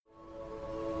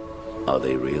Are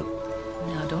they real?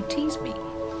 Now, don't tease me.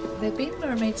 There have been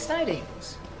mermaid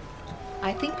sightings.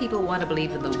 I think people want to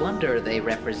believe in the wonder they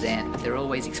represent, but they're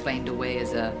always explained away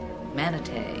as a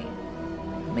manatee.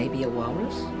 Maybe a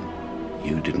walrus?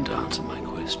 You didn't answer my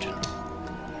question.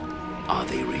 Are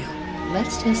they real?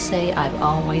 Let's just say I've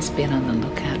always been on the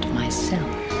lookout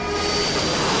myself.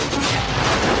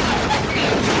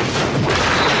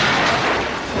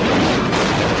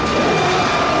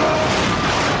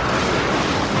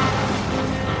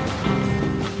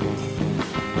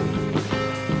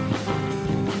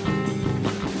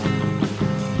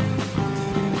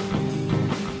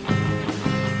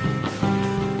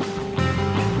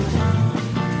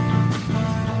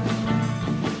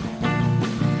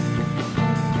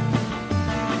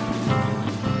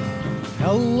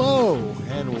 Hello,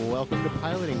 and welcome to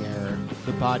Piloting Error,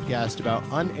 the podcast about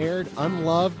unaired,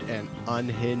 unloved, and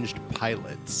unhinged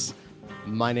pilots.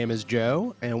 My name is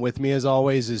Joe, and with me as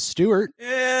always is Stuart.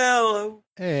 Hello.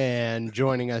 And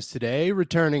joining us today,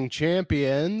 returning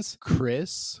champions,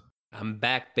 Chris. I'm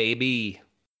back, baby.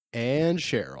 And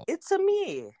Cheryl. It's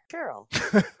me, Cheryl.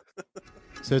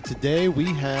 So today we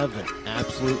have an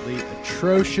absolutely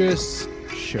atrocious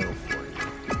show for you.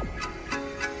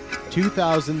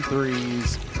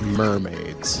 2003's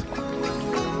Mermaids.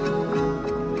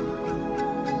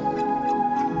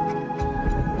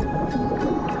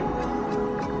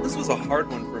 This was a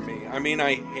hard one for me. I mean,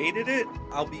 I hated it.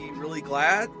 I'll be really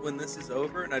glad when this is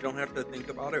over and I don't have to think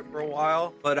about it for a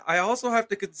while. But I also have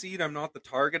to concede I'm not the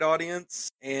target audience.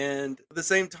 And at the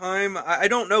same time, I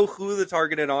don't know who the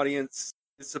targeted audience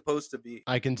is supposed to be.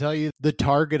 I can tell you the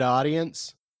target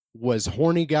audience was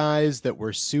horny guys that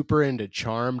were super into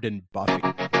Charmed and Buffy.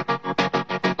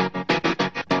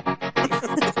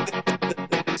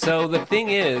 So the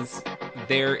thing is,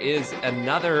 there is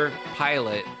another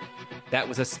pilot that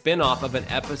was a spin-off of an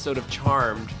episode of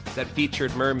Charmed that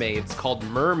featured mermaids called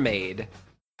Mermaid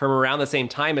from around the same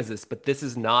time as this, but this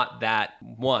is not that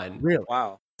one. Really?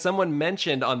 Wow. Someone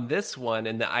mentioned on this one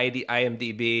in the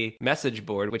IMDb message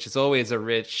board, which is always a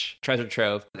rich treasure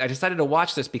trove. I decided to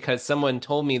watch this because someone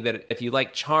told me that if you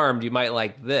like Charmed, you might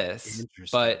like this. Interesting.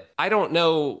 But I don't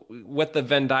know what the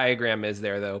Venn diagram is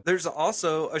there, though. There's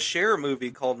also a Cher movie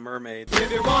called Mermaid.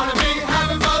 If you wanna be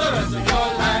having for the rest of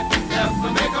your life,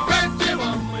 never make a friendship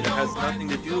with It has nothing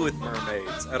to do with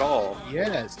mermaids at all.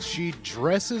 Yes, she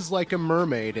dresses like a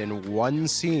mermaid in one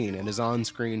scene and is on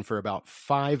screen for about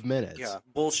 5 minutes. Yeah,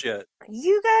 bullshit.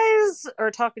 You guys are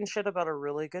talking shit about a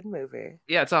really good movie.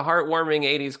 Yeah, it's a heartwarming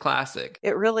 80s classic.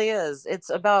 It really is. It's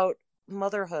about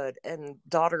motherhood and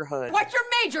daughterhood. What's your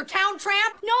major, town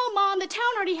tramp? No, Mom, the town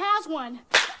already has one.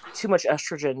 Too much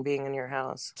estrogen being in your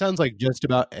house. Sounds like just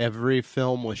about every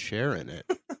film with Cher in it.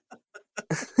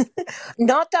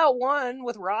 Not that one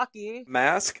with Rocky.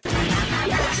 Mask?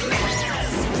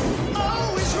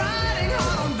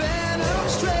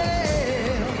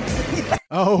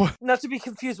 Oh, Not to be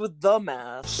confused with The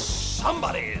Mask.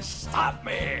 Somebody stop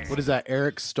me! what is that,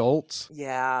 Eric Stoltz?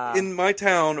 Yeah. In my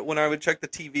town, when I would check the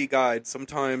TV guide,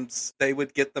 sometimes they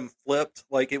would get them flipped.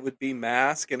 Like it would be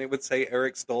Mask and it would say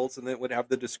Eric Stoltz and it would have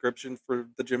the description for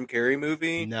the Jim Carrey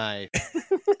movie. Nice.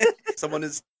 Someone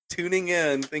is tuning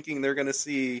in thinking they're going to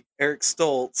see Eric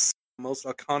Stoltz, most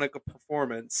iconic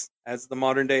performance as the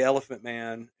modern day Elephant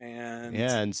Man. And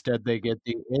Yeah, instead they get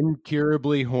the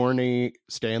incurably horny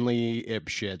Stanley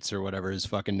Ipschitz or whatever his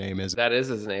fucking name is. That is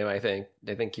his name, I think.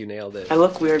 I think you nailed it. I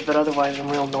look weird, but otherwise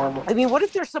I'm real normal. I mean, what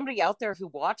if there's somebody out there who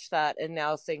watched that and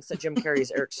now thinks that Jim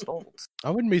Carrey's Eric Stoltz? I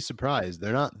wouldn't be surprised.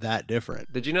 They're not that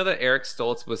different. Did you know that Eric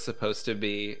Stoltz was supposed to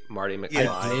be Marty McFly?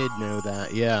 Yeah. I did know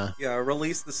that, yeah. Yeah,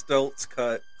 release the Stoltz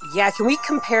cut. Yeah, can we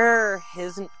compare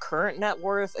his current net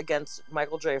worth against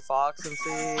Michael J. Fox and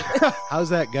see? How's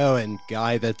that going,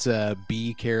 guy that's a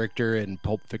B character in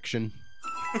Pulp Fiction?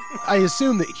 I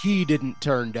assume that he didn't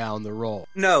turn down the role.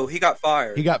 No, he got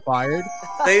fired. He got fired?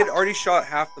 They had already shot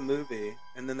half the movie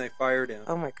and then they fired him.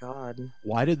 Oh my god.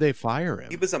 Why did they fire him?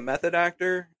 He was a method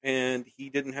actor and he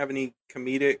didn't have any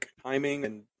comedic timing,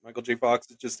 and Michael J.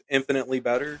 Fox is just infinitely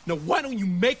better. Now why don't you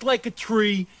make like a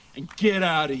tree and get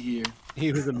out of here?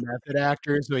 He was a method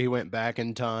actor, so he went back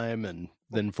in time and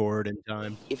then forward in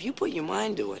time. If you put your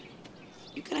mind to it,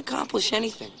 you can accomplish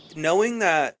anything. Knowing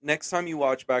that next time you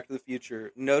watch Back to the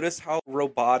Future, notice how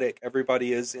robotic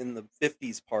everybody is in the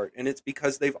 50s part. And it's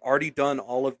because they've already done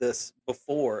all of this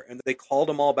before and they called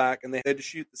them all back and they had to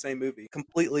shoot the same movie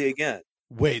completely again.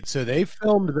 Wait, so they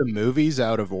filmed the movies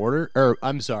out of order? Or,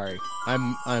 I'm sorry,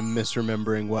 I'm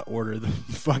misremembering what order the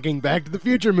fucking Back to the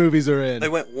Future movies are in. They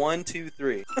went 1, 2,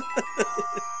 3.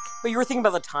 But you were thinking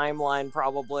about the timeline,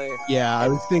 probably. Yeah, I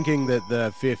was thinking that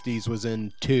the 50s was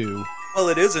in 2. Well,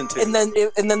 it isn't. And then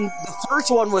the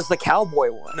first one was the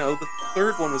cowboy one. No, the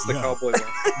third one was the cowboy one.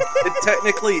 It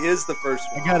technically is the first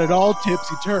one. I got it all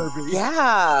tipsy-turvy.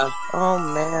 Yeah. Oh,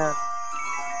 man.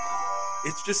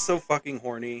 It's just so fucking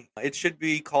horny. It should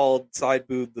be called Side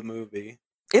Boob the Movie.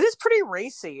 It is pretty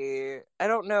racy. I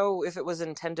don't know if it was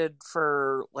intended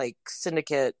for, like,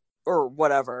 syndicate or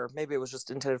whatever. Maybe it was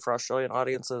just intended for Australian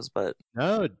audiences, but...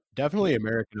 No, definitely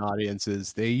American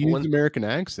audiences. They use American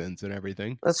accents and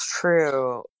everything. That's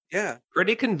true. Yeah.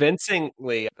 Pretty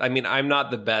convincingly. I mean, I'm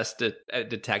not the best at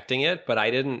detecting it, but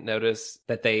I didn't notice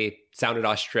that they sounded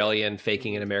Australian,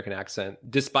 faking an American accent,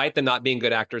 despite them not being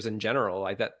good actors in general.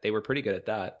 I thought they were pretty good at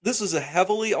that. This was a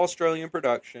heavily Australian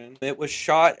production. It was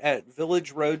shot at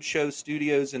Village Roadshow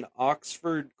Studios in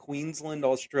Oxford, Queensland,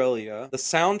 Australia. The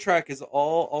soundtrack is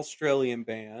all Australian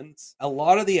bands. A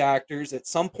lot of the actors at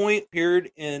some point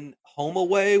appeared in Home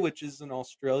Away, which is an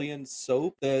Australian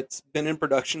soap that's been in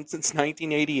production since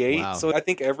 1988. Wow. So I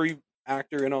think every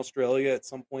actor in Australia at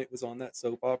some point was on that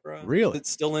soap opera. Really? It's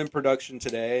still in production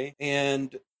today.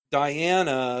 And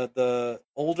Diana, the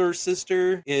older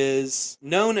sister, is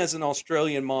known as an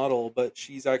Australian model, but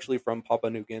she's actually from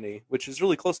Papua New Guinea, which is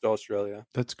really close to Australia.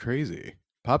 That's crazy.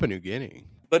 Papua New Guinea.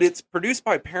 But it's produced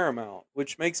by Paramount,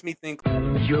 which makes me think...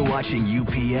 You're watching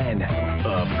UPN,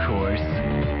 of course.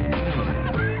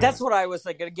 That's what I was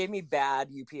thinking. It gave me bad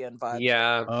UPN vibes.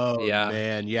 Yeah. Oh, yeah.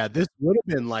 man. Yeah, this would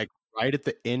have been like right at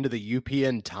the end of the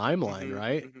UPN timeline,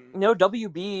 right? No,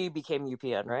 WB became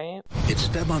UPN, right? It's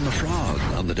Deb on the Frog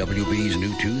on the WB's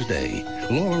New Tuesday.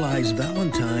 Lorelei's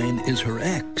Valentine is her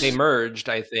ex. They merged,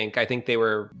 I think. I think they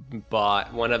were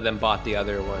bought. One of them bought the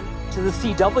other one. To the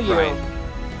CW.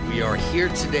 Right. We are here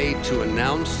today to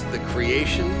announce the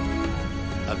creation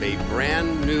of a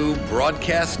brand new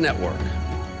broadcast network.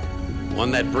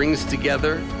 One that brings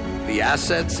together the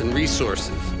assets and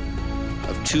resources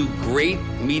of two great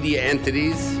media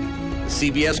entities,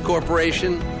 CBS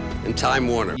Corporation and Time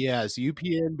Warner. Yes,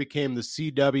 UPN became the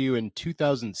CW in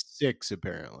 2006,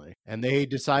 apparently. And they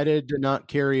decided to not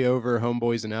carry over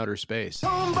Homeboys in Outer Space.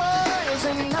 Homeboys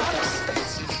in outer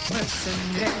space,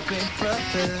 mercenary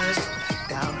brothers,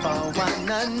 down for one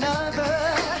another.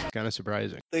 Kind of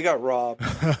surprising. They got robbed.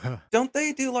 Don't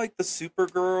they do like the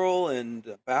Supergirl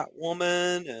and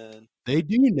Batwoman and... They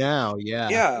do now, yeah.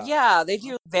 Yeah. Yeah, they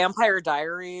do Vampire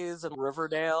Diaries and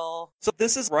Riverdale. So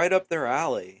this is right up their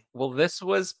alley. Well, this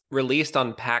was released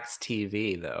on PAX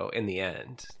TV, though, in the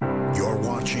end. You're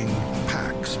watching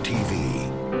PAX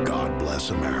TV. God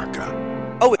bless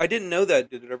America. Oh, I didn't know that.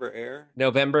 Did it ever air?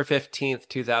 November 15th,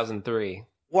 2003.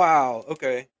 Wow.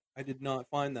 Okay. I did not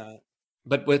find that.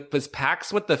 But was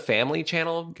PAX what the Family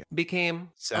Channel became?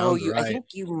 Sounds right. I think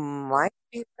you might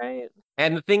be right.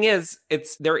 And the thing is,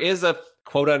 there is a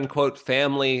quote unquote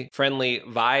family friendly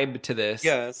vibe to this.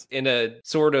 Yes. In a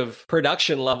sort of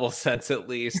production level sense, at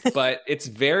least. But it's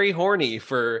very horny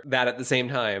for that at the same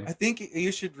time. I think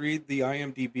you should read the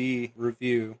IMDb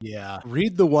review. Yeah.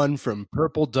 Read the one from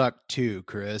Purple Duck 2,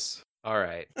 Chris. All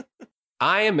right.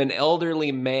 I am an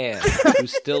elderly man who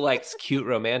still likes cute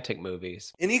romantic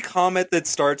movies. Any comment that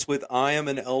starts with "I am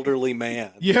an elderly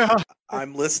man," yeah,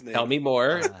 I'm listening. Tell me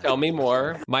more. Tell me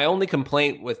more. My only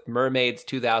complaint with Mermaids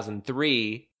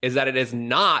 2003 is that it has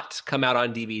not come out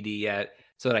on DVD yet,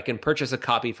 so that I can purchase a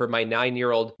copy for my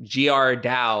 9-year-old GR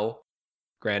Dow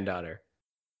granddaughter,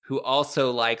 who also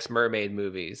likes mermaid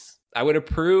movies. I would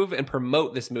approve and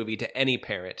promote this movie to any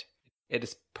parent. It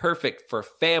is perfect for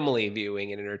family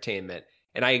viewing and entertainment.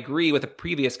 And I agree with a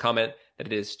previous comment that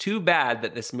it is too bad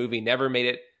that this movie never made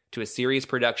it to a series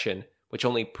production, which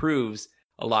only proves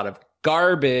a lot of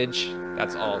garbage,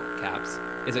 that's all caps,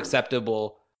 is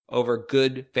acceptable over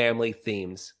good family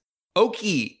themes.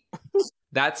 Okay,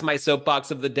 that's my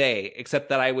soapbox of the day, except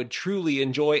that I would truly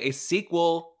enjoy a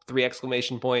sequel, 3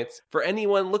 exclamation points, for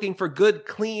anyone looking for good,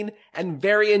 clean, and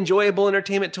very enjoyable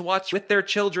entertainment to watch with their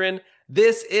children.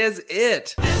 This is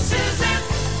it. This is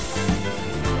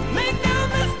it. Make no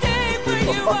mistake where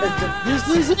you are. This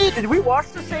is it. Did we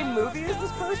watch the same movie as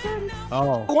this person?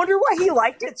 Oh. I wonder why he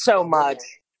liked it so much.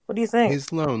 What do you think? He's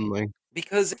lonely.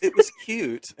 Because it was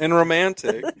cute and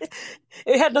romantic.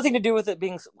 It had nothing to do with it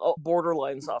being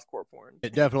borderline softcore porn.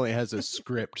 It definitely has a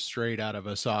script straight out of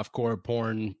a softcore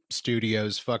porn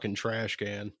studio's fucking trash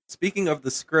can. Speaking of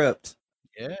the script,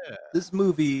 yeah, this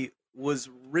movie was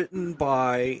written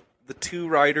by the two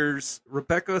writers,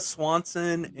 Rebecca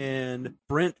Swanson and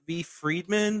Brent V.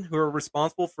 Friedman, who are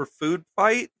responsible for Food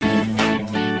Fight.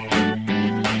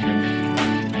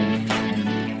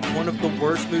 One of the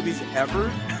worst movies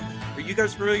ever. Are you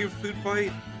guys familiar with Food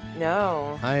Fight?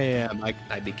 No. I am.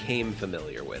 I became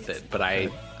familiar with it, but I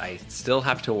still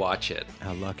have to watch it.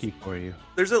 How lucky for you.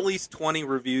 There's at least 20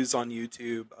 reviews on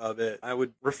YouTube of it. I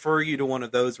would refer you to one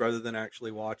of those rather than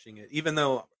actually watching it, even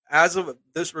though as of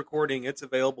this recording, it's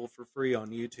available for free on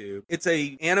YouTube. It's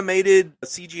a animated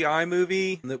CGI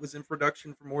movie that was in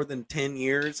production for more than 10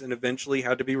 years and eventually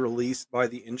had to be released by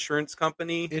the insurance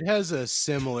company. It has a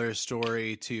similar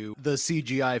story to the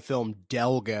CGI film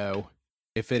Delgo,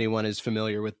 if anyone is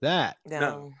familiar with that.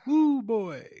 No. Woo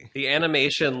boy. The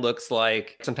animation looks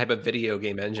like some type of video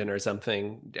game engine or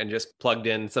something, and just plugged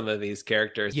in some of these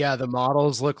characters. Yeah, the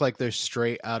models look like they're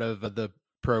straight out of the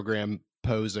program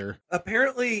Poser.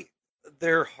 Apparently,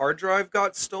 their hard drive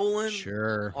got stolen.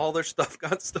 Sure. All their stuff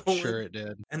got stolen. Sure it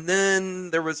did. And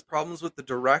then there was problems with the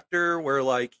director where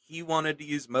like he wanted to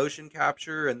use motion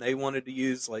capture and they wanted to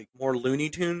use like more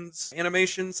Looney Tunes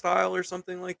animation style or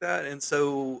something like that. And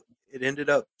so it ended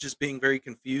up just being very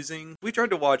confusing. We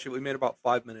tried to watch it. We made about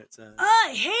 5 minutes in.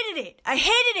 I hated it. I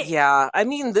hated it. Yeah, I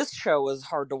mean, this show was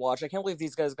hard to watch. I can't believe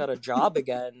these guys got a job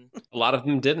again. A lot of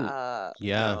them didn't.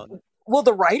 Yeah. Well,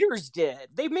 the writers did.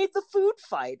 They made the food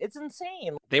fight. It's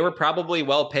insane. They were probably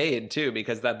well paid, too,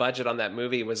 because that budget on that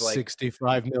movie was like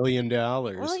 $65 million.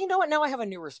 Well, you know what? Now I have a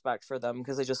new respect for them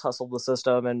because they just hustled the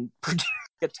system and produced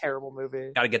a terrible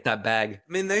movie. Gotta get that bag.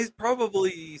 I mean, they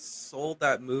probably sold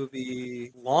that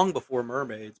movie long before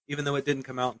Mermaids, even though it didn't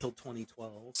come out until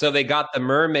 2012. So they got the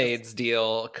Mermaids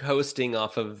deal coasting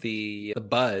off of the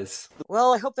buzz.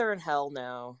 Well, I hope they're in hell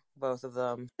now, both of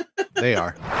them. They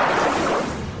are.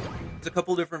 There's a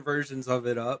couple different versions of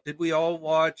it up. Did we all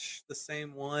watch the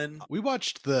same one? We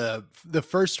watched the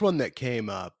first one that came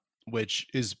up, which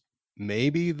is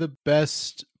maybe the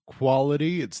best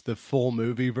quality. It's the full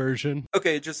movie version.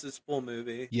 Okay, just this full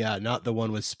movie. Yeah, not the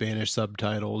one with Spanish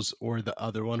subtitles or the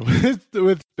other one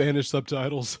with Spanish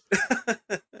subtitles.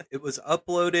 It was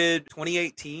uploaded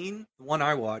 2018, the one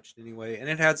I watched anyway, and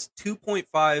it has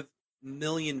 2.5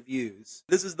 million views.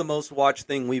 This is the most watched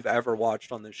thing we've ever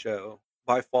watched on the show.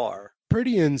 By far.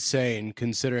 Pretty insane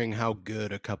considering how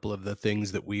good a couple of the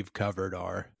things that we've covered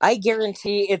are. I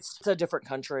guarantee it's a different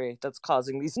country that's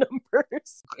causing these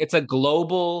numbers. It's a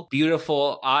global,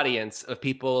 beautiful audience of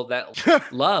people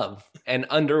that love and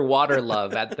underwater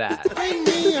love at that. Bring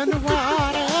me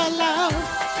underwater love.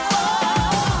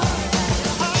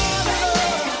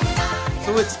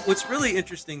 So what's really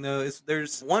interesting though is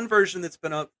there's one version that's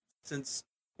been up since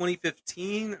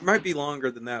 2015. It might be longer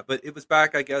than that, but it was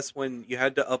back, I guess, when you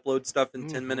had to upload stuff in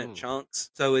 10-minute chunks.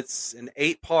 So it's in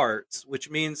 8 parts, which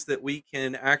means that we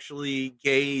can actually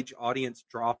gauge audience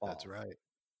drop-off. That's right.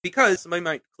 Because somebody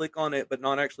might click on it but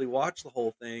not actually watch the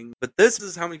whole thing. But this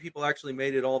is how many people actually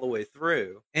made it all the way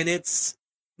through. And it's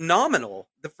nominal.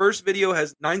 The first video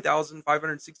has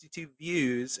 9,562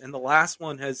 views, and the last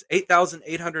one has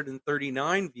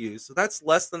 8,839 views. So that's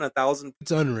less than 1,000. It's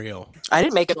unreal. I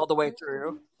didn't make it all the way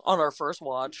through on our first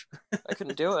watch. I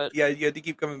couldn't do it. Yeah, you had to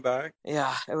keep coming back.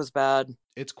 Yeah, it was bad.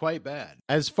 It's quite bad.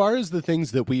 As far as the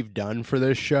things that we've done for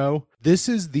this show, this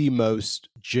is the most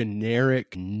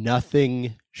generic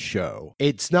nothing show.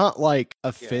 It's not like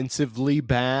offensively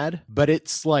bad, but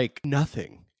it's like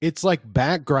nothing. It's like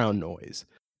background noise.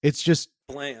 It's just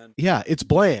bland. Yeah, it's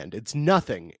bland. It's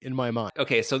nothing in my mind.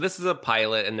 Okay, so this is a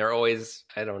pilot, and they're always,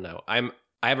 I don't know.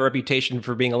 I have a reputation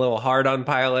for being a little hard on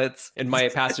pilots in my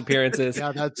past appearances.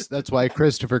 Yeah, that's why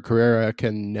Christopher Carrera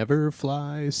can never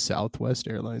fly Southwest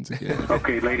Airlines again.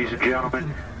 Okay, ladies and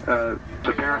gentlemen,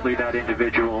 apparently that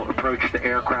individual approached the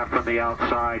aircraft from the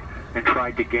outside and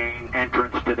tried to gain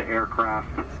entrance to the aircraft.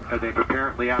 They've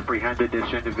apparently apprehended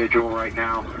this individual right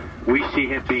now. We see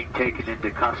him being taken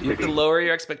into custody. You have to lower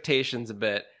your expectations a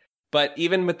bit. But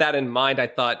even with that in mind, I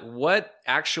thought, what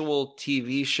actual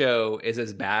TV show is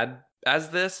as bad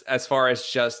as this, as far as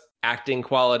just acting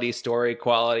quality, story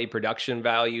quality, production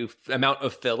value, amount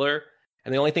of filler?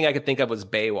 And the only thing I could think of was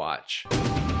Baywatch.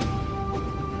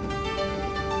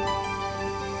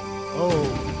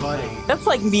 Oh, buddy. That's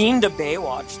like mean to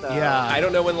Baywatch, though. Yeah. I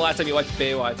don't know when the last time you watched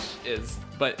Baywatch is,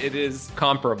 but it is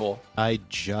comparable. I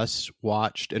just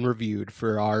watched and reviewed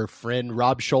for our friend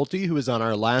Rob Schulte, who was on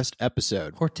our last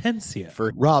episode. Hortensia.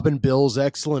 For Rob and Bill's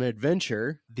Excellent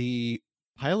Adventure, the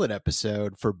pilot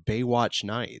episode for Baywatch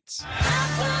Nights. And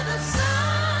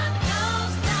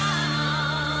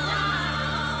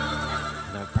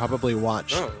I've probably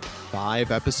watched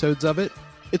 5 episodes of it.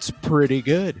 It's pretty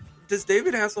good. Does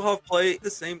David Hasselhoff play the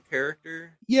same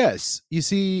character? Yes. You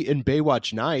see, in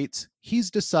Baywatch Nights, he's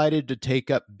decided to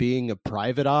take up being a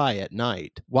private eye at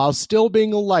night while still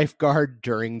being a lifeguard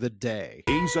during the day.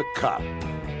 He's a cop.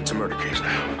 It's a murder case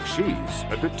now. She's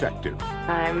a detective.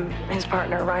 I'm his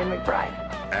partner, Ryan McBride.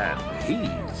 And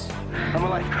he's... I'm a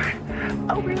lifeguard.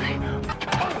 Oh,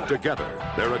 really? Together,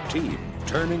 they're a team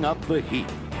turning up the heat.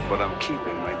 But I'm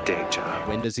keeping my day job.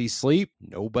 When does he sleep?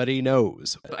 Nobody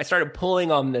knows. I started pulling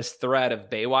on this thread of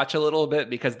Baywatch a little bit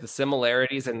because the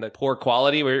similarities and the poor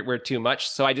quality were too much.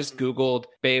 So I just Googled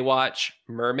Baywatch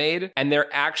mermaid, and there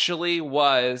actually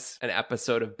was an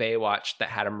episode of Baywatch that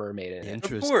had a mermaid in it.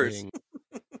 Interesting. Of course.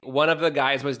 One of the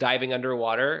guys was diving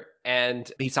underwater, and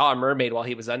he saw a mermaid while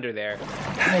he was under there.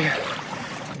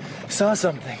 I saw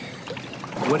something.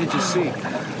 What did you see?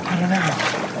 I don't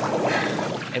know.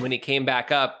 And when he came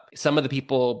back up, some of the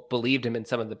people believed him and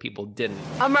some of the people didn't.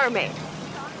 A mermaid.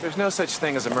 There's no such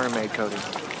thing as a mermaid, Cody.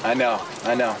 I know.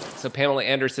 So Pamela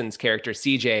Anderson's character,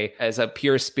 CJ, is a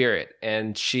pure spirit,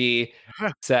 and she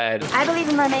said, I believe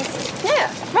in mermaids.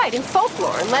 Yeah, right, in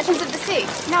folklore and legends of the sea.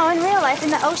 No, in real life, in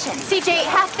the ocean. CJ,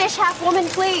 half fish, half woman,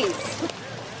 please.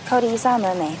 Cody, you saw a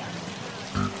mermaid.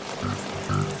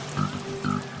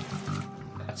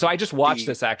 So I just watched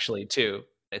this actually too.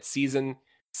 It's season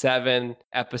 7,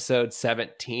 episode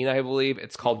 17, I believe.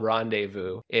 It's called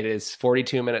Rendezvous. It is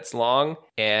 42 minutes long,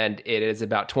 and it is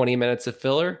about 20 minutes of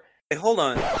filler. Hey, hold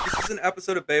on. This is an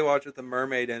episode of Baywatch with a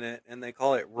mermaid in it, and they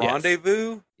call it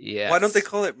Rendezvous? Yes. Why don't they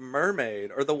call it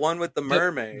Mermaid, or the one with the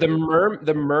mermaid? The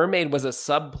mermaid was a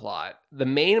subplot. The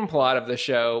main plot of the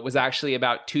show was actually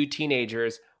about two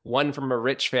teenagers, one from a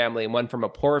rich family and one from a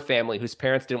poor family whose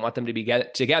parents didn't want them to be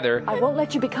together. I won't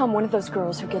let you become one of those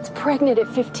girls who gets pregnant at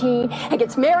 15 and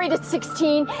gets married at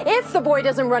 16 if the boy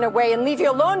doesn't run away and leave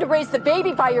you alone to raise the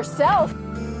baby by yourself.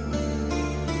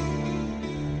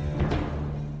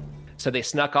 So they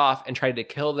snuck off and tried to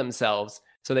kill themselves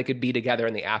so they could be together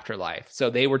in the afterlife.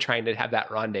 So they were trying to have that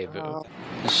rendezvous.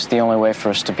 This is the only way for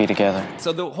us to be together.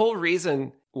 So the whole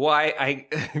reason why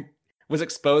I was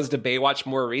exposed to Baywatch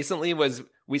more recently was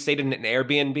we stayed in an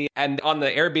Airbnb, and on the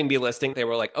Airbnb listing, they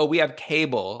were like, oh, we have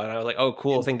cable. And I was like, oh,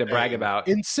 cool thing to brag about.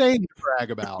 Insane to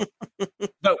brag about.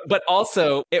 But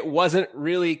also, it wasn't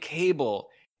really cable.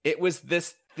 It was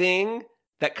this thing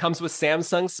that comes with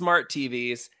Samsung smart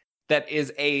TVs that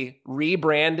is a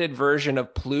rebranded version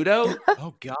of Pluto.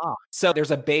 Oh, God. So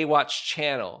there's a Baywatch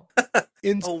channel.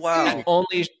 Oh, wow. That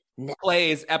only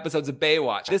plays episodes of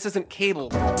Baywatch. This isn't cable.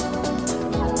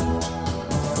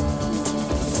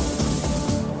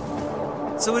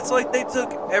 So it's like they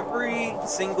took every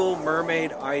single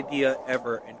mermaid idea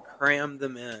ever and crammed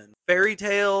them in. Fairy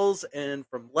tales and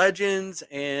from legends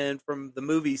and from the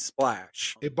movie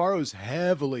Splash. It borrows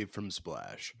heavily from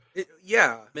Splash.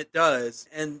 Yeah, it does.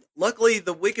 And luckily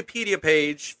the Wikipedia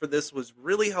page for this was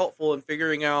really helpful in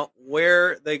figuring out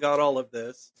where they got all of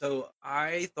this. So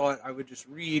I thought I would just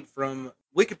read from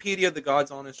Wikipedia, the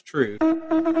God's Honest Truth.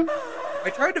 I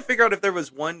tried to figure out if there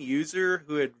was one user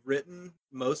who had written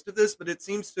most of this, but it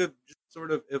seems to have just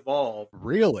sort of evolved.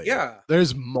 Really? Yeah.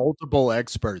 There's multiple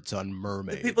experts on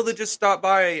mermaids. The people that just stopped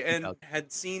by and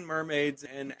had seen mermaids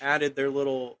and added their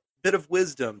little bit of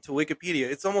wisdom to Wikipedia.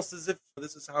 It's almost as if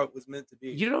this is how it was meant to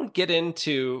be. You don't get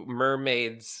into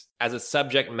mermaids as a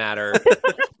subject matter,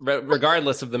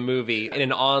 regardless of the movie, in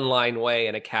an online way,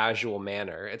 in a casual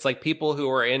manner. It's like people who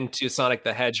are into Sonic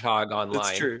the Hedgehog online.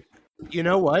 That's true. You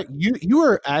know what?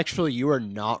 You are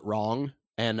not wrong.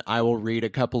 And I will read a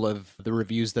couple of the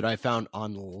reviews that I found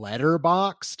on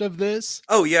Letterboxd of this.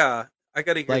 Oh, yeah. I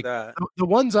got to hear that. The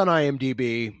ones on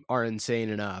IMDb are insane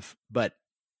enough, but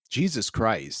Jesus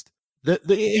Christ.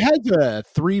 It has a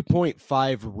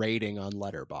 3.5 rating on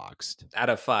Letterboxd. Out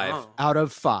of 5. Oh. Out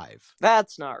of 5.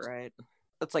 That's not right.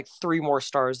 That's like 3 more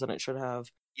stars than it should have.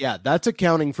 Yeah, that's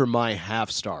accounting for my half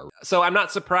star. So I'm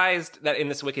not surprised that in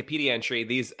this Wikipedia entry,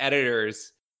 these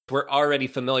editors were already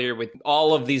familiar with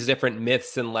all of these different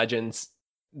myths and legends,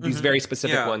 these very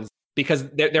specific ones, because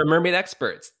they're mermaid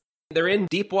experts. They're in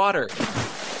deep water.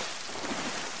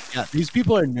 Yeah, these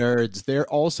people are nerds. They're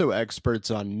also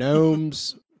experts on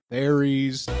gnomes,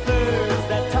 fairies, Birds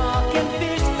that talk and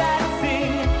fish that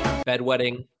sing.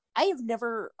 Bedwetting. I have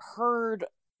never heard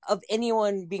of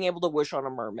anyone being able to wish on a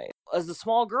mermaid. As a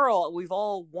small girl, we've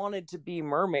all wanted to be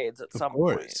mermaids at some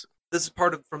point. This is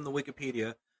part from the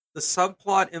Wikipedia. The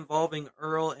subplot involving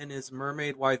Earl and his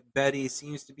mermaid wife Betty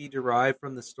seems to be derived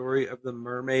from the story of the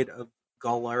mermaid of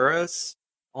Galaris,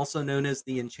 also known as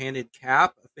the Enchanted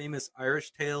Cap, a famous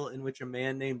Irish tale in which a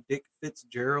man named Dick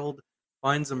Fitzgerald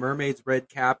finds a mermaid's red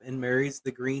cap and marries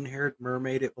the green-haired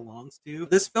mermaid it belongs to.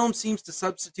 This film seems to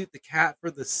substitute the cat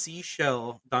for the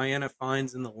seashell Diana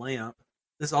finds in the lamp.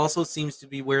 This also seems to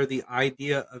be where the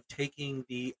idea of taking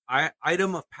the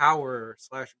item of power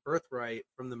 / birthright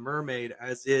from the mermaid,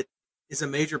 as it is a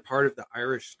major part of the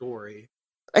Irish story.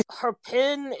 Her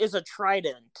pin is a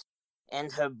trident,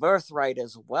 and her birthright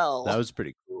as well. That was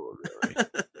pretty cool, really.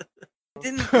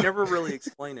 Never really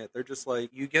explain it. They're just like,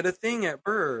 you get a thing at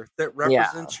birth that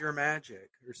represents your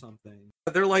magic or something.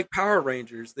 They're like Power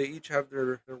Rangers. They each have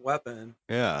their weapon.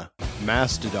 Yeah.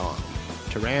 Mastodon,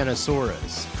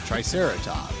 Tyrannosaurus,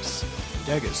 Triceratops,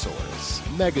 Stegosaurus,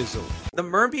 Megazord. The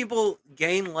mer people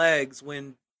gain legs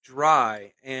when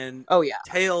dry and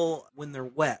tail when they're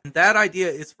wet. That idea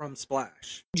is from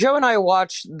Splash. Joe and I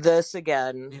watched this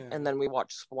again, and then we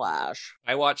watched Splash.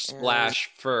 I watched Splash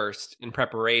first in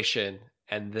preparation,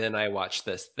 and then I watched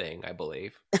this thing, I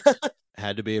believe.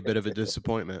 Had to be a bit of a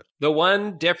disappointment. The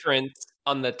one difference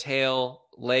on the tail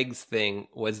legs thing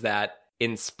was that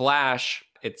in Splash,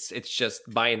 it's just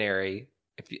binary.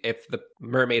 If the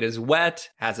mermaid is wet,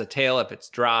 has a tail. If it's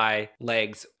dry,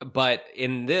 legs. But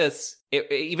in this,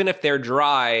 even if they're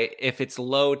dry, if it's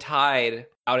low tide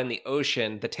out in the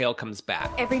ocean, the tail comes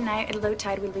back. Every night at low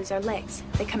tide, we lose our legs.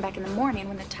 They come back in the morning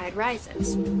when the tide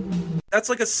rises. That's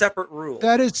like a separate rule.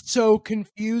 That is so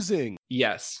confusing.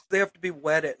 Yes. They have to be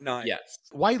wet at night. Yes.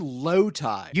 Why low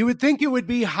tide? You would think it would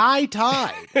be high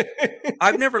tide.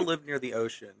 I've never lived near the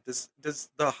ocean. Does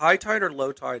the high tide or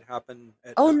low tide happen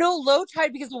at night? No, low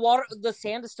tide because the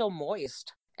sand is still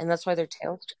moist. And that's why their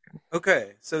tails turn.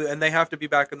 Okay, and they have to be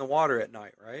back in the water at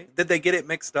night, right? Did they get it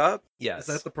mixed up? Yes.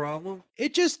 Is that the problem?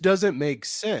 It just doesn't make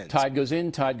sense. Tide goes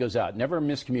in, tide goes out. Never a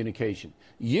miscommunication.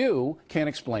 You can't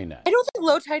explain that. I don't think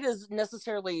low tide is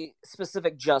necessarily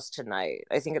specific just to night.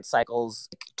 I think it cycles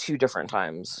 2 different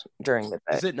times during the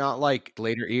day. Is it not like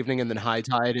later evening and then high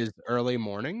tide is early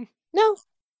morning? No.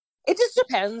 It just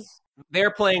depends.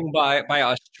 They're playing by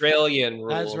Australian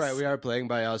rules. That's right. We are playing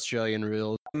by Australian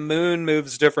rules. Moon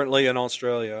moves differently in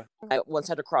Australia. I once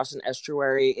had to cross an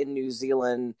estuary in New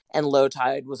Zealand, and low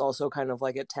tide was also kind of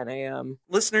like at 10 a.m.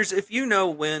 Listeners, if you know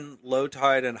when low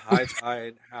tide and high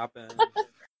tide happen,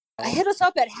 hit us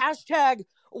up at hashtag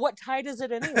what tide is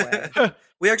it anyway?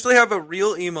 We actually have a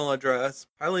real email address,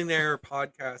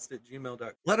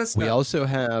 pilotingerpodcast@gmail.com. Let us know. We also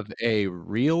have a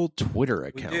real Twitter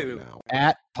account now,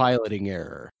 at Piloting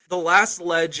Error. The last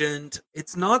legend,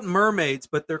 it's not mermaids,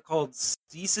 but they're called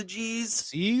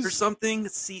Ceasges or something.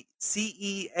 Ceasgs.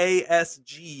 Seas.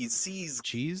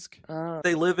 Cheese?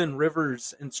 They live in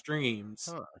rivers and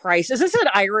streams. Price. Is this an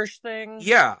Irish thing?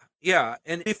 Yeah.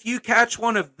 And if you catch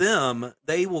one of them,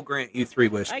 they will grant you 3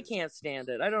 wishes. I can't stand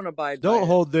it. I don't abide by Don't it.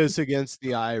 hold this against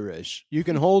the Irish. You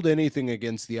can hold anything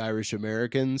against the Irish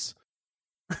Americans,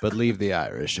 but leave the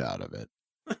Irish out of it.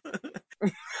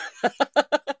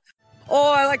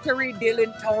 Oh, I like to read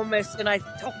Dylan Thomas, and I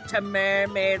talk to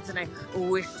mermaids, and I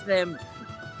wish them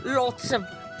lots of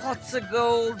pots of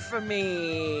gold for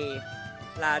me,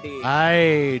 laddie.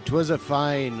 Aye, 'twas a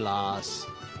fine lass.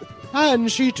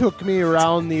 And she took me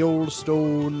round the old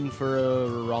stone for a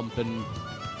romping.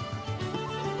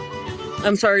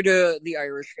 I'm sorry to the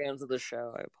Irish fans of the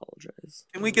show. I apologize.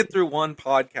 Can we get through one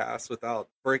podcast without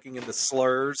breaking into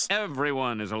slurs?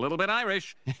 Everyone is a little bit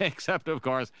Irish, except, of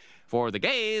course, for the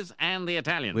gays and the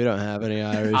Italians. We don't have any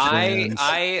Irish fans.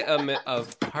 I am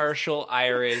of partial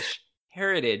Irish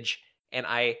heritage, and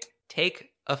I take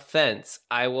offense.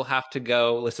 I will have to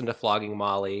go listen to Flogging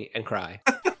Molly and cry.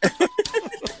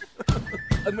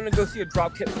 I'm going to go see a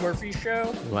Dropkick Murphy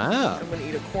show. Wow. I'm going to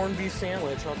eat a corned beef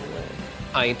sandwich on the way.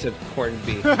 Pint of corned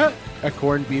beef. A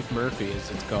corned beef Murphy,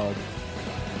 as it's called.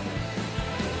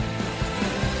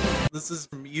 This is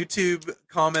from YouTube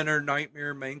commenter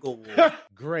Nightmare Manglewood.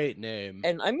 Great name.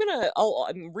 And I'm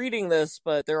reading this,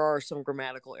 but there are some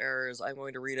grammatical errors. I'm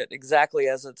going to read it exactly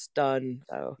as it's done.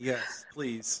 So. Yes,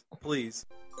 please.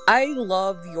 I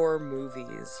love your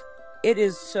movies. It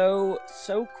is so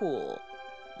cool.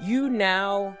 You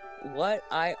now what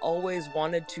I always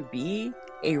wanted to be,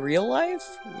 a real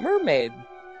life mermaid.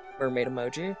 Mermaid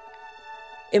emoji.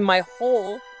 In my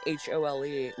whole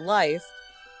HOLE life.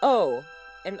 Oh,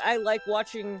 and I like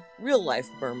watching real life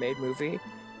mermaid movie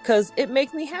because it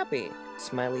make me happy.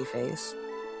 Smiley face.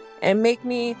 And make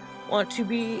me want to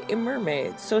be a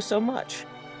mermaid so much.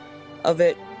 Of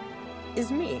it is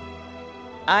me.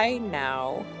 I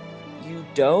now, you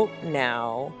don't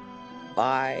now,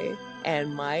 buy,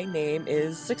 and my name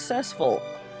is successful.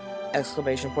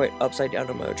 Exclamation point, upside down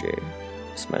emoji.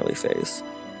 Smiley face.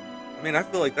 I mean, I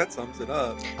feel like that sums it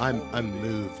up. I'm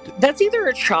moved. That's either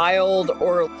a child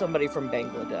or somebody from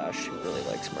Bangladesh who really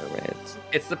likes mermaids.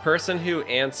 It's the person who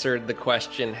answered the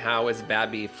question, how is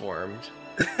Babby formed?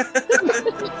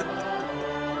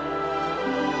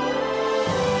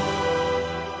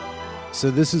 So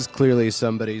this is clearly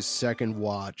somebody's second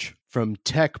watch from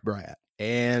Tech Brat,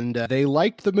 and they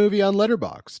liked the movie on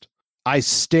Letterboxd. I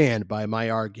stand by my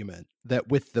argument that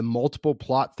with the multiple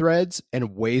plot threads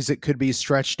and ways it could be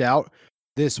stretched out,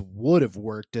 this would have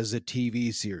worked as a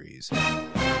TV series.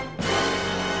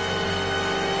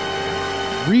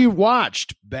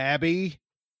 Rewatched, Babby.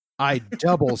 I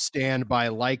double stand by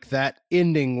like that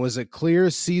ending was a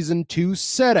clear season 2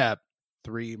 setup.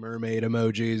 3 mermaid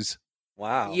emojis.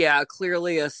 Wow. Yeah,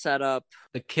 clearly a setup.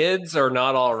 The kids are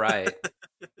not all right.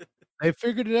 They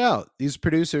figured it out. These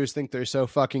producers think they're so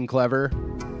fucking clever.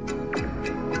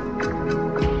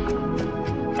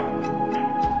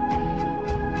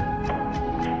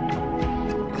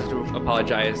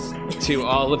 Apologize to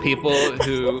all the people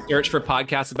who search for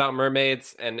podcasts about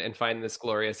mermaids and find this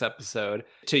glorious episode.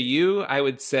 To you, I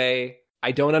would say,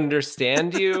 I don't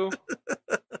understand you.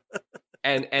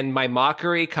 and my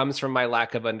mockery comes from my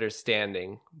lack of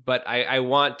understanding. But I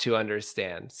want to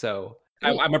understand. So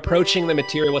I'm approaching the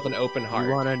material with an open heart.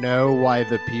 You want to know why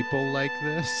the people like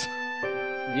this?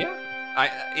 Yeah.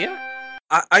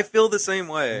 I feel the same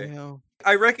way. Yeah.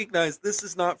 I recognize this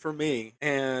is not for me,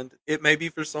 and it may be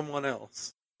for someone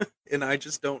else, and I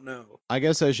just don't know. I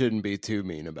guess I shouldn't be too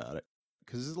mean about it,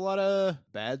 because there's a lot of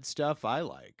bad stuff I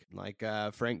like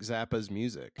Frank Zappa's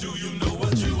music. Do you know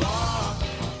what you are?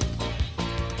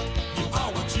 You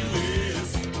are what you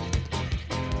is.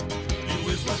 You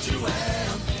is what you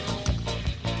am.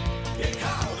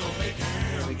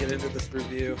 Let me get into this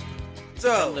review.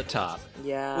 So, from the top.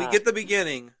 Yeah. We get the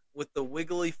beginning with the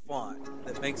wiggly font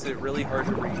that makes it really hard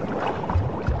to read.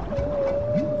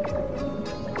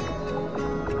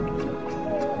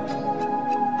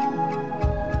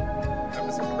 I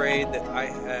was afraid that I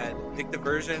had picked a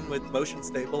version with motion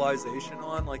stabilization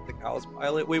on, like the Cows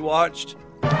pilot we watched.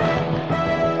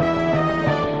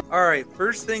 Alright,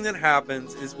 first thing that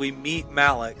happens is we meet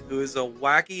Malik, who is a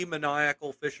wacky,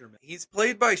 maniacal fisherman. He's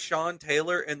played by Sean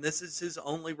Taylor, and this is his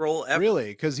only role ever.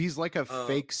 Really? Because he's like a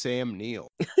fake Sam Neill.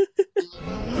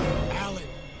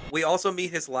 We also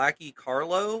meet his lackey,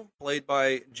 Carlo, played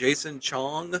by Jason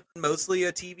Chong, mostly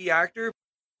a TV actor.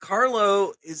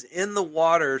 Carlo is in the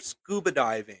water scuba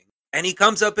diving, and he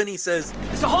comes up and he says,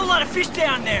 "There's a whole lot of fish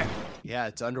down there." Yeah,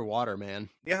 it's underwater, man.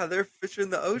 Yeah, they're fishing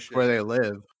the ocean. Where they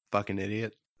live. Fucking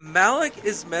idiot. Malik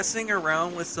is messing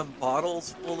around with some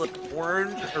bottles full of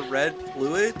orange or red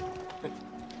fluid,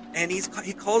 and he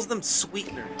calls them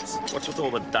sweeteners. What's with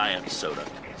all the diet soda?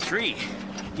 3.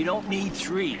 You don't need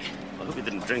 3. I hope you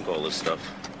didn't drink all this stuff.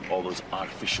 All those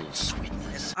artificial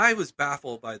sweetness. I was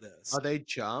baffled by this. Are they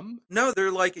chum? No,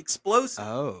 they're like explosive.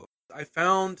 Oh. I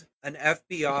found an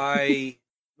FBI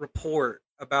report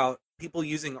about people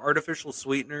using artificial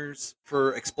sweeteners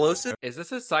for explosives. Is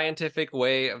this a scientific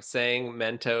way of saying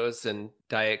Mentos and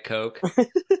Diet Coke?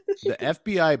 The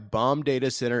FBI Bomb Data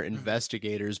Center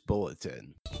Investigators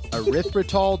Bulletin.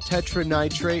 Erythritol,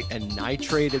 tetranitrate, and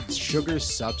nitrated sugar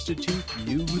substitute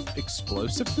new with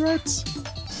explosive threats?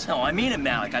 No, I mean it,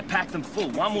 Malik. I packed them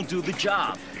full. One will do the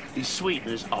job. These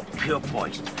sweeteners are pure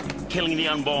poison, killing the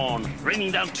unborn,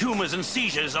 raining down tumors and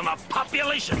seizures on the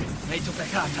population.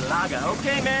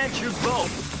 Okay, man, choose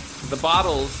both. The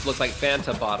bottles look like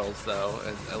Fanta bottles, though,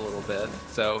 a little bit.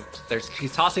 So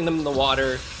he's tossing them in the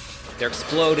water. They're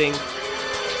exploding.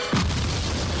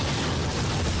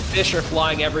 Fish are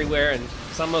flying everywhere, and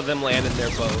some of them land in their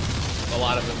boat. A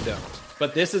lot of them don't.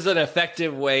 But this is an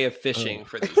effective way of fishing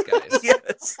for these guys.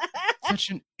 Yes. Such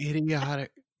an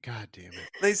idiotic... God damn it.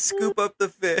 They scoop up the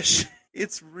fish.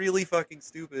 It's really fucking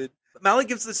stupid. Malik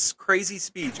gives this crazy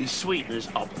speech. These sweeteners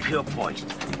are pure poison,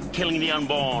 killing the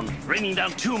unborn, raining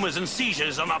down tumors and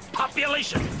seizures on the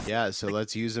population. Yeah, so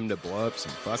let's use them to blow up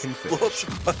some fucking fish. Blow up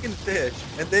some fucking fish.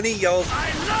 And then he yells,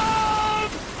 I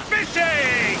love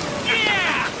fishing!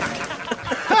 Yeah!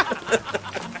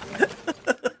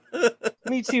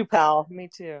 Me too, pal. Me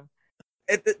too.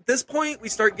 At this point, we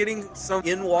start getting some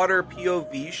in-water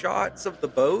POV shots of the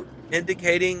boat,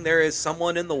 indicating there is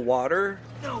someone in the water.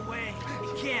 No way.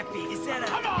 It can't be. Is that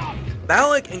a...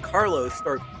 Malik and Carlos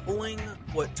start pulling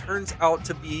what turns out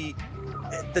to be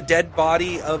the dead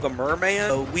body of a merman.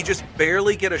 So we just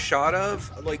barely get a shot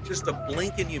of, like just a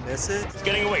blink and you miss it. It's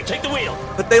getting away. Take the wheel.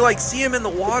 But they like see him in the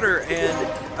water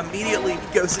and immediately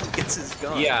he goes and gets his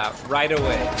gun. Yeah, right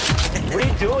away. What are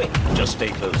you doing? Just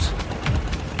stay loose.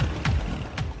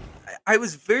 I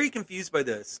was very confused by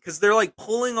this because they're like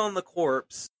pulling on the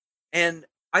corpse, and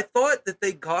I thought that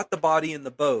they got the body in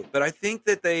the boat, but I think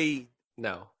that they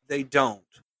don't.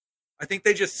 I think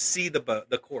they just see the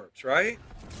corpse, right?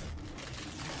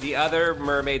 The other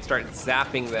mermaids start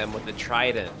zapping them with the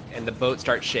trident, and the boat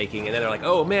starts shaking, and then they're like,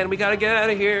 "Oh man, we gotta get out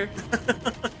of here!"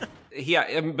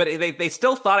 Yeah, but they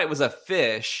still thought it was a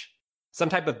fish, some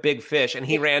type of big fish, and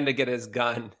he ran to get his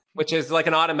gun. which is like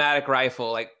an automatic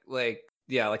rifle, like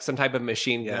some type of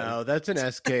machine gun. No, that's an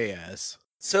SKS.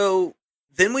 So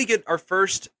then we get our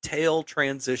first tail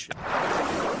transition.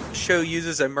 The show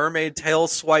uses a mermaid tail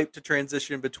swipe to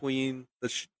transition between the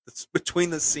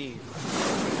scenes.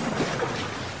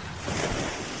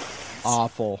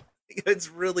 Awful. It's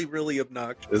really, really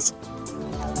obnoxious.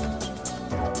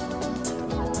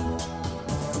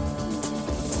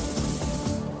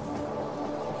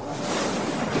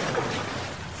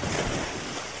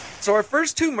 So our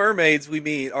first two mermaids we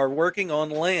meet are working on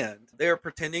land. They are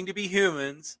pretending to be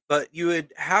humans, but you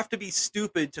would have to be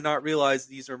stupid to not realize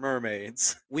these are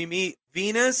mermaids. We meet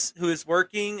Venus, who is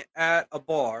working at a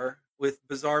bar with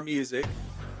bizarre music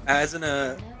as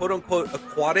a quote-unquote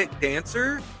aquatic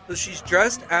dancer. So she's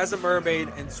dressed as a mermaid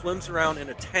and swims around in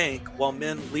a tank while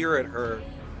men leer at her,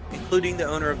 including the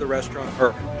owner of the restaurant,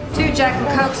 Earl. 2 Jack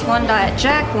and Cokes, 1 Diet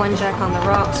Jack, 1 Jack on the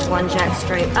rocks, 1 Jack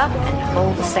straight up, and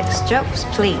hold the 6 jokes,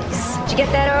 please. Did you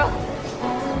get that, Earl?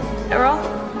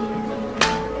 Earl?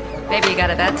 Maybe you got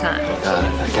it that time.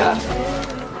 I got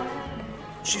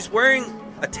it. She's wearing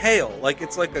a tail, like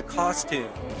it's like a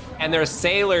costume. And there are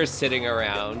sailors sitting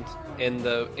around in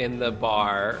the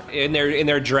bar in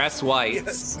their dress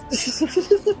whites.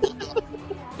 Yes.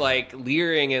 Like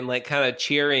leering and like kind of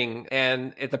cheering,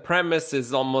 and the premise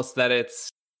is almost that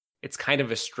it's kind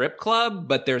of a strip club,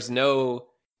 but there's no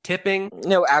tipping,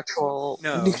 no actual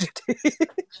nudity.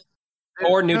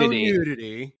 Or nudity. No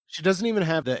nudity. She doesn't even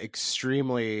have the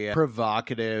extremely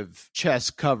provocative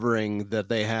chest covering that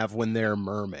they have when they're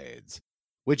mermaids,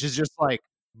 which is just like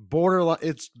borderline.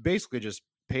 It's basically just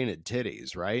painted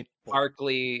titties, right?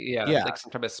 Sparkly, yeah, like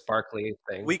some type of sparkly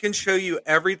thing. We can show you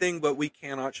everything, but we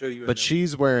cannot show you. But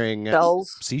she's wearing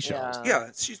seashells. Yeah,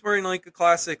 she's wearing like a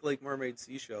classic like mermaid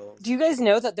seashell. Do you guys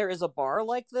know that there is a bar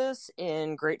like this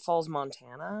in Great Falls,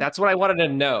 Montana? That's what I wanted to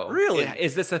know. Really?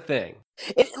 Is this a thing?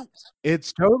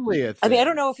 It's totally a thing. I mean, I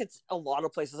don't know if it's a lot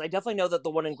of places. I definitely know that the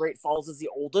one in Great Falls is the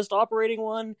oldest operating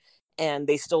one, and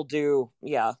they still do.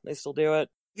 Yeah, they still do it.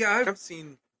 Yeah, I've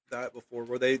seen that before,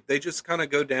 where they just kind of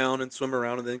go down and swim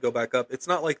around and then go back up. It's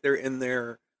not like they're in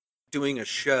there doing a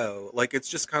show. Like it's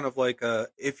just kind of like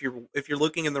if you're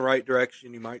looking in the right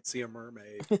direction, you might see a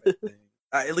mermaid type thing.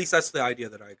 At least that's the idea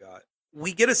that I got.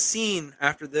 We get a scene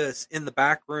after this in the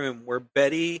back room where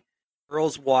Betty,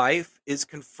 Earl's wife, is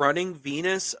confronting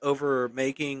Venus over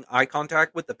making eye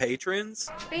contact with the patrons.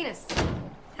 Venus,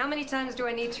 how many times do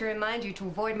I need to remind you to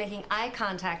avoid making eye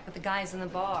contact with the guys in the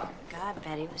bar? God,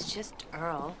 Betty, it was just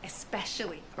Earl.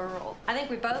 Especially Earl. I think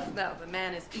we both know the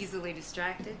man is easily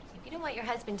distracted. If you don't want your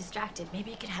husband distracted, maybe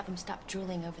you could have him stop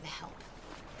drooling over the help.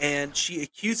 And she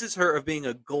accuses her of being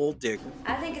a gold digger.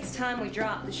 I think it's time we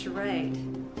drop the charade.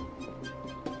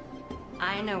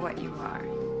 I know what you are.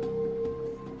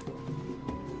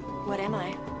 What am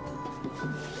I?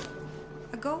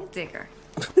 A gold digger.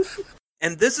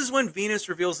 And this is when Venus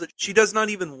reveals that she does not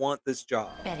even want this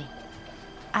job. Betty,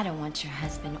 I don't want your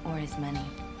husband or his money.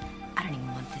 I don't even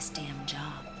want this damn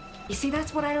job. You see,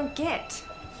 that's what I don't get.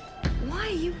 Why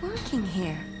are you working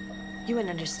here? You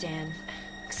wouldn't understand.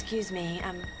 Excuse me,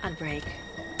 I'm on break.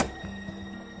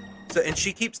 So, and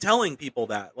she keeps telling people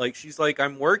that. Like, she's like,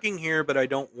 I'm working here, but I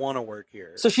don't want to work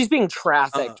here. So she's being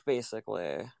trafficked,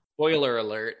 basically. Spoiler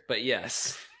alert, but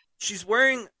yes. She's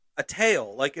wearing a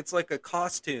tail, like it's like a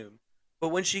costume. But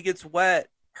when she gets wet,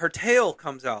 her tail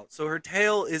comes out. So her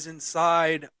tail is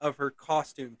inside of her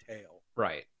costume tail.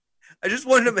 Right. I just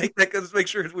wanted to make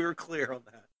sure we were clear on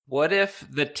that. What if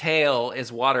the tail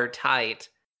is watertight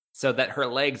so that her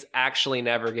legs actually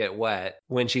never get wet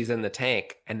when she's in the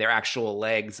tank and they're actual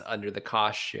legs under the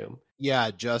costume?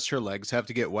 Yeah, just her legs have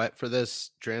to get wet for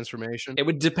this transformation. It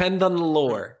would depend on the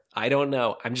lore. I don't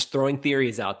know. I'm just throwing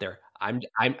theories out there. I'm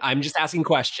just asking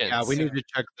questions. Yeah, we need to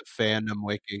check the fandom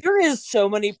wiki. There is so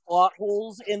many plot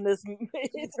holes in this.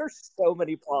 There's so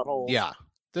many plot holes. Yeah,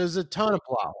 there's a ton of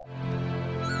plot holes.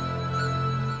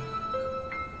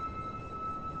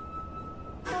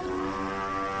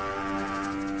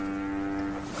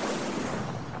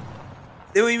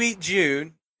 Then we meet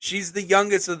June. She's the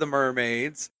youngest of the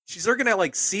mermaids. She's working at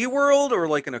like SeaWorld or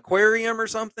like an aquarium or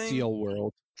something. Seal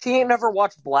World. She ain't never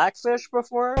watched Blackfish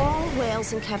before? All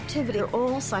whales in captivity are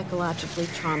all psychologically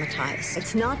traumatized.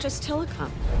 It's not just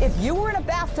telecom. If you were in a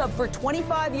bathtub for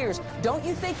 25 years, don't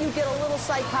you think you'd get a little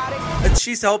psychotic? And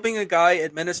she's helping a guy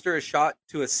administer a shot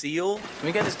to a seal. Can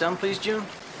we get this done, please, June?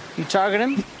 You target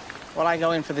him? While I go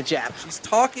in for the jab. She's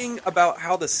talking about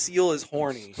how the seal is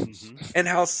horny and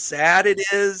how sad it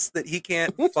is that he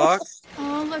can't fuck.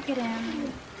 Oh, look at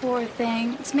him. Poor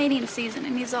thing. It's mating season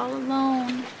and he's all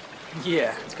alone.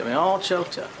 Yeah, it's got me all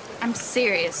choked up. I'm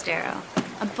serious, Daryl.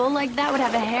 A bull like that would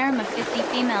have a harem of 50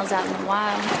 females out in the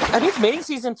wild. I think it's mating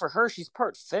season for her. She's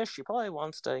part fish. She probably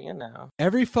wants to,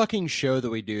 Every fucking show that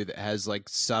we do that has like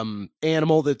some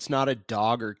animal that's not a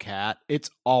dog or cat,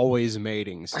 it's always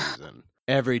mating season.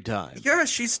 Every time. Yeah,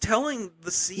 she's telling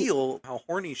the seal how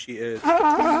horny she is.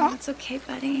 Oh, it's okay,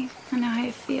 buddy. I know how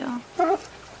you feel.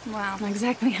 Well,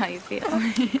 exactly how you feel.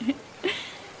 I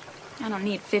don't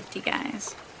need 50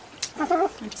 guys.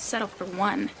 I'd settle for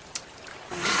one.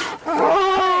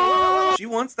 She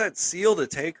wants that seal to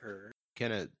take her.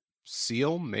 Can a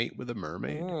seal mate with a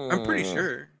mermaid? I'm pretty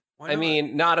sure. I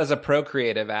mean, not as a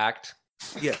procreative act.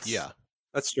 Yes. Yeah.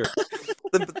 That's true.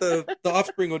 the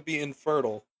offspring would be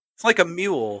infertile. It's like a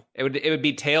mule. It would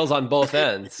be tails on both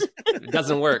ends. It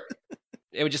doesn't work.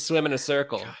 It would just swim in a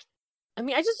circle. God. I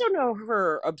mean, I just don't know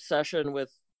her obsession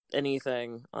with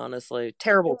anything, honestly.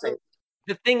 Terrible taste.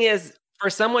 The thing is, for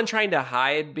someone trying to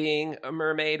hide being a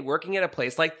mermaid, working at a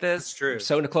place like this,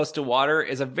 so close to water,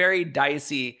 is a very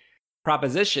dicey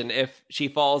proposition. If she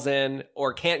falls in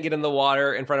or can't get in the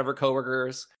water in front of her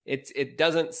coworkers, it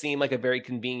doesn't seem like a very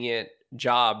convenient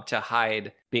job to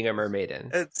hide being a mermaid in.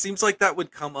 It seems like that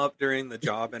would come up during the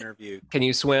job interview. Can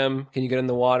you swim? Can you get in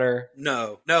the water?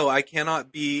 No, I cannot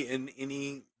be in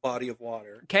any body of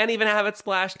water. Can't even have it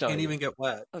splashed on. Can't even get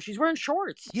wet. Oh, she's wearing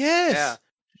shorts. Yes. Yeah.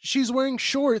 She's wearing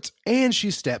shorts and she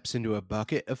steps into a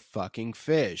bucket of fucking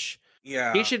fish.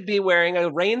 Yeah. He should be wearing a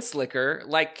rain slicker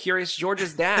like Curious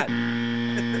George's dad.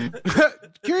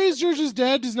 Curious George's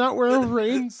dad does not wear a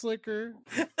rain slicker.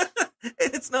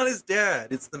 It's not his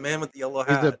dad. It's the man with the yellow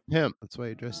hat. He's a pimp. That's why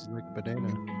he dresses like a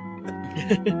banana.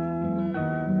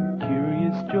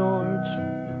 Curious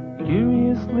George,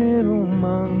 curious little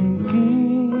monkey.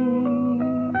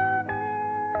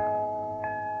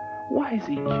 Why is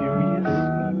he curious?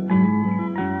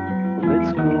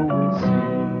 Let's go and see.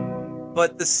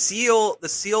 But the seal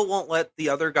won't let the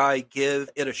other guy give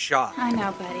it a shot. I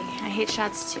know, buddy. I hate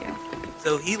shots too.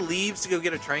 So he leaves to go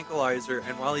get a tranquilizer,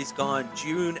 and while he's gone,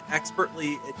 June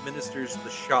expertly administers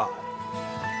the shot.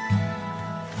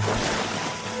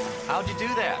 How'd you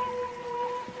do that?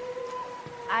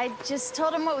 I just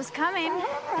told him what was coming.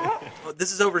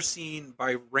 This is overseen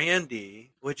by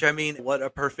Randy, which, I mean, what a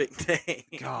perfect name.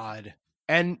 God.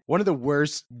 And one of the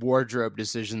worst wardrobe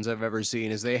decisions I've ever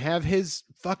seen is they have his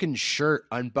fucking shirt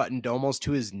unbuttoned almost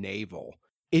to his navel.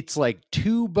 It's like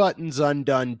 2 buttons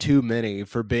undone too many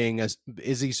for being is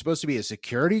he supposed to be a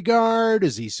security guard?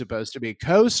 Is he supposed to be a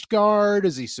Coast Guard?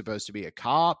 Is he supposed to be a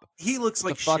cop? He looks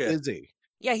like the fuck shit. Is he?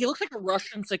 Yeah, he looks like a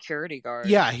Russian security guard.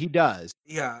 Yeah, he does.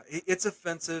 Yeah, it's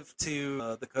offensive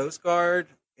to the Coast Guard.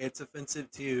 It's offensive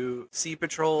to Sea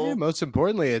Patrol. Yeah, most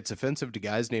importantly, it's offensive to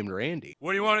guys named Randy.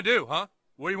 What do you want to do, huh?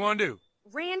 What do you want to do?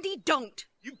 Randy, don't.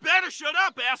 You better shut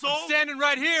up, asshole! I'm standing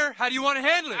right here. How do you want to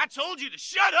handle it? I told you to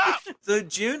shut up! So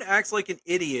June acts like an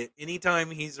idiot anytime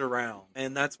he's around,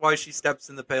 and that's why she steps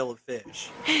in the pail of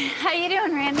fish. How you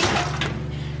doing, Randy?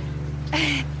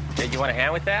 You want a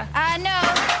hand with that? No,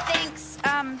 thanks.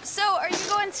 So are you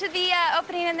going to the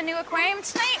opening in the new aquarium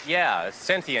tonight? Yeah,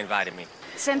 Cynthia invited me.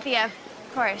 Cynthia,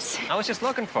 of course. I was just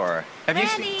looking for her. Have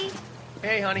Randy. you seen?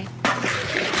 Hey, honey.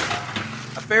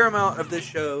 A fair amount of this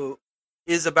show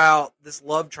is about this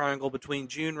love triangle between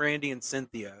June, Randy, and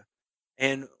Cynthia.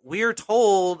 And we are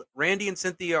told Randy and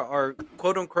Cynthia are,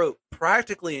 quote unquote,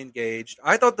 practically engaged.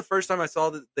 I thought the first time I saw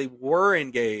that they were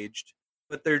engaged,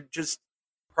 but they're just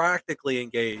practically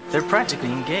engaged. They're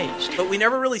practically engaged. But we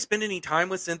never really spend any time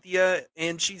with Cynthia,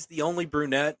 and she's the only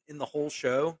brunette in the whole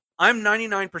show. I'm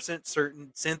 99%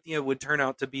 certain Cynthia would turn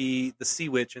out to be the sea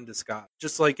witch in disguise,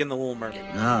 just like in The Little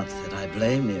Mermaid. Not that I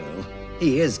blame you.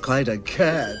 He is quite a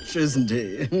catch, isn't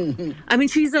he? I mean,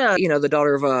 she's the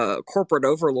daughter of a corporate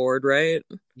overlord, right?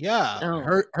 Yeah,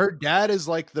 her dad is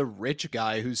like the rich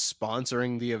guy who's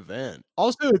sponsoring the event.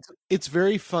 Also, it's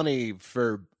very funny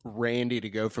for Randy to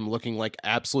go from looking like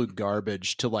absolute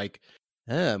garbage to like,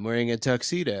 I'm wearing a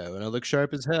tuxedo and I look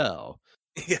sharp as hell.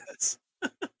 Yes.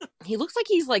 He looks like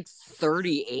he's like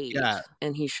 38,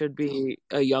 and he should be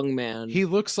a young man. He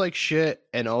looks like shit,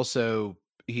 and also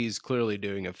he's clearly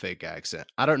doing a fake accent.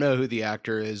 I don't know who the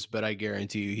actor is, but I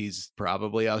guarantee you he's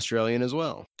probably Australian as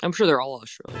well. I'm sure they're all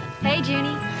Australian. Hey,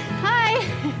 Junie. Hi.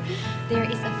 There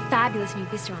is a fabulous new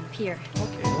bistro on the pier.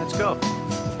 Okay, let's go.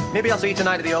 Maybe I'll see you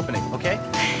tonight at the opening, okay?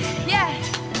 Yeah.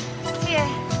 See ya.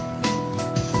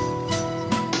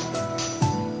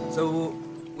 So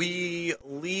we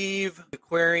leave the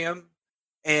aquarium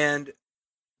and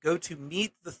go to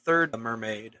meet the third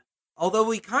mermaid. Although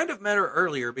we kind of met her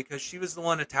earlier because she was the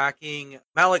one attacking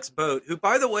Malik's boat, who,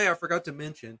 by the way, I forgot to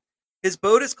mention, his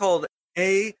boat is called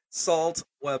A Salt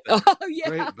Weapon. Oh, yeah.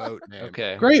 Great boat name.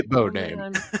 Okay. Great boat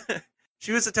name.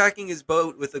 She was attacking his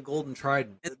boat with a golden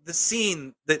trident. And the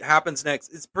scene that happens next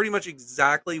is pretty much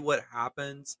exactly what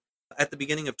happens at the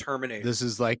beginning of Terminator. This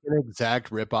is like an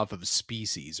exact ripoff of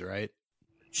Species, right?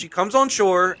 She comes on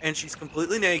shore and she's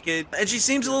completely naked and she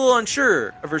seems a little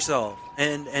unsure of herself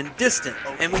and distant.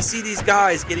 And we see these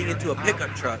guys getting into a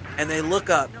pickup truck and they look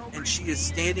up and she is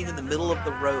standing in the middle of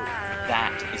the road.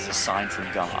 That is a sign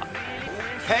from God.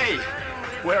 Hey,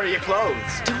 where are your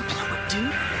clothes? Don't blow it,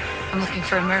 dude. I'm looking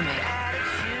for a mermaid.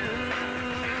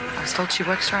 I was told she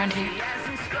works around here.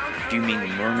 Do you mean the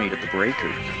mermaid at the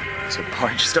breaker? It's a bar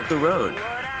just up the road.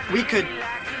 We could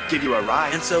give you a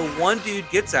ride. And so one dude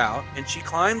gets out and she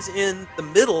climbs in the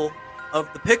middle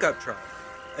of the pickup truck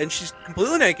and she's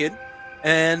completely naked.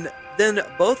 And then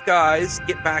both guys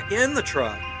get back in the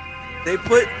truck. They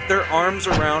put their arms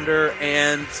around her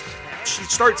and she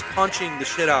starts punching the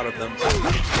shit out of them.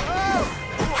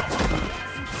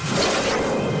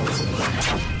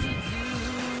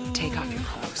 Take off your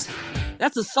clothes.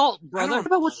 That's assault, brother. What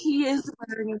about what she is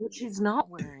wearing and what she's not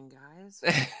wearing, guys?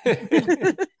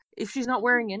 If she's not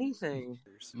wearing anything.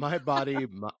 My body,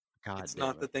 God, it's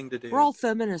not the thing to do. We're all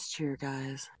feminists here,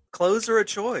 guys. Clothes are a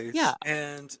choice. Yeah.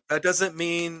 And that doesn't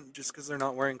mean just because they're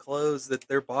not wearing clothes that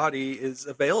their body is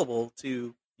available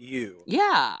to you.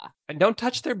 Yeah. And don't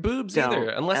touch their boobs either,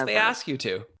 unless they ask you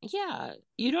to. Yeah.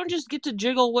 You don't just get to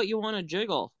jiggle what you want to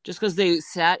jiggle just because they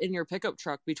sat in your pickup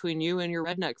truck between you and your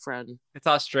redneck friend. It's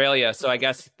Australia, so I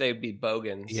guess they'd be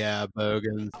bogans. Yeah,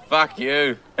 bogans. Fuck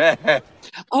you.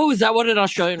 Oh, is that what an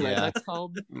Australian redneck's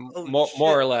called? More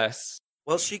or less.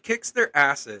 Well, she kicks their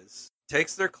asses,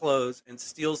 takes their clothes, and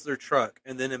steals their truck,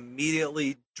 and then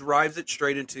immediately drives it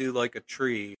straight into, like, a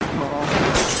tree.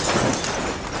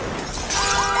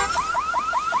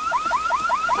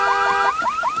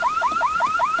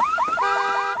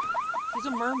 She's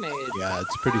a mermaid. Yeah,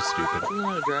 it's pretty stupid. She doesn't know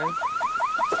how to drive.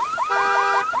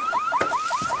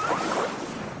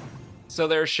 So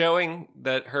they're showing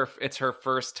that it's her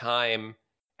first time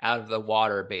out of the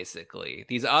water, basically.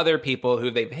 These other people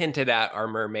who they've hinted at are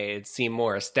mermaids seem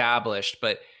more established,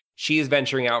 but she's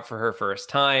venturing out for her first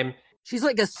time. She's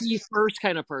like a sea first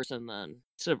kind of person then,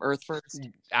 instead of earth first.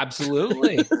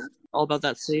 Absolutely. All about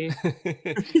that sea.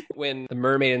 When the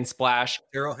mermaid in Splash.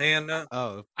 Daryl Hannah.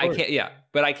 Oh, I can't, yeah,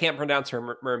 but I can't pronounce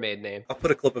her mermaid name. I'll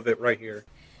put a clip of it right here.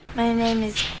 My name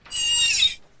is...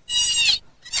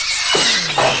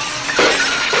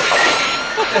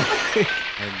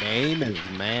 Her name is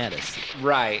Madison.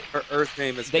 Right. Her Earth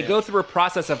name is They go through a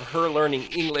process of her learning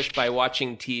English by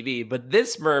watching TV, but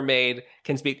this mermaid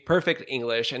can speak perfect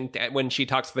English, and when she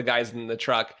talks to the guys in the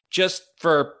truck, just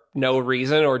for no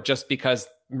reason or just because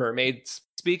mermaids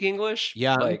speak English.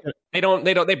 Yeah. Like,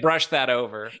 they brush that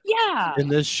over. Yeah. In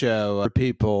this show,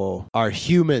 people are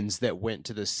humans that went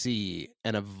to the sea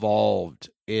and evolved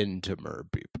into mer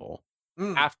people.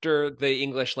 After the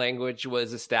English language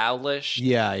was established.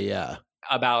 Yeah.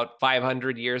 About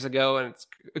 500 years ago in its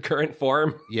current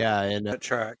form. Yeah, and that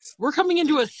tracks. We're coming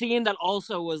into a scene that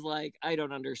also was like, I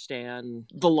don't understand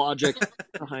the logic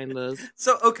behind this.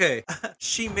 So, okay,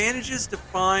 she manages to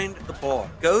find the bar,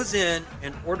 goes in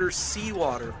and orders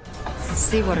seawater.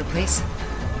 Seawater, please.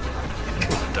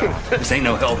 This ain't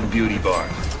no health and beauty bar.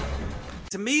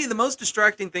 To me, the most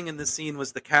distracting thing in this scene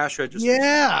was the cash register.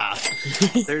 Yeah.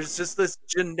 There's just this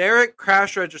generic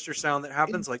cash register sound that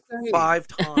happens like 5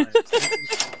 times.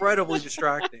 It's incredibly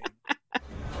distracting.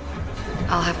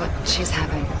 I'll have what she's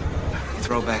having. You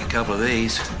throw back a couple of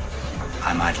these,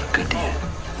 I might look good to you.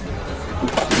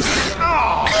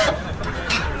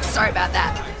 Sorry about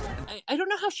that. I don't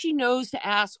know how she knows to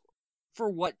ask for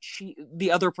what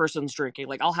the other person's drinking.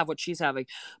 Like, I'll have what she's having,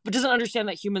 but doesn't understand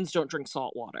that humans don't drink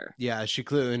salt water. Yeah, she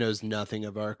clearly knows nothing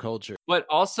of our culture. But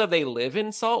also they live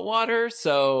in salt water,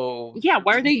 so... Yeah,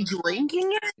 why are they drinking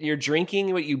it? You're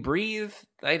drinking what you breathe?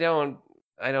 I don't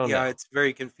know. Yeah, it's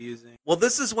very confusing. Well,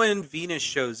 this is when Venus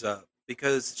shows up,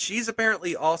 because she's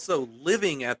apparently also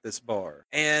living at this bar.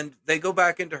 And they go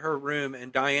back into her room,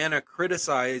 and Diana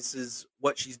criticizes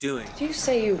what she's doing. Do you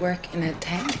say you work in a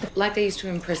tank? Like they used to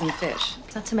imprison fish?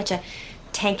 It's not so much a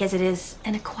tank as it is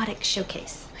an aquatic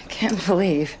showcase. I can't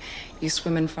believe you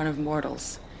swim in front of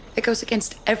mortals. It goes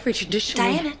against every tradition.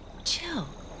 Diana, chill.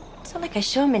 It's not like I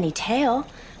show him any tail.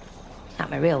 Not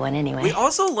my real one, anyway. We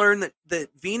also learn that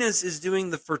Venus is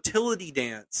doing the fertility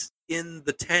dance in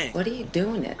the tank. What are you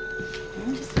doing it?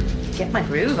 Just get my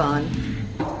groove on.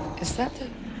 Is that the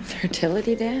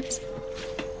fertility dance?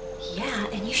 Yeah,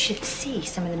 and you should see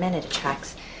some of the men it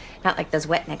attracts. Not like those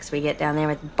wet necks we get down there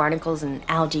with barnacles and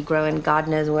algae growing God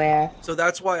knows where. So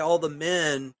that's why all the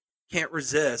men can't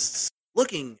resist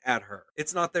looking at her.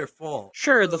 It's not their fault.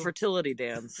 Sure, the fertility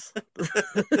dance.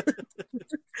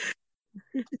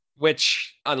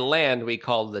 Which on land we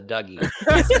call the Dougie.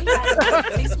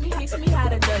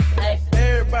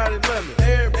 Everybody love me.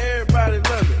 Everybody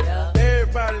love me.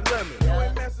 Everybody love me. You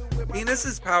ain't messing with my-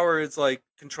 Venus's power is like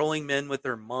controlling men with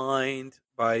her mind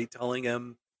by telling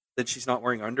him that she's not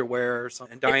wearing underwear or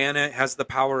something. And Diana has the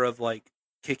power of like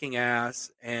kicking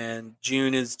ass, and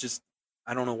June is just,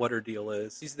 I don't know what her deal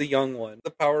is. She's the young one.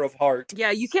 The power of heart.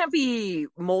 Yeah, you can't be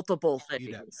multiple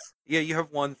things. Yeah, you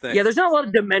have one thing. Yeah, there's not a lot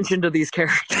of dimension to these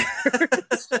characters.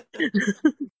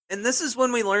 And this is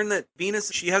when we learn that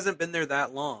Venus, she hasn't been there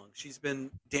that long. She's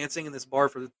been dancing in this bar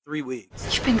for 3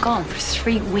 weeks. You've been gone for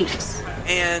 3 weeks.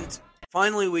 And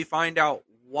finally we find out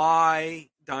why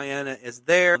Diana is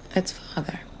there. It's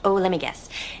Father. Oh, let me guess.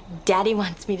 Daddy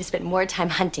wants me to spend more time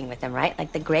hunting with him, right?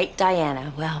 Like the great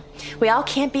Diana. Well, we all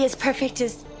can't be as perfect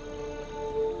as...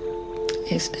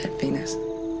 He's dead, Venus.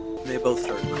 They both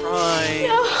start crying.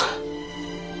 No.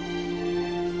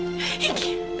 He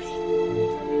can't.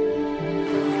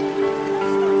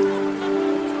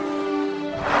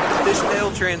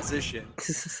 Fishtail transition.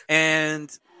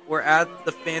 And we're at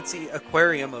the fancy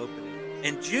aquarium opening.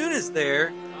 And June is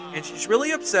there, and she's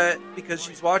really upset because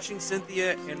she's watching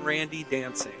Cynthia and Randy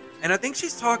dancing. And I think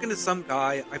she's talking to some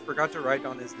guy. I forgot to write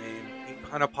down his name. He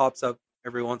kind of pops up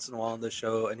every once in a while in the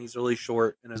show, and he's really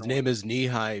short. And His name is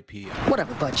Knee-High P.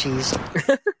 Whatever, butt cheese.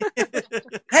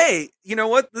 Hey, you know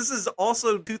what? This is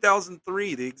also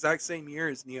 2003, the exact same year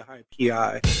as Knee-High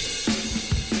PI.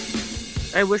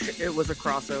 I wish it was a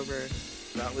crossover.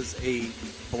 That was a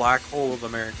black hole of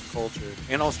American culture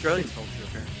and Australian culture,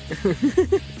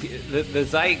 apparently. The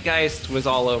zeitgeist was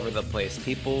all over the place.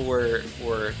 People were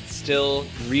still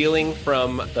reeling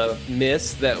from the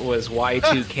mist that was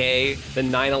Y2K.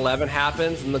 Then 9/11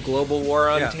 happens and the global war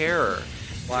on terror.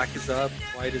 Black is up,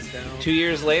 white is down. 2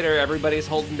 years later, everybody's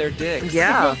holding their dicks.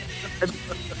 Yeah.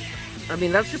 I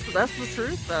mean, that's the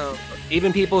truth, though.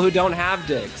 Even people who don't have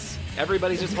dicks.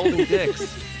 Everybody's just holding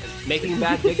dicks. Making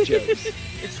bad dick jokes.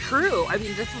 It's true. I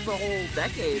mean, this was a whole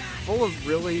decade full of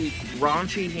really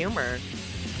raunchy humor.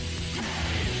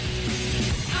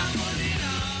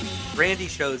 Randy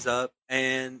shows up,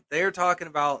 and they're talking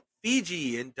about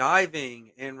Fiji and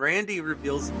diving, and Randy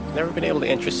reveals... Never been able to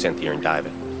interest Cynthia in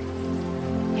diving.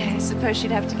 Yeah, I suppose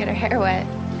she'd have to get her hair wet.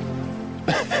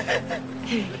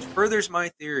 Which furthers my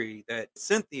theory that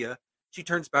Cynthia, she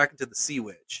turns back into the sea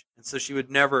witch, and so she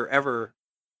would never, ever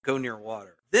go near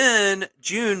water. Then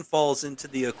June falls into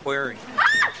the aquarium.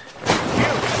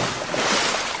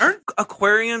 Aren't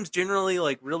aquariums generally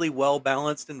like really well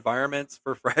balanced environments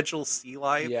for fragile sea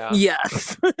life? Yeah.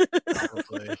 Yes.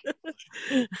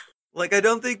 Like, I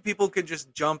don't think people could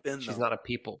just jump in. She's not a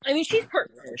people. I mean, she's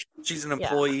partnerish. She's an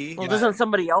employee. Well, doesn't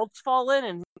somebody else fall in?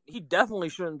 And he definitely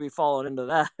shouldn't be falling into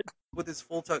that. With his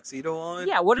full tuxedo on?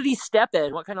 Yeah, what did he step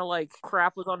in? What kind of, like,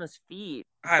 crap was on his feet?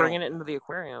 Bringing it into the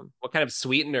aquarium. What kind of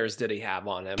sweeteners did he have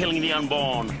on him? Killing the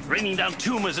unborn, raining down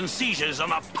tumors and seizures on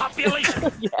the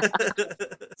population.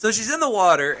 So she's in the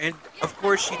water, and of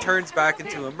course she turns back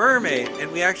into a mermaid,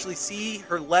 and we actually see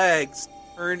her legs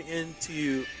turn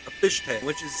into a fishtail,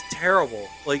 which is terrible.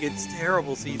 Like, it's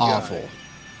terrible CGI. Awful.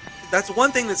 That's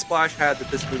one thing that Splash had that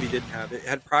this movie didn't have. It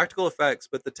had practical effects,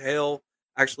 but the tail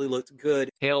actually looked good.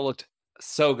 Tail looked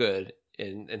so good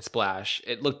in Splash.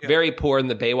 It looked very poor in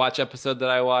the Baywatch episode that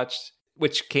I watched,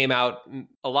 which came out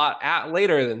a lot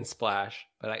later than Splash.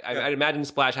 But I'd imagine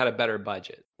Splash had a better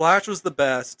budget. Splash was the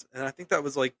best, and I think that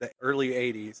was like the early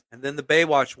 80s. And then the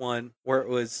Baywatch one, where it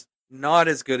was not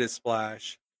as good as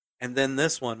Splash. And then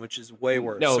this one, which is way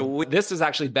worse. No, this is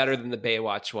actually better than the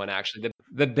Baywatch one, actually.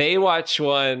 The Baywatch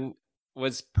one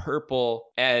was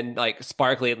purple and like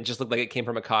sparkly. It just looked like it came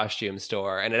from a costume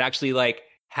store. And it actually like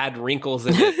had wrinkles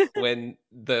in it when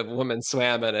the woman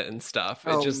swam in it and stuff.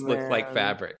 It just looked like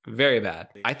fabric. Very bad.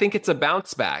 I think it's a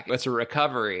bounce back. It's a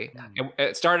recovery.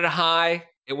 It started high.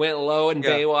 It went low in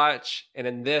Baywatch, and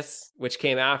in this, which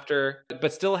came after,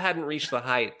 but still hadn't reached the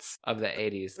heights of the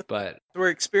 80s. But we're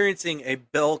experiencing a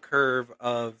bell curve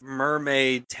of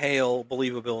mermaid tail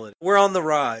believability. We're on the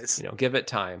rise. You know, give it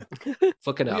time. It's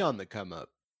looking up. Be on the come up.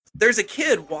 There's a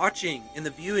kid watching in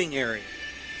the viewing area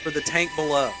for the tank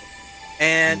below,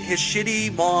 and his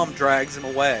shitty mom drags him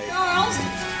away.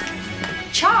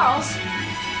 Charles?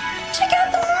 Check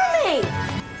out the mermaid!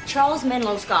 Charles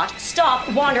Menlo Scott,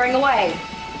 stop wandering away.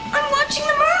 I'm watching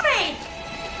the mermaid!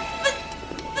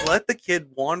 Let the kid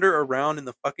wander around in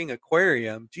the fucking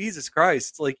aquarium. Jesus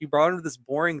Christ. It's like you brought him to this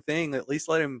boring thing. At least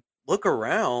let him look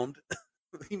around.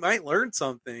 He might learn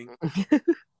something.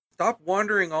 Stop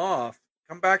wandering off.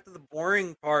 Come back to the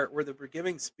boring part where they're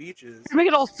giving speeches. Make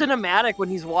it all cinematic when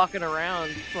he's walking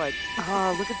around. It's like,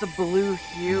 oh, look at the blue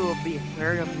hue of the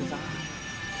aquarium in his eyes.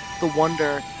 The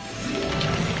wonder.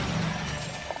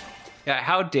 Yeah,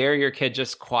 how dare your kid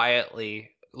just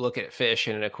quietly look at fish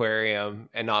in an aquarium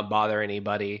and not bother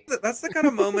anybody? That's the kind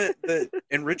of moment that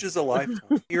enriches a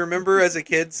lifetime. You remember as a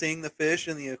kid seeing the fish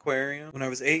in the aquarium when I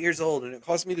was 8 years old, and it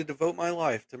caused me to devote my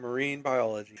life to marine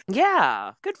biology.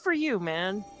 Yeah, good for you,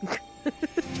 man.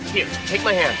 Here, take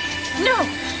my hand. No.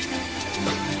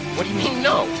 What do you mean,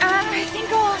 no? I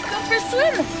think I'll go for a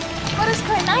swim. Water's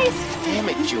quite nice. Damn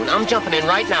it, June. I'm jumping in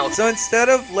right now. So instead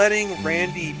of letting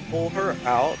Randy pull her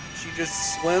out, she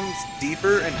just swims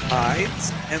deeper and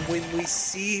hides. And when we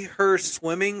see her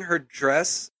swimming, her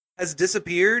dress has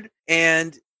disappeared,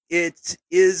 and it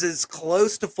is as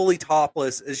close to fully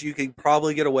topless as you could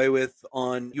probably get away with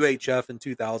on UHF in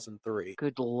 2003.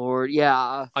 Good lord,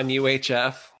 yeah. On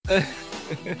UHF?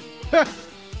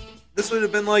 This would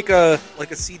have been like a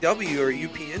CW or a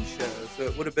UPN show, so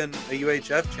it would have been a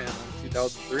UHF channel in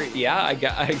 2003. Yeah, I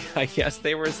guess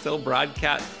they were still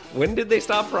broadcast. When did they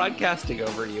stop broadcasting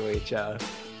over UHF?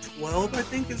 12, I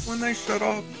think, is when they shut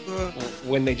off.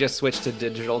 When they just switched to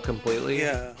digital completely?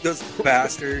 Yeah, those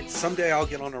bastards. Someday I'll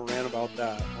get on a rant about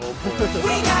that. Oh boy.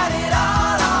 We got it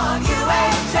all on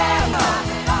UHF.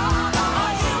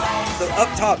 So up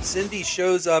top, Cindy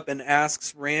shows up and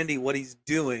asks Randy what he's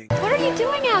doing. What are you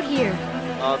doing out here?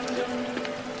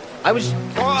 I was...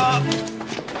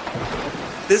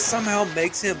 This somehow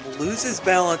makes him lose his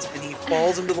balance, and he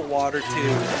falls into the water too.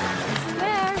 I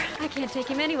swear, I can't take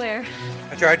him anywhere.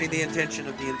 Attracting the attention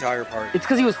of the entire party. It's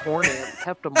because he was horny. It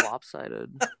kept him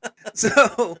lopsided.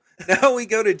 So now we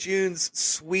go to June's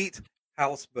sweet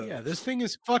houseboat. Yeah, this thing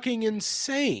is fucking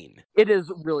insane. It is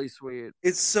really sweet.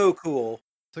 It's so cool.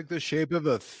 It's like the shape of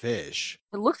a fish.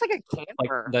 It looks like a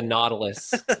camper. Like the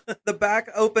Nautilus. The back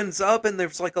opens up and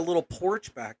there's like a little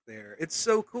porch back there. It's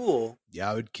so cool.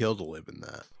 Yeah, I would kill to live in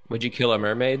that. Would you kill a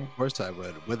mermaid? Of course I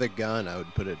would. With a gun, I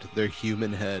would put it to their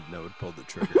human head and I would pull the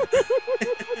trigger.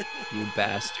 You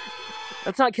bastard.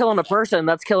 That's not killing a person,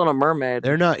 that's killing a mermaid.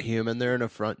 They're not human, they're an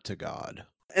affront to God.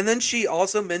 And then she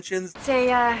also mentions It's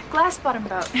a glass bottom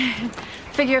boat.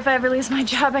 Figure if I ever lose my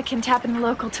job, I can tap in the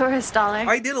local tourist dollar.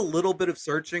 I did a little bit of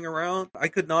searching around. I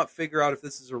could not figure out if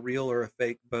this is a real or a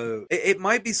fake boat. It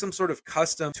might be some sort of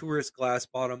custom tourist glass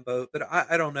bottom boat, but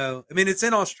I don't know. I mean, it's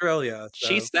in Australia. So.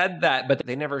 She said that, but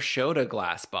they never showed a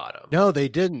glass bottom. No, they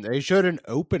didn't. They showed an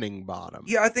opening bottom.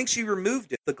 Yeah, I think she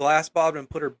removed it, the glass bottom, and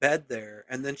put her bed there,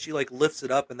 and then she like lifts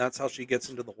it up, and that's how she gets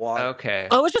into the water. Okay.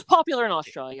 Oh, it's just popular in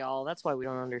Australia, y'all. That's why we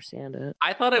don't understand it.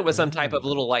 I thought it was some type of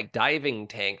little like diving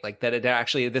tank, like that it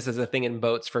actually, this is a thing in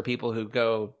boats for people who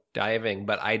go diving,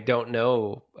 but I don't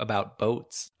know about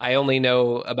boats. I only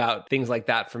know about things like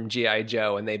that from G.I.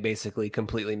 Joe, and they basically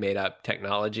completely made up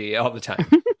technology all the time.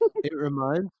 It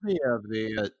reminds me of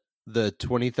the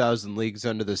 20,000 Leagues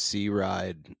Under the Sea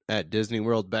ride at Disney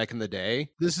World back in the day.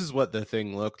 This is what the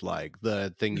thing looked like,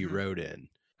 the thing you rode in.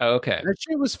 Oh, okay. That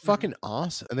shit was fucking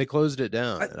awesome. And they closed it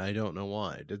down, and I don't know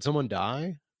why. Did someone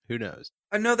die? Who knows?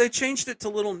 I know they changed it to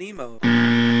Little Nemo.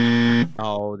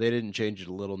 Oh, they didn't change it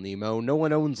to Little Nemo. No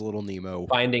one owns Little Nemo.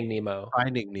 Finding Nemo.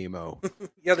 Finding Nemo.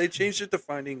 Yeah, they changed it to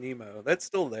Finding Nemo. That's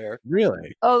still there.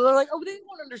 Really? Oh, they're like, oh, they didn't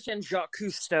understand Jacques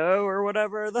Cousteau or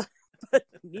whatever. But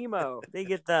Nemo, they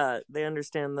get that. They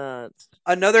understand that.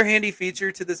 Another handy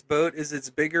feature to this boat is it's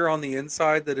bigger on the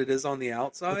inside than it is on the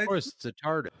outside. Of course, it's a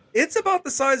TARDIS. It's about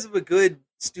the size of a good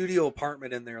studio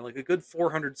apartment in there, like a good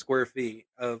 400 square feet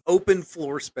of open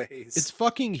floor space. It's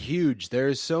fucking huge.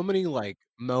 There's so many like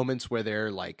moments where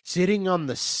they're like sitting on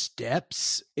the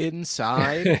steps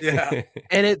inside. Yeah.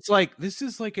 And it's like, this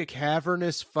is like a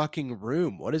cavernous fucking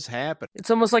room. What is happening?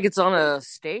 It's almost like it's on a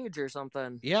stage or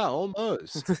something. Yeah,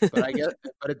 almost. But I guess,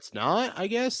 but it's not, I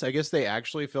guess. I guess they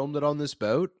actually filmed it on this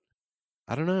boat.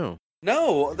 I don't know.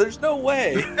 No, there's no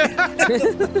way.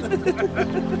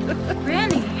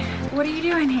 Randy, what are you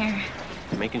doing here?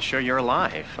 Making sure you're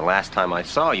alive. The last time I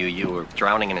saw you, you were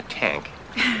drowning in a tank.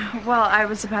 Well, I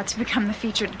was about to become the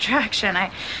featured attraction. I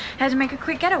had to make a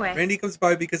quick getaway. Randy comes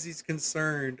by because he's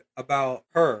concerned about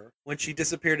her when she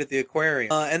disappeared at the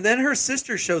aquarium. And then her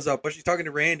sister shows up while she's talking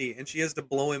to Randy, and she has to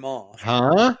blow him off.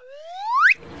 Huh?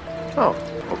 Oh,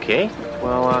 okay.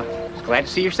 Well, glad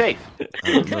to see you're safe.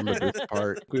 I don't remember this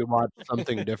part. We watched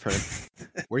something different.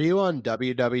 Were you on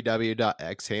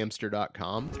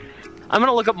www.xhamster.com? I'm going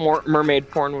to look up more mermaid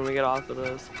porn when we get off of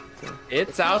this.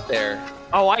 It's out there.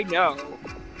 Oh, I know.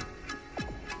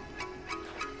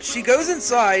 She goes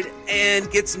inside and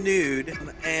gets nude,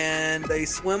 and they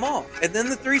swim off. And then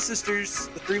the three sisters,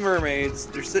 the three mermaids,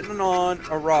 they're sitting on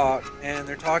a rock, and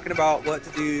they're talking about what to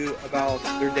do about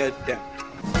their dead dad.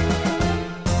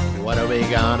 What are we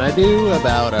gonna do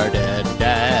about our dead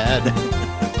dad?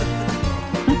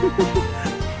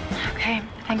 Okay,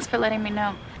 thanks for letting me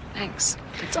know. Thanks.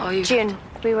 It's all you. June,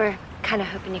 we were kind of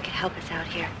hoping you could help us out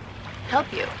here.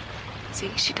 Help you.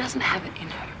 See, she doesn't have it in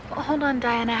her. Well, hold on,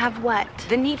 Diana, have what?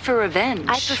 The need for revenge.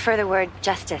 I prefer the word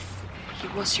justice. He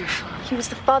was your father. He was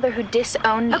the father who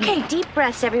disowned me. Okay, deep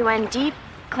breaths, everyone. Deep,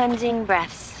 cleansing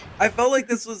breaths. I felt like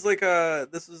this was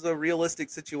a realistic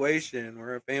situation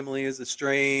where a family is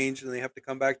estranged and they have to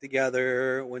come back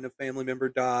together when a family member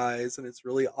dies, and it's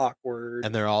really awkward.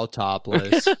 And they're all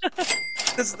topless.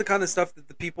 This is the kind of stuff that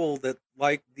the people that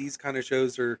like these kind of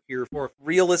shows are here for.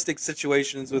 Realistic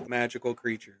situations with magical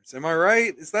creatures. Am I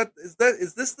right? Is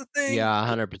this the thing? Yeah,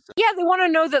 100%. Yeah, they want to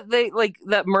know that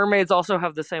that mermaids also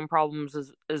have the same problems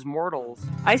as mortals.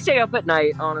 I stay up at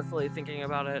night, honestly, thinking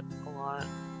about it a lot.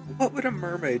 What would a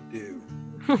mermaid do?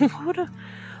 What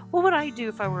would I do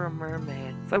if I were a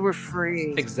mermaid? If I were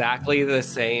free? Exactly the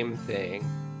same thing.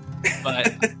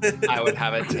 But I would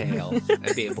have a tail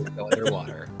and be able to go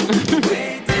underwater.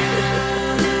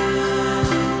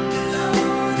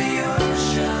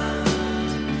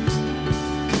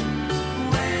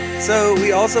 So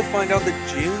we also find out that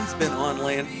June's been on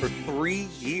land for 3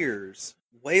 years,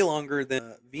 way longer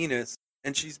than Venus.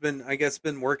 And she's been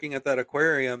working at that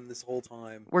aquarium this whole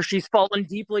time. Where she's fallen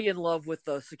deeply in love with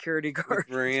the security guard.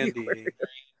 With Randy.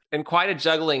 And quite a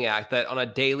juggling act that on a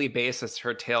daily basis,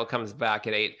 her tail comes back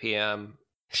at 8 p.m.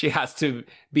 She has to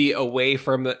be away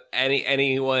from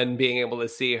anyone being able to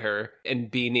see her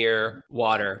and be near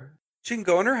water. She can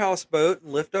go on her houseboat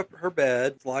and lift up her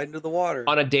bed, slide into the water.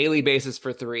 On a daily basis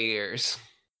for 3 years.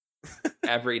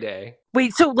 Every day.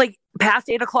 Wait, so past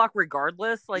 8 o'clock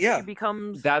regardless? Yeah. She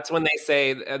becomes... That's when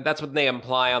they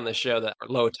imply on the show that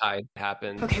low tide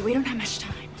happens. Okay, we don't have much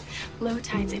time. Low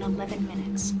tide's in 11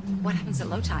 minutes. What happens at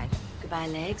low tide? Goodbye,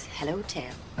 legs. Hello,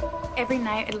 tail. Every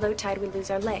night at low tide, we lose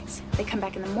our legs. They come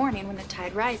back in the morning when the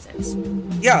tide rises.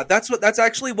 Yeah, that's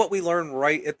actually what we learn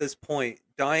right at this point.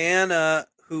 Diana,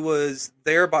 who was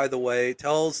there, by the way,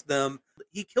 tells them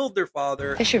he killed their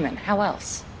father. Fisherman, how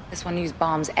else? This one used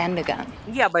bombs and a gun.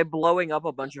 Yeah, by blowing up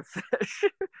a bunch of fish.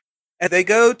 And they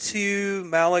go to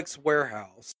Malik's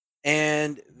warehouse,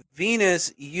 and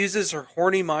Venus uses her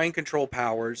horny mind control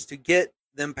powers to get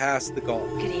them past the guard.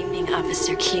 Good evening,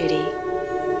 Officer Cutie.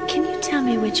 Can you tell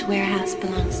me which warehouse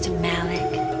belongs to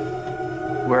Malik?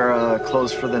 We're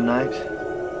closed for the night.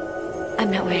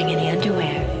 I'm not wearing any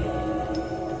underwear.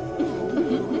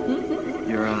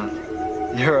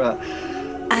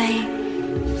 I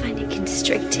find it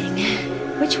constricting.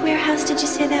 Which warehouse did you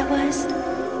say that was?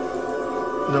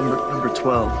 Number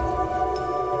 12.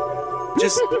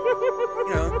 Just,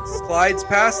 slides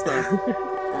past them.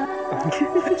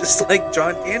 Just like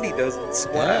John Candy does in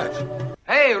Splash.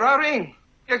 Hey, Roaring!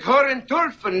 Jag hör en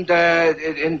tulpen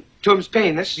in Tom's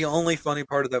penis. The only funny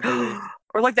part of that movie.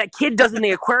 Or like that kid does in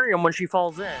the aquarium when she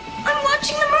falls in. I'm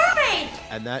watching the mermaid!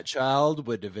 And that child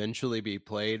would eventually be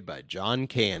played by John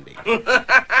Candy.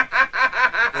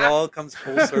 It all comes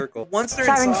full circle. Once they're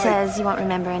Siren inside... says you won't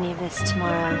remember any of this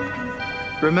tomorrow.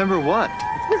 Remember what?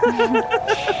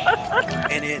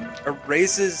 And it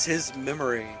erases his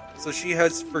memory. So she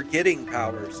has forgetting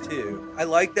powers, too. I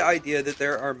like the idea that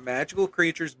there are magical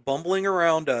creatures bumbling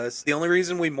around us. The only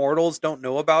reason we mortals don't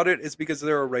know about it is because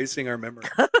they're erasing our memory.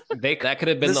 That could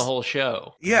have been the whole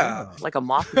show. Yeah. Like a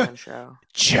Mothman show.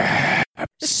 Chapstick.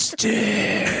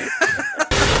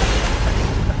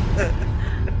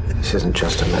 This isn't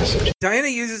just a message. Diana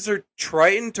uses her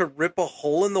trident to rip a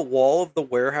hole in the wall of the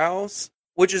warehouse,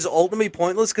 which is ultimately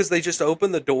pointless because they just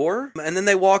open the door and then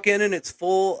they walk in and it's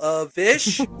full of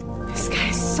fish. This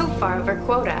guy's so far over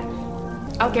quota.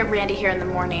 I'll get Randy here in the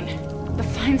morning. The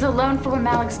fines alone for when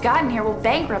Malik's gotten here will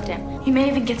bankrupt him. He may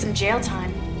even get some jail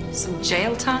time. Some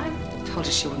jail time? Told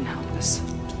you she wouldn't help us.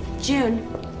 June,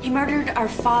 he murdered our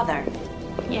father.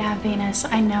 Yeah, Venus,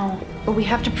 I know. But we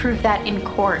have to prove that in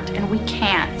court, and we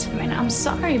can't. I mean, I'm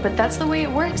sorry, but that's the way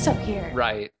it works up here.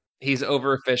 Right. He's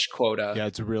over fish quota. Yeah,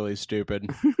 it's really stupid.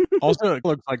 Also, it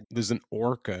looks like there's an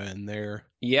orca in there.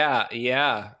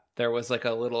 Yeah. There was like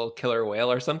a little killer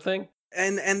whale or something.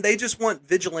 And they just want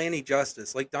vigilante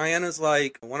justice. Like, Diana's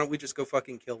like, why don't we just go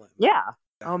fucking kill him? Yeah.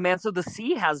 Oh, man, so the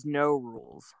sea has no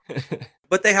rules.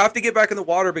 But they have to get back in the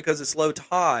water because it's low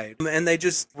tide. And they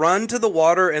just run to the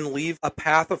water and leave a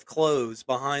path of clothes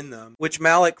behind them, which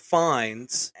Malik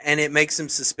finds, and it makes him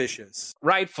suspicious.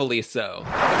 Rightfully so.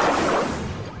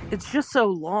 It's just so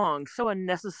long, so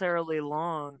unnecessarily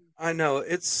long. I know,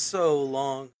 it's so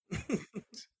long.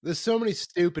 There's so many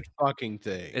stupid fucking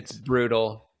things. It's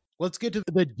brutal. Let's get to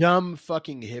the dumb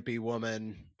fucking hippie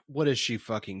woman. What does she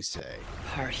fucking say?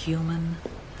 Part human,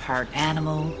 part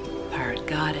animal, part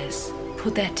goddess.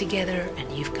 Put that together and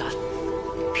you've got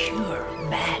pure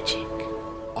magic.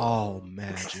 All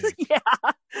magic. Yeah.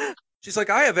 She's like,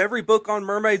 I have every book on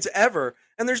mermaids ever,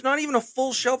 and there's not even a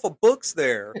full shelf of books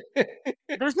there.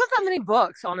 There's not that many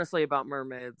books, honestly, about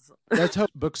mermaids. That's how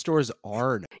bookstores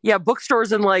are now. Yeah,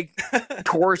 bookstores and like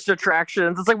tourist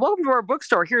attractions. It's like, welcome to our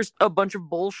bookstore. Here's a bunch of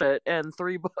bullshit and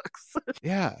 3 books.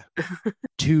 Yeah.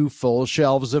 2 full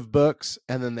shelves of books,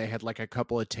 and then they had like a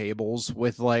couple of tables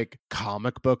with like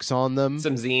comic books on them.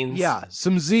 Some zines. Yeah,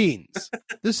 some zines.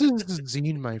 This is the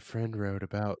zine my friend wrote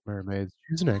about mermaids.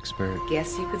 She's an expert.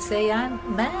 Guess you could say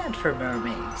I'm mad for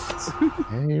mermaids.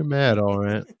 Hey, you're mad, all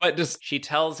right. But she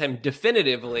tells him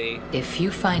definitively, If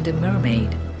you find a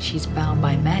mermaid, she's bound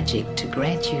by magic to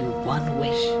grant you one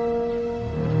wish.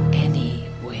 Any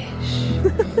wish.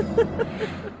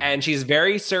 and she's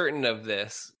very certain of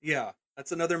this. Yeah,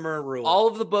 that's another mer rule. All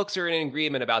of the books are in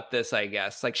agreement about this, I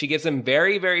guess. Like, she gives him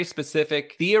very, very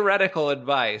specific theoretical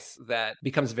advice that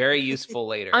becomes very useful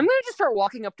later. I'm going to just start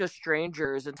walking up to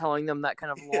strangers and telling them that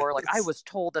kind of lore. Like, I was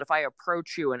told that if I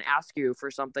approach you and ask you for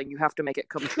something, you have to make it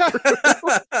come true.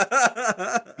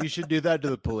 You should do that to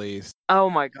the police. Oh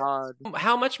my God.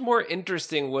 How much more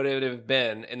interesting would it have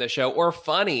been in the show, or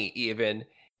funny even,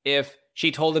 if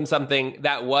she told him something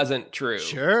that wasn't true?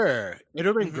 Sure. It would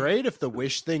have been great if the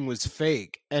wish thing was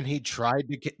fake and he tried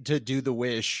to do the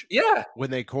wish when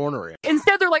they corner him.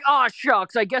 Instead, they're like, oh,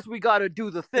 shucks, I guess we got to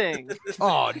do the thing.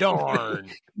 Oh,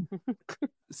 darn.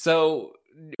 So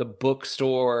the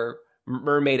bookstore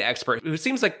mermaid expert, who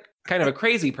seems like kind of a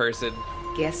crazy person,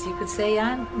 Guess you could say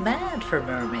I'm mad for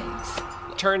mermaids.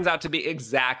 turns out to be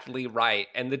exactly right.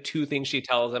 And the 2 things she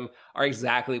tells him are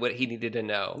exactly what he needed to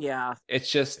know. Yeah.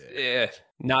 It's just,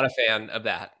 not a fan of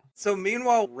that. So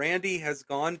meanwhile, Randy has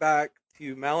gone back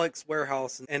to Malik's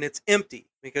warehouse and it's empty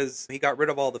because he got rid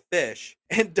of all the fish.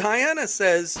 And Diana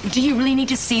says, Do you really need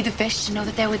to see the fish to know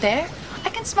that they were there? I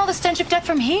can smell the stench of death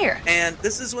from here. And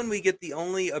this is when we get the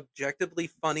only objectively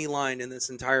funny line in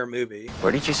this entire movie.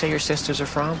 Where did you say your sisters are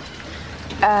from?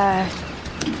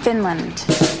 Finland.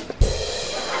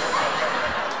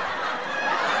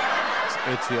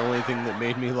 It's the only thing that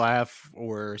made me laugh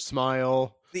or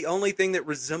smile. The only thing that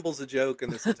resembles a joke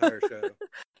in this entire show.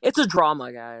 It's a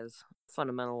drama, guys.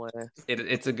 Fundamentally.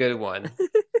 It's a good one.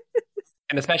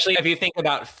 And especially if you think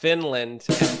about Finland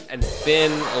and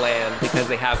Finland, because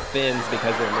they have fins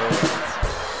because they're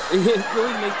mermaids. It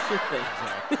really makes you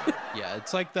think. Yeah,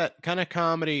 it's like that kind of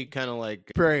comedy, kind of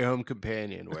like Prairie Home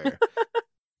Companion, where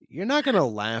you're not going to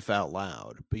laugh out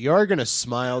loud, but you are going to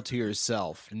smile to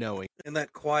yourself knowing. In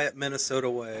that quiet Minnesota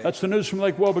way. That's the news from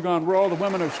Lake Wobegon, where all the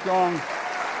women are strong,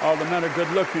 all the men are good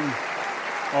looking,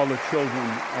 all the children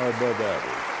are above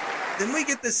average. Then we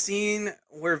get the scene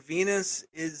where Venus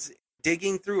is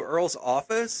digging through Earl's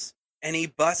office and he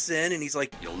busts in and he's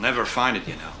like, You'll never find it,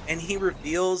 you know. And he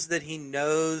reveals that he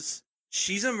knows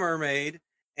she's a mermaid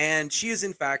and she is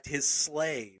in fact his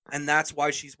slave. And that's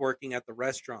why she's working at the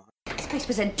restaurant. This place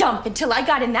was a dump until I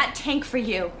got in that tank for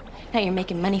you. Now you're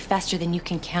making money faster than you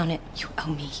can count it. You owe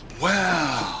me.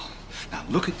 Well, now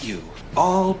look at you,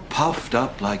 all puffed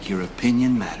up like your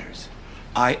opinion matters.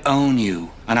 I own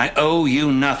you, and I owe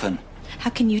you nothing. How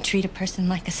can you treat a person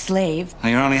like a slave? Now,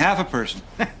 you're only half a person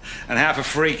and half a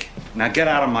freak. Now get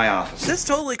out of my office. This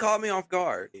totally caught me off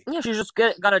guard. Yeah, she just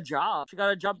got a job. She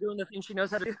got a job doing the thing she knows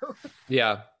how to do.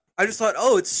 Yeah. I just thought,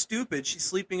 oh, it's stupid. She's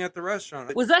sleeping at the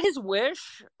restaurant. Was that his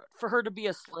wish for her to be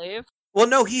a slave? Well,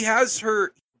 no, he has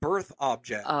her birth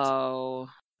object. Oh.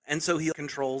 And so he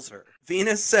controls her.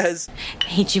 Venus says, I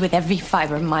hate you with every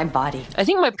fiber of my body. I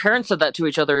think my parents said that to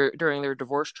each other during their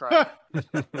divorce trial.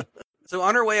 So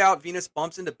on her way out, Venus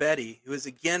bumps into Betty, who is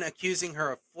again accusing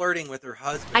her of flirting with her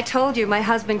husband. I told you my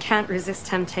husband can't resist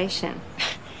temptation.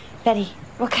 Betty,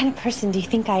 what kind of person do you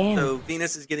think I am? So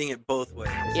Venus is getting it both ways.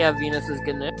 Yeah, Venus is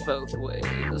getting it both ways.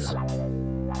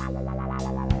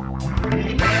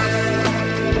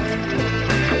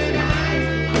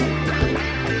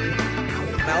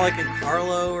 Malik and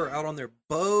Carlo are out on their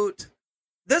boat.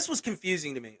 This was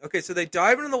confusing to me. Okay, so they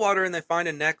dive into the water and they find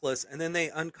a necklace, and then they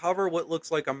uncover what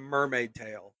looks like a mermaid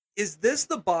tail. Is this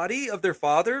the body of their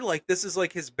father? Like, this is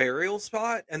like his burial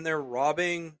spot, and they're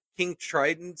robbing King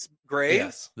Triton's grave?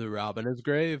 Yes. They're robbing his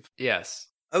grave. Yes.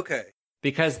 Okay.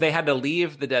 because they had to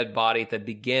leave the dead body at the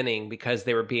beginning because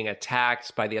they were being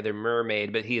attacked by the other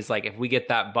mermaid. But he's like, if we get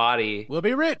that body, we'll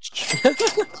be rich.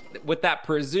 What that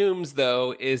presumes,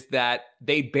 though, is that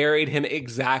they buried him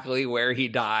exactly where he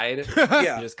died.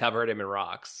 Yeah. Just covered him in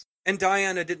rocks. And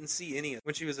Diana didn't see any of it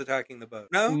when she was attacking the boat.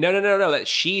 No? No. That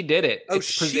she did it. Oh, it's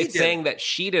she did saying it. that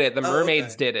she did it. The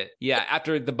mermaids did it. Yeah.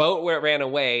 After the boat where it ran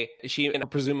away, she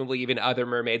and presumably even other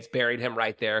mermaids buried him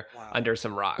right there under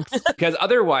some rocks. Because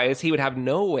otherwise, he would have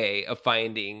no way of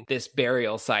finding this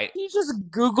burial site. He just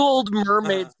Googled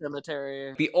mermaid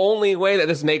cemetery. The only way that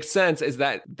this makes sense is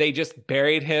that they just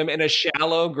buried him in a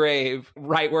shallow grave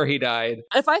right where he died.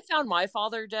 If I found my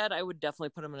father dead, I would definitely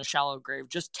put him in a shallow grave,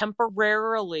 just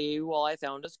temporarily while I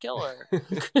found his killer.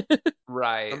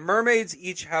 Right. The mermaids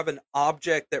each have an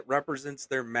object that represents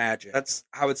their magic. That's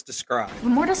how it's described.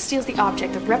 When Mortal steals the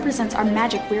object that represents our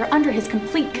magic, we are under his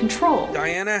complete control.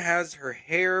 Diana has her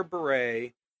hair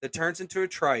beret that turns into a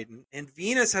trident, and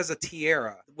Venus has a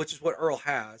tiara, which is what Earl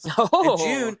has. And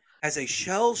June has a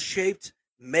shell-shaped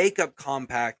makeup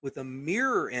compact with a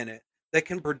mirror in it that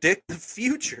can predict the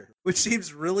future, which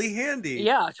seems really handy.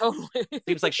 Yeah, totally.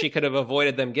 Seems like she could have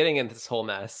avoided them getting into this whole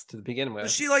mess to begin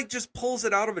with. She just pulls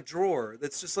it out of a drawer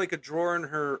that's just like a drawer in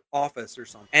her office or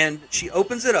something. And she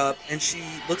opens it up and she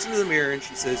looks into the mirror and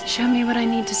she says, Show me what I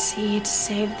need to see to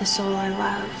save the soul I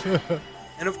love.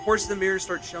 And of course the mirror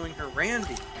starts showing her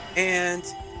Randy. And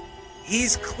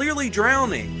he's clearly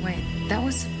drowning. Wait, that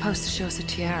was supposed to show us a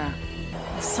tiara.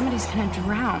 Somebody's gonna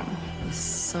drown. The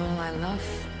soul I love,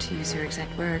 to use your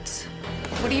exact words.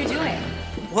 What are you doing?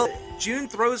 Well, June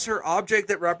throws her object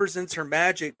that represents her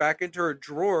magic back into her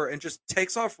drawer and just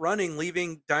takes off running,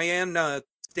 leaving Diana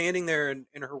standing there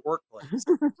in her workplace.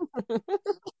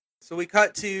 So we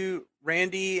cut to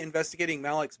Randy investigating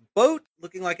Malik's boat,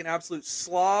 looking like an absolute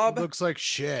slob. Looks like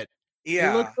shit.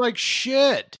 Yeah. He looks like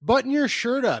shit. Button your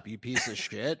shirt up, you piece of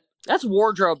shit. That's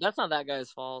wardrobe. That's not that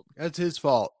guy's fault. That's his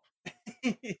fault.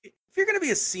 If you're going to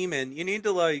be a seaman, you need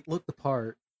to look the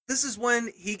part. This is when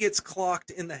he gets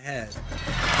clocked in the head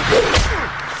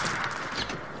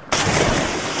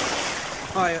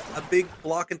by a big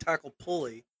block and tackle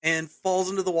pulley and falls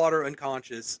into the water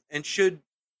unconscious and should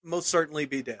most certainly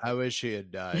be dead. I wish he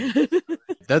had died.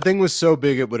 That thing was so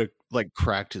big it would have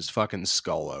cracked his fucking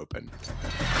skull open.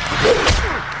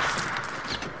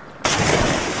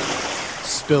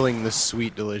 Spilling the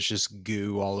sweet, delicious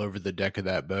goo all over the deck of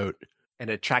that boat. And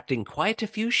attracting quite a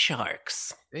few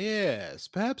sharks. Yes,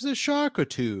 perhaps a shark or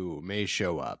two may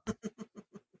show up.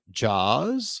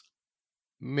 Jaws?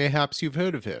 Mayhaps you've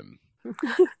heard of him.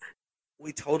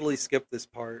 We totally skipped this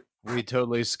part. We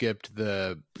totally skipped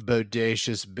the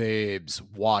bodacious babes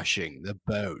washing the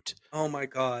boat. Oh my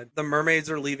god. The mermaids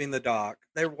are leaving the dock.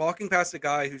 They're walking past a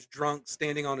guy who's drunk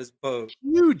standing on his boat.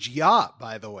 Huge yacht,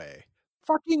 by the way.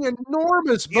 Fucking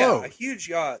enormous boat. Yeah, a huge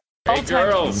yacht. Hey,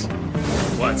 girls.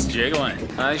 What's jiggling?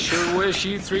 I sure wish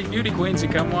you three beauty queens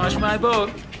would come wash my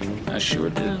boat. I sure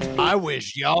do. I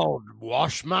wish y'all'd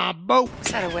wash my boat.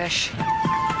 Is that a wish?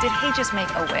 Did he just make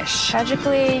a wish?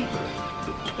 Tragically,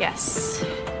 yes.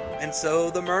 And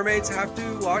so the mermaids have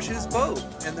to wash his boat,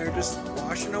 and they're just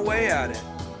washing away at it.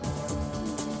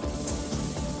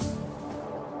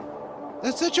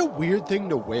 That's such a weird thing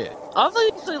to wish.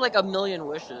 Obviously, a million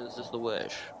wishes is the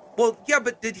wish. Well, yeah,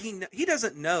 but did he? He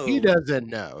doesn't know. He doesn't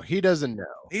know. He doesn't know.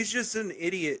 He's just an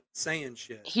idiot saying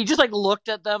shit. He just looked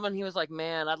at them and he was like,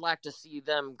 "Man, I'd like to see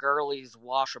them girlies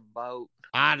wash a boat.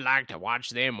 I'd like to watch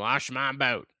them wash my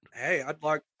boat." Hey,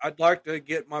 I'd like to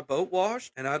get my boat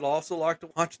washed, and I'd also like to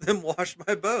watch them wash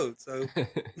my boat. So,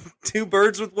 two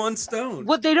birds with one stone.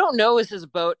 What they don't know is his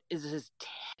boat is his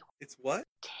tail. It's what?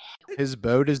 His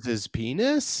boat is his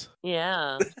penis?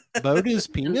 Yeah. Boat is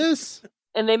penis?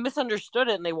 And they misunderstood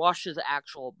it and they washed his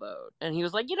actual boat. And he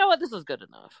was like, you know what? This is good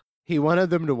enough. He wanted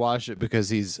them to wash it because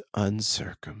he's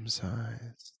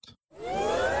uncircumcised.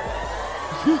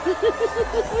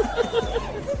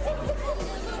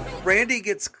 Randy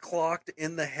gets clocked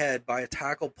in the head by a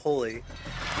tackle pulley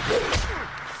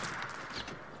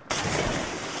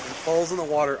and falls in the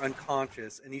water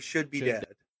unconscious, and he should be dead.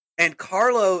 And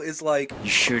Carlo is like, You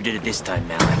sure did it this time,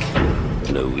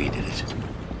 Malik. No, we did it.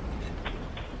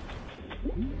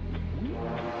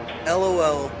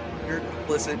 LOL, you're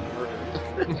complicit in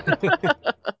murder.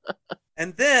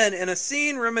 And then, in a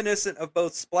scene reminiscent of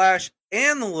both Splash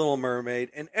and The Little Mermaid,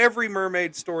 and every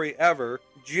mermaid story ever,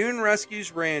 June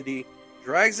rescues Randy,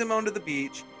 drags him onto the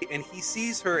beach, and he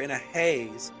sees her in a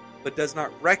haze, but does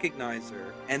not recognize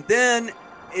her. And then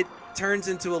it turns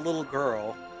into a little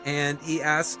girl, and he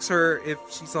asks her if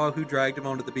she saw who dragged him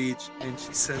onto the beach, and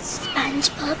she says,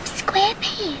 SpongeBob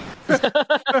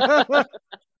SquarePants.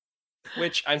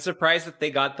 Which I'm surprised that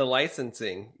they got the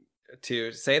licensing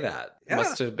to say that. Yeah.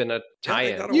 Must have been a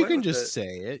tie-in. got You away can with just it.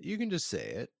 say it. You can just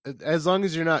say it. As long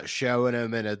as you're not showing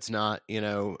him and it's not,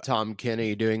 Tom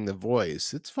Kenny doing the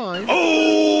voice. It's fine.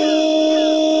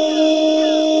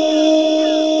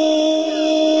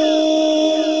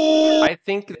 I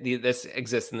think this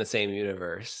exists in the same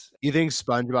universe. You think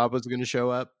SpongeBob was going to show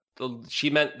up? She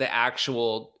meant the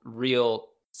actual real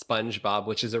SpongeBob,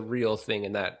 which is a real thing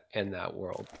in that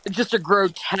world. Just a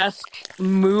grotesque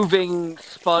moving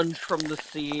sponge from the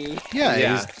sea.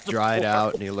 Yeah, he's dried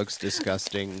out and he looks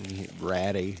disgusting,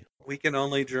 ratty. We can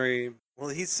only dream. Well,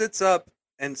 he sits up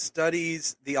and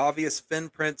studies the obvious fin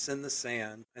prints in the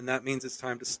sand, and that means it's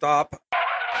time to stop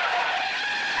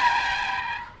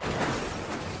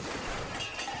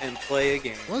and play a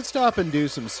game. Let's stop and do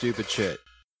some stupid shit.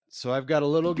 So I've got a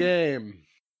little game.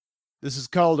 This is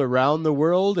called Around the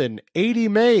World in 80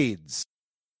 Maids.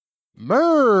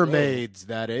 Mermaids,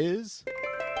 that is.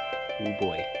 Oh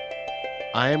boy.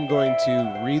 I am going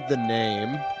to read the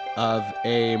name of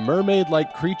a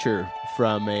mermaid-like creature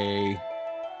from a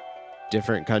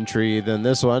different country than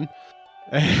this one.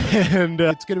 And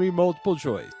it's going to be multiple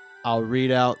choice. I'll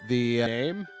read out the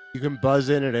name. You can buzz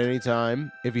in at any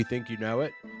time if you think you know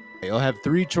it. You'll have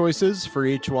 3 choices for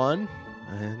each one.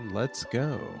 And let's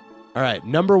go. All right,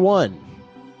 number 1.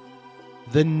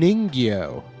 The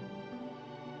Ningyo.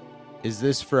 Is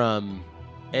this from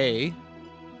A,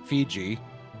 Fiji,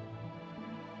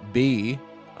 B,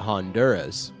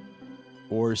 Honduras,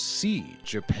 or C,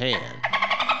 Japan?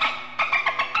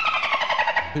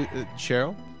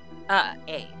 Cheryl?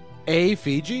 A. A,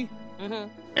 Fiji?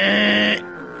 Mm-hmm.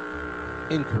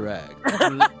 Incorrect.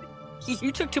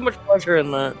 You took too much pleasure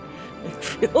in that.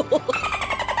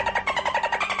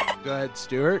 Go ahead,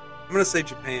 Stuart. I'm going to say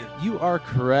Japan. You are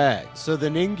correct. So the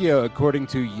Ningyo, according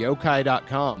to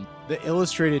yokai.com, the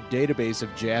illustrated database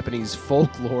of Japanese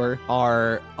folklore,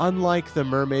 are, unlike the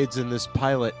mermaids in this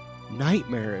pilot,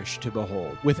 nightmarish to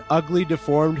behold, with ugly,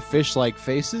 deformed fish-like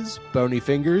faces, bony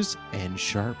fingers, and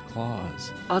sharp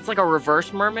claws. Oh, it's like a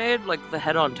reverse mermaid, like the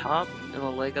head on top and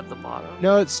the leg at the bottom.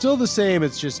 No, it's still the same,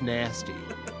 it's just nasty.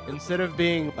 Instead of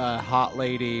being a hot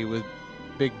lady with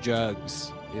big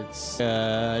jugs, it's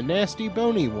a nasty,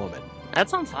 bony woman. That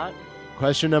sounds hot.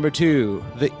 Question number 2.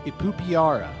 The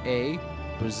Ipupiara. A,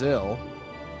 Brazil.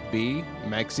 B,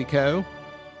 Mexico.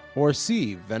 Or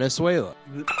C, Venezuela.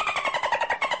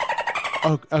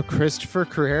 Oh, Christopher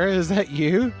Carrera, is that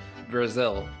you?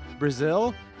 Brazil.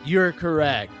 Brazil? You're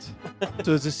correct.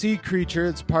 So it's a sea creature.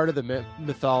 It's part of the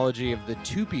mythology of the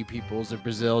Tupi peoples of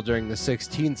Brazil during the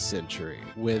 16th century,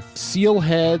 with seal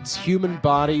heads, human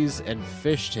bodies, and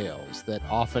fishtails that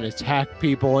often attack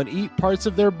people and eat parts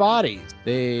of their bodies.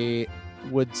 They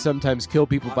would sometimes kill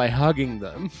people by hugging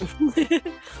them.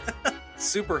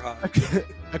 Super hot.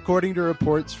 According to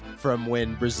reports from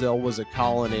when Brazil was a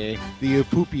colony, the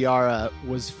Ipupiara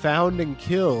was found and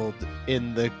killed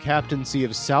in the captaincy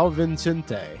of São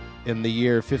Vicente in the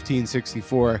year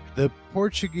 1564. The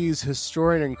Portuguese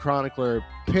historian and chronicler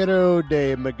Pero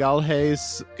de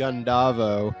Magalhães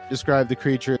Gandavo described the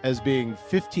creature as being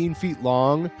 15 feet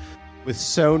long, with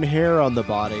sewn hair on the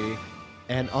body,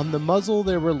 and on the muzzle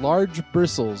there were large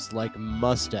bristles like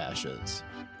mustaches.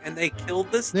 And they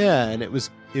killed this thing? Yeah, and it was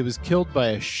killed by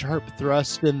a sharp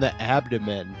thrust in the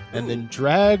abdomen and then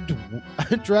dragged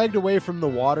away from the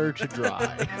water to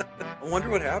dry. I wonder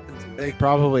what happened to They it.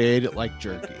 probably ate it like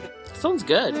jerky. Sounds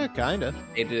good. Yeah, kinda.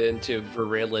 Made it into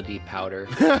virility powder.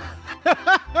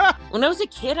 When I was a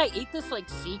kid, I ate this like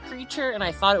sea creature, and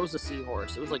I thought it was a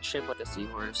seahorse. It was like shaped like a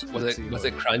seahorse. Was it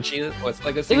crunchy? Was it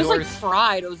like a It was seahorse? like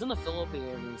fried. It was in the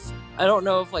Philippines. I don't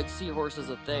know if like seahorse is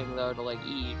a thing though to like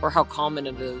eat, or how common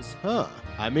it is. Huh.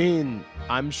 I mean,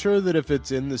 I'm sure that if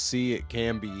it's in the sea, it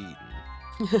can be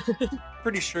eaten.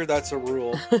 Pretty sure that's a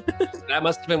rule. That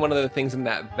must have been one of the things in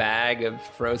that bag of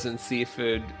frozen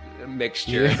seafood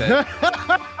mixture Yeah.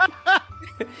 that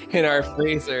in our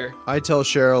freezer. I tell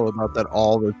Cheryl about that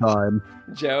all the time.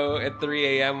 Joe at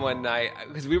 3 a.m. one night,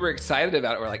 because we were excited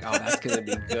about it. We're like, oh, that's going to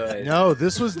be good. No,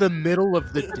 this was the middle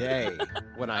of the day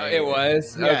when I ate It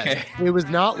was? Yes, Okay. It was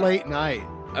not late night.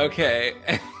 Okay.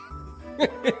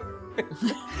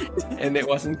 And it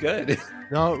wasn't good.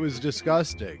 No, it was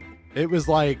disgusting. It was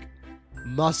like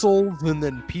mussels and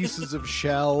then pieces of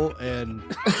shell and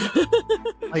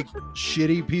like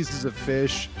shitty pieces of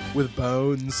fish with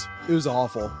bones. It was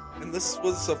awful. And this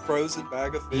was a frozen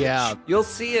bag of fish? Yeah. You'll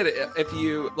see it if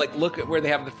you like look at where they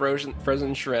have the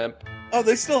frozen shrimp. Oh,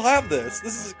 they still have this.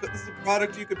 This is a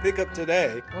product you could pick up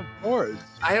today. Of course.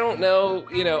 I don't know,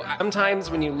 sometimes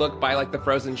when you look by like the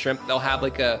frozen shrimp, they'll have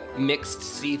like a mixed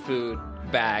seafood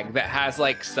bag that has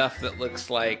like stuff that looks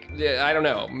like, I don't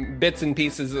know, bits and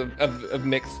pieces of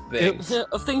mixed things.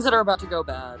 Of things that are about to go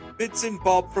bad. Bits and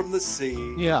Bob from the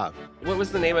Sea. Yeah. What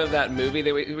was the name of that movie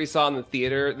that we saw in the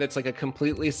theater that's like a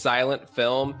completely silent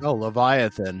film? Oh,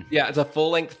 Leviathan. Yeah, it's a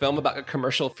full-length film about a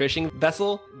commercial fishing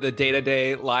vessel, the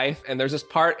day-to-day life, and there's this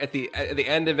part at the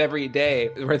end of every day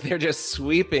where they're just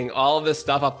sweeping all of this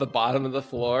stuff off the bottom of the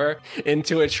floor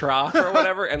into a trough or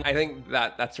whatever, and I think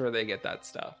that's where they get that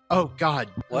stuff. Oh, God.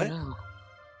 What?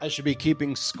 I should be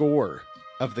keeping score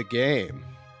of the game.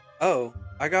 Oh,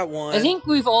 I got one. I think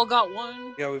we've all got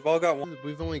one. Yeah, we've all got one.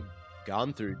 We've only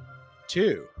gone through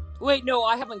 2. Wait, no,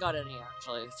 I haven't got any,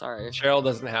 actually. Sorry. Cheryl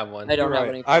doesn't have one. I don't You're have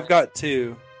right. any. I've got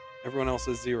 2. Everyone else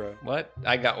has 0. What?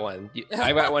 I got one.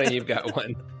 I got one and you've got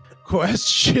one.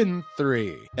 Question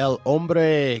 3. El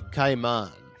Hombre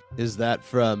Caimán. Is that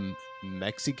from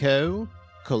Mexico,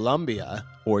 Colombia,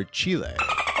 or Chile?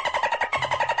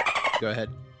 Go ahead.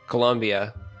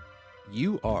 Colombia.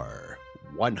 You are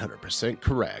 100%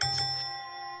 correct.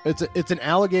 It's an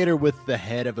alligator with the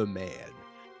head of a man.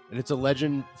 And it's a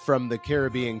legend from the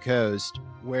Caribbean coast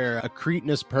where a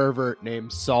cretinous pervert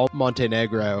named Saul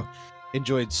Montenegro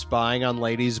enjoyed spying on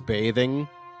ladies bathing,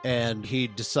 and he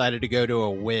decided to go to a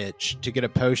witch to get a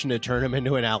potion to turn him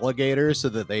into an alligator so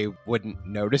that they wouldn't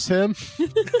notice him.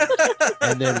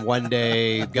 And then one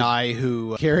day, the guy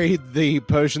who carried the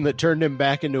potion that turned him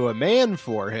back into a man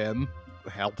for him,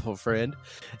 helpful friend,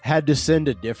 had to send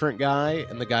a different guy,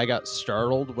 and the guy got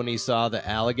startled when he saw the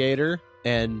alligator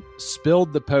and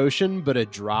spilled the potion, but a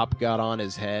drop got on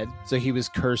his head, so he was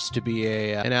cursed to be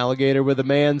an alligator with a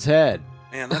man's head.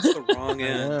 Man, that's the wrong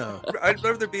end. know. I'd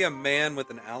rather be a man with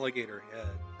an alligator head.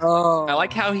 Oh. I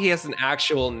like how he has an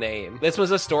actual name. This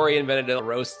was a story invented to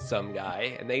roast some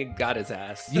guy, and they got his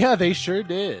ass. Yeah, they sure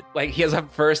did. Like, he has a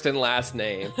first and last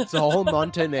name. Saul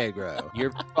Montenegro.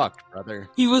 You're fucked, brother.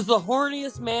 He was the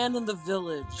horniest man in the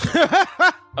village.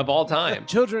 Of all time.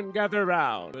 Children, gather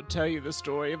round. I'll tell you the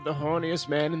story of the horniest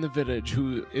man in the village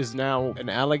who is now an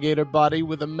alligator body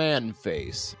with a man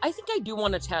face. I think I do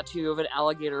want a tattoo of an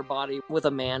alligator body with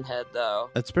a man head,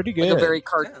 though. That's pretty good. Like a very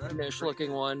cartoonish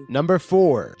looking one. Number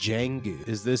 4, Django.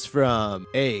 Is this from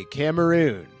A,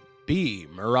 Cameroon, B,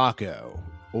 Morocco,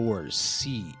 or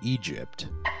C, Egypt?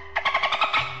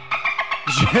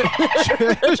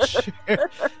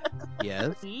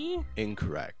 Yes. See?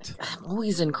 Incorrect. I'm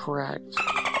always incorrect.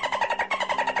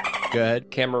 Go ahead.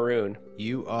 Cameroon.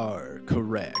 You are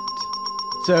correct.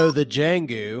 So the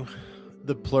Django,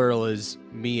 the plural is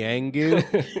Miangu.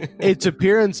 Its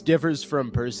appearance differs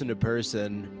from person to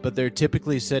person, but they're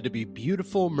typically said to be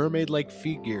beautiful mermaid-like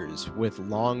figures with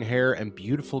long hair and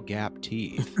beautiful gap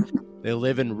teeth. They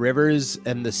live in rivers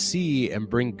and the sea and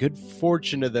bring good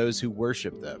fortune to those who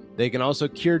worship them. They can also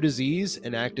cure disease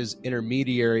and act as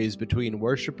intermediaries between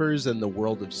worshippers and the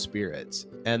world of spirits.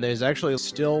 And there's actually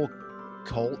still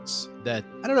cults that,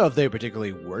 I don't know if they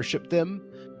particularly worship them,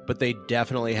 but they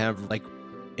definitely have like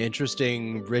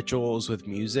interesting rituals with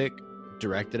music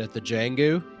directed at the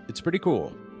Django. It's pretty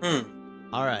cool.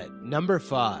 All right, number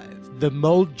 5. The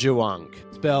Muldjewangk,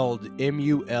 spelled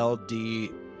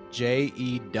Muldjewangk.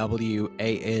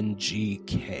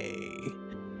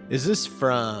 Is this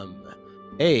from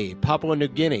A, Papua New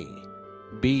Guinea,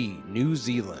 B, New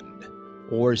Zealand,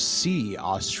 or C,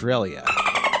 Australia?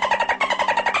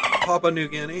 Papua New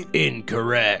Guinea.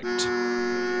 Incorrect.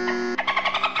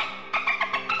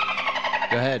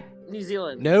 Go ahead. New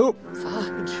Zealand. Nope.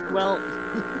 Fuck. Well.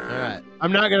 All right.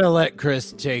 I'm not going to let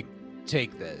Chris take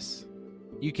this.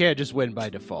 You can't just win by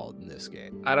default in this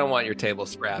game. I don't want your table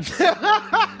scraps.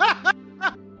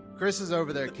 Chris is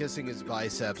over there kissing his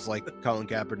biceps like Colin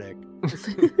Kaepernick.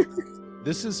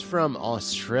 This is from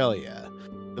Australia.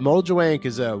 The Muldjewangk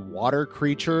is a water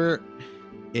creature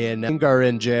in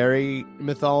Ngarrindjeri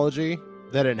mythology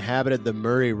that inhabited the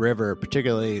Murray River,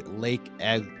 particularly Lake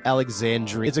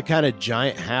Alexandria. It's a kind of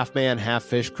giant half-man,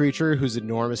 half-fish creature whose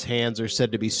enormous hands are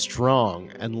said to be strong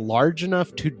and large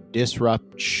enough to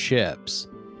disrupt ships.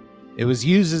 It was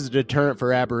used as a deterrent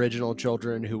for Aboriginal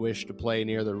children who wished to play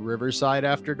near the riverside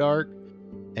after dark,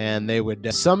 and they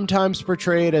would sometimes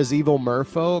portray it as evil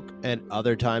merfolk and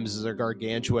other times as a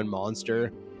gargantuan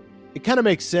monster. It kind of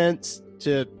makes sense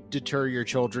to deter your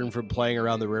children from playing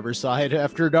around the riverside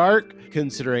after dark,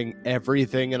 considering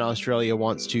everything in Australia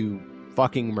wants to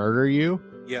fucking murder you.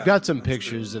 Yeah, got some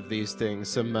pictures of these things,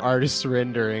 some artist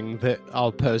rendering that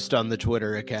I'll post on the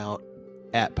Twitter account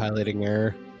at Piloting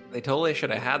Error. They totally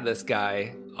should have had this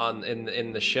guy on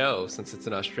in the show since it's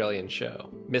an Australian show.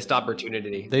 Missed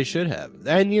opportunity. They should have.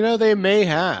 And, you know, they may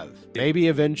have. Maybe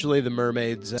eventually the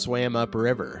mermaids swam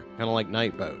upriver, kind of like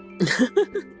Night Boat.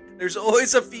 There's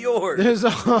always a fjord. There's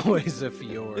always a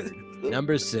fjord.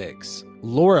 Number 6,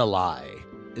 Lorelei.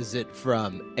 Is it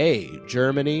from A,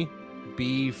 Germany,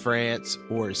 B, France,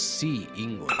 or C,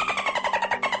 England?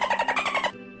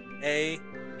 A,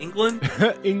 England?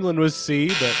 England was C,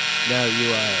 but no,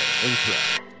 you are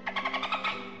incorrect.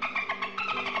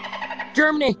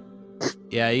 Germany.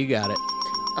 Yeah, you got it.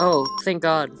 Oh, thank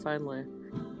God, finally.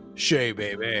 Shay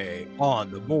Baby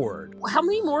on the board. How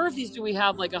many more of these do we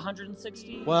have? Like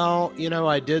 160? Well,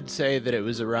 I did say that it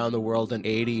was around the world in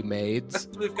 80 maids.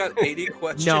 We've got 80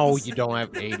 questions. No, you don't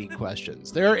have 80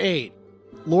 questions. There are 8.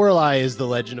 Lorelei is the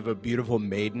legend of a beautiful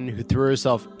maiden who threw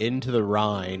herself into the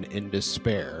Rhine in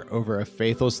despair over a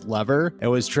faithless lover and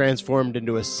was transformed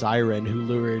into a siren who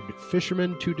lured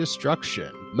fishermen to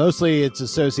destruction. Mostly it's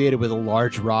associated with a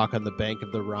large rock on the bank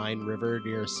of the Rhine River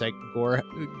near St.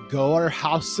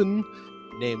 Gorhausen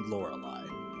named Lorelei.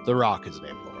 The rock is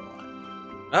named Lorelei.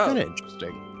 Oh. Kind of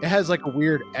interesting. It has like a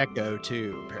weird echo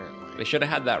too, apparently. They should have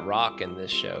had that rock in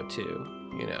this show too,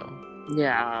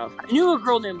 Yeah. I knew a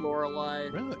girl named Lorelei.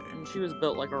 Really? And she was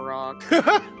built like a rock.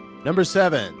 Number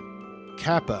 7,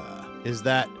 Kappa. Is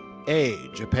that A,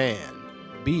 Japan,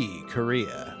 B,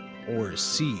 Korea, or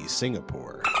C,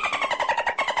 Singapore?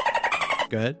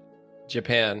 Go ahead.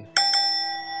 Japan.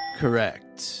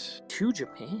 Correct. 2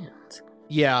 Japans.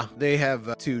 Yeah, they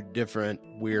have 2 different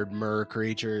weird mer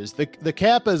creatures. The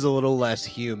Kappa is a little less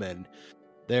human.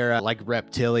 They're like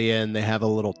reptilian. They have a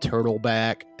little turtle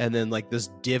back and then like this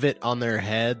divot on their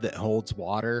head that holds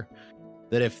water.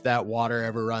 That if that water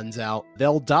ever runs out,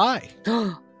 they'll die.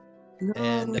 No.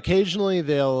 And occasionally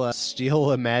they'll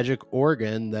steal a magic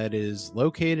organ that is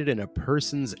located in a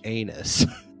person's anus.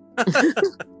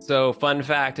 So, fun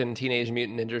fact in Teenage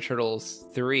Mutant Ninja Turtles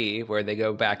 3, where they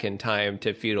go back in time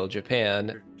to feudal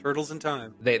Japan. Turtles in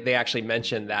time. They actually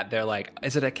mentioned that. They're like,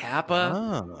 is it a Kappa?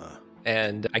 Ah.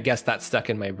 And I guess that stuck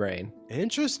in my brain.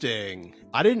 Interesting.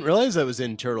 I didn't realize that was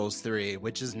in Turtles 3,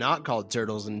 which is not called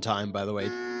Turtles in Time, by the way.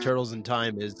 Turtles in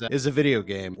Time is a video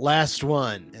game. Last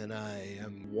one, and I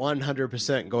am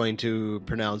 100% going to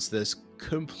pronounce this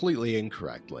completely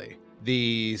incorrectly.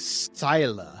 The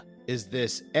Scylla. Is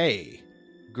this A,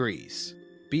 Greece,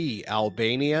 B,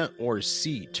 Albania, or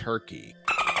C, Turkey?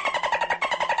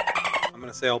 I'm going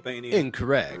to say Albania.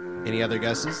 Incorrect. Any other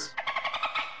guesses?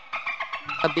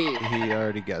 A B. He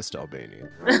already guessed Albania.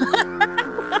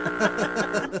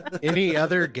 Any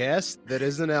other guess that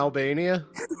isn't Albania?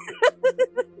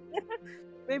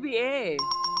 Maybe A.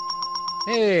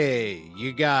 Hey,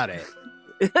 you got it.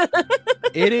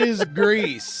 It is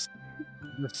Greece.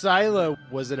 The Scylla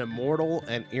was an immortal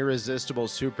and irresistible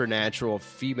supernatural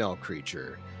female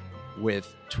creature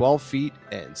with 12 feet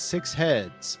and 6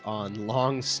 heads on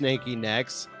long snaky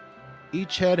necks,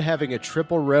 each head having a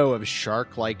triple row of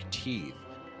shark-like teeth,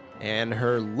 and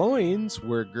her loins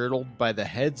were girdled by the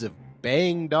heads of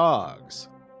baying dogs.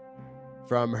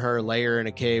 From her lair in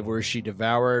a cave where she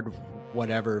devoured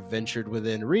whatever ventured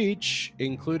within reach,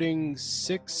 including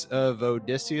 6 of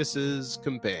Odysseus's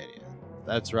companions.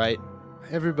 That's right.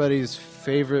 Everybody's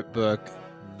favorite book,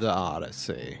 The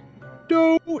Odyssey.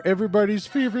 No, everybody's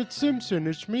favorite Simpson,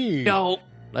 it's me. No.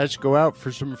 Let's go out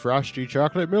for some frosty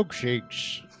chocolate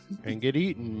milkshakes and get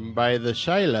eaten by the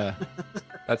Scylla.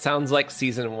 That sounds like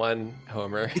season 1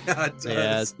 Homer. Yeah, it does.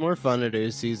 Yeah, it's more fun to do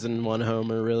season 1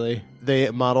 Homer, really. They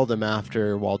modeled him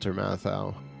after Walter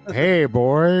Matthau. Hey,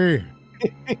 boy.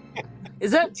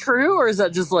 Is that true, or is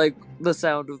that just like the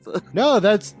sound of the... No,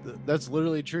 that's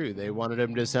literally true. They wanted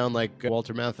him to sound like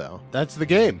Walter Matthau. That's the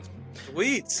game.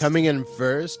 Sweet. Coming in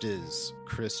first is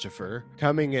Christopher.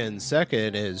 Coming in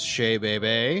second is Shay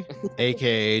Bebe,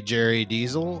 a.k.a. Jerry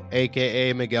Diesel,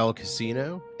 a.k.a. Miguel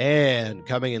Casino. And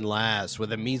coming in last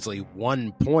with a measly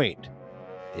 1 point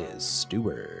is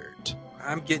Stuart.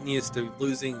 I'm getting used to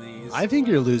losing these. I think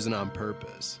you're losing on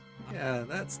purpose. Yeah,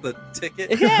 that's the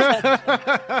ticket.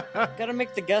 Yeah. Gotta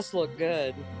make the guest look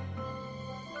good.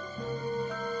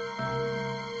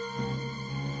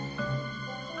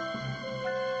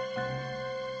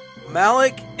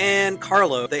 Malik and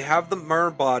Carlo, they have the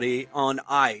mer body on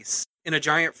ice in a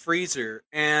giant freezer,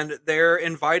 and they're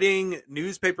inviting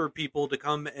newspaper people to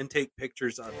come and take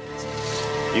pictures of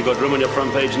it. You got room on your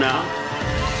front page now?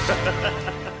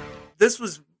 This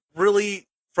was really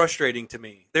frustrating to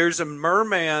me. There's a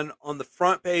merman on the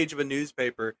front page of a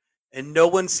newspaper, and no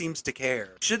one seems to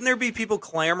care. Shouldn't there be people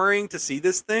clamoring to see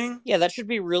this thing? Yeah, that should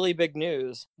be really big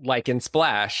news. Like in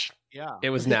Splash. Yeah.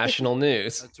 It was national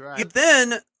news. That's right.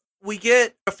 Then we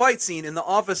get a fight scene in the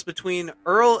office between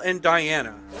Earl and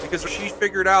Diana, because she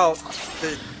figured out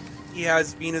that he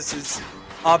has Venus's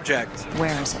object.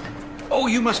 Where is it? Oh,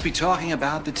 you must be talking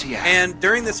about the tiara. And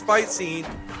during this fight scene,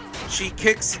 she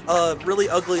kicks a really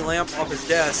ugly lamp off his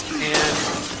desk,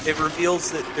 and it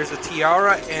reveals that there's a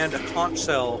tiara and a conch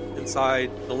shell inside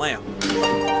the lamp.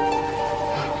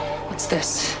 What's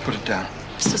this? Put it down.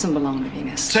 This doesn't belong to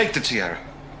Venus. Take the tiara,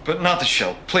 but not the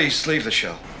shell. Please leave the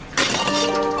shell.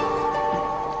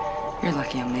 You're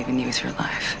lucky I'm leaving you with your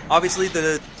life. Obviously,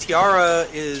 the tiara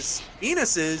is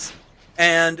Venus's,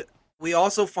 and we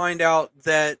also find out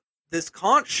that this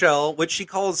conch shell, which she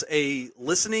calls a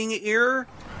listening ear,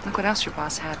 Look what else your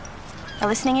boss had. A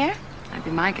listening ear? That'd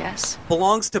be my guess.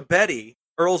 belongs to Betty,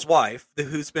 Earl's wife,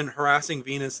 who's been harassing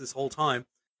Venus this whole time.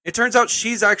 It turns out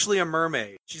she's actually a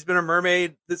mermaid. She's been a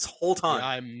mermaid this whole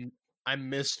time. Yeah, I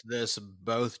missed this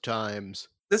both times.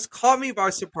 This caught me by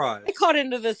surprise. I caught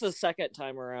into this a second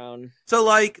time around. So,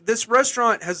 like, this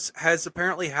restaurant has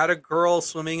apparently had a girl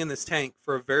swimming in this tank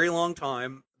for a very long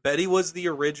time. Betty was the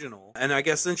original. And I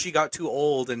guess then she got too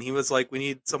old, and he was like, we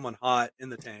need someone hot in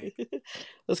the tank.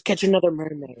 Let's catch another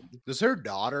mermaid. Does her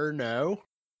daughter know?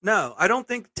 No, I don't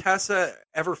think Tessa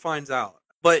ever finds out.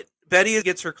 But Betty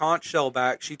gets her conch shell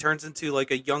back. She turns into,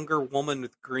 like, a younger woman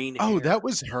with green hair. Oh, that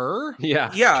was her?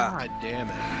 Yeah. Yeah. God damn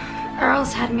it.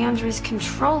 Earl's had me under his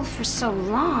control for so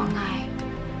long,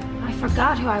 I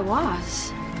forgot who I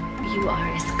was. You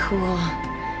are as cool.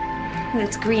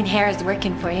 This green hair is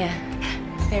working for you.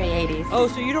 Very 80s. Oh,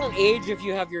 so you don't age if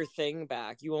you have your thing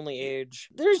back. You only age.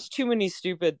 There's too many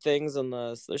stupid things in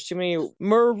this. There's too many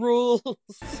mer rules.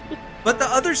 But the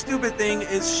other stupid thing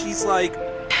is she's like,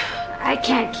 I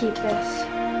can't keep this.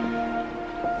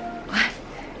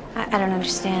 I don't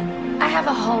understand. I have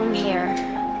a home here,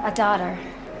 a daughter.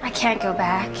 I can't go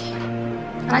back.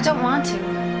 And I don't want to.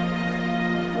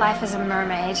 Life as a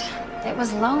mermaid, it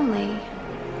was lonely.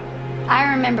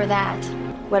 I remember that.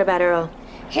 What about Earl?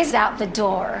 He's out the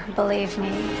door, believe me.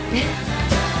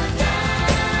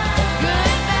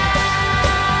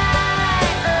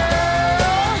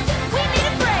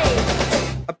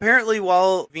 apparently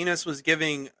while Venus was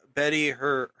giving Betty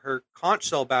her conch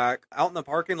shell back, out in the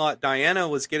parking lot, Diana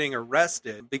was getting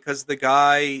arrested because the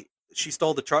guy she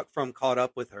stole the truck from caught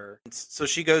up with her. So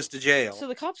she goes to jail. So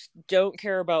the cops don't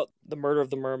care about the murder of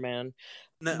the merman,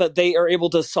 No. but they are able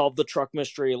to solve the truck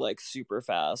mystery like super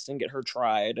fast and get her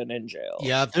tried and in jail.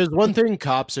 Yeah, if there's one thing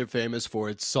cops are famous for,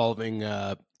 it's solving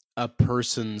a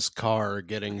person's car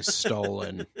getting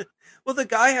stolen. Well, the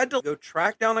guy had to go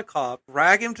track down a cop,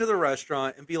 drag him to the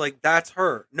restaurant, and be like, that's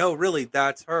her. No, really,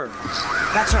 that's her.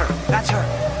 That's her. That's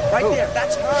her. Right there.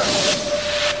 That's her.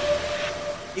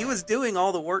 He was doing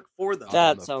all the work for them.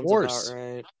 That sounds about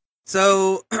right.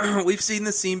 So we've seen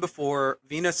this scene before.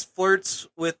 Venus flirts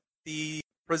with the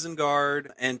prison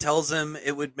guard and tells him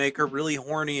it would make her really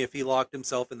horny if he locked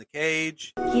himself in the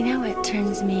cage. You know what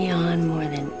turns me on more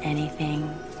than anything?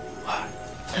 What?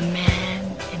 A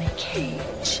man in a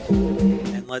cage.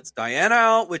 And lets Diana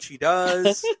out, which he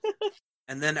does.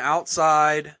 And then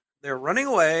outside, they're running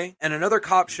away, and another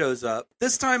cop shows up.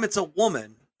 This time it's a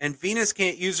woman, and Venus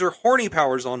can't use her horny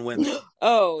powers on women.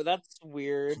 Oh, that's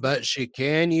weird. But she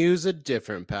can use a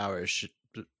different power.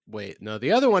 Wait, no,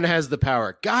 the other one has the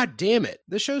power. God damn it.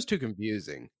 This show's too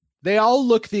confusing. They all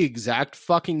look the exact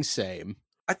fucking same.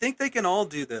 I think they can all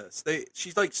do this.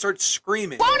 She like starts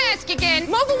screaming. Won't ask again.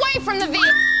 Move away from the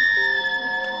vehicle.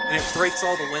 And it breaks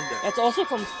all the windows. That's also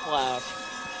from Flash.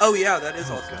 Oh yeah, that is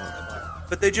also from Flash.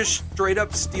 But they just straight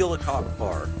up steal a cop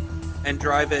car and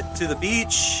drive it to the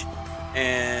beach.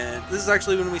 And this is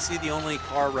actually when we see the only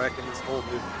car wreck in this whole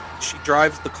movie. She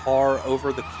drives the car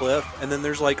over the cliff, and then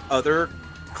there's like other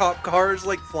cop cars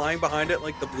like flying behind it,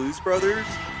 like the Blues Brothers.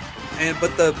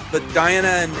 But Diana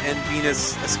and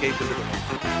Venus escape into the water.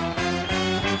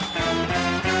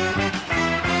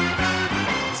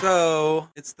 So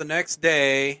it's the next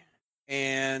day,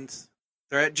 and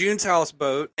they're at June's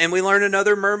houseboat, and we learn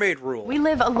another mermaid rule. We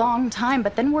live a long time,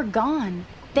 but then we're gone.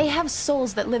 They have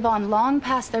souls that live on long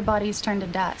past their bodies turn to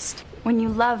dust. When you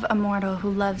love a mortal who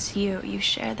loves you, you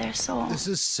share their soul. This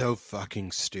is so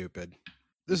fucking stupid.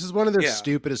 This is one of the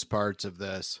stupidest parts of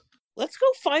this. Let's go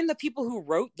find the people who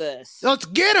wrote this. Let's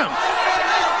get them!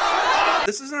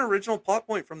 This is an original plot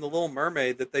point from The Little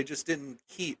Mermaid that they just didn't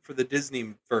keep for the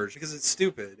Disney version because it's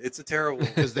stupid. It's a terrible...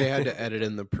 Because they had to edit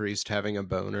in the priest having a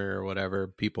boner or whatever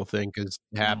people think is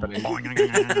happening.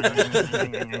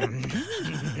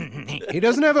 He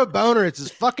doesn't have a boner. It's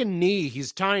his fucking knee.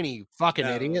 He's tiny. Fucking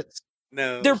idiots.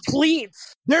 No. They're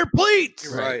pleats. They're pleats!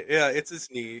 You're right. Yeah, it's his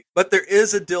knee. But there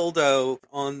is a dildo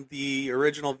on the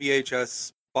original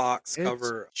VHS box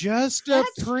cover. Just a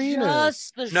penis.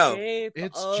 Just the No. shape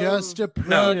It's of just a the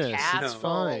penis. castle. It's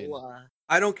fine.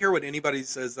 I don't care what anybody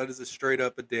says. That is a straight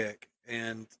up a dick.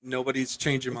 and nobody's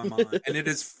changing my mind. And it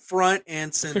is front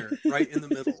and center, right in the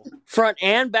middle. Front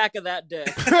and back of that dick.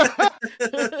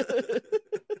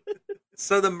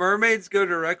 So the mermaids go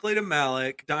directly to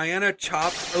Malik. Diana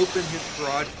chops open his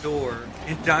garage door,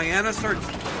 and Diana starts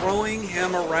throwing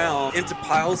him around into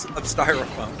piles of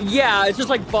styrofoam. Yeah, it's just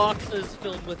like boxes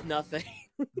filled with nothing.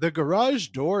 The garage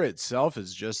door itself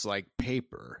is just like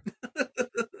paper.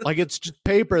 Like it's just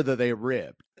paper that they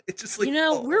ripped. It's just like,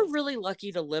 we're really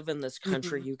lucky to live in this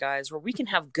country, you guys, where we can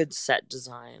have good set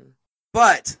design.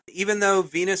 But even though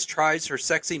Venus tries her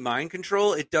sexy mind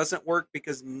control, it doesn't work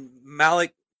because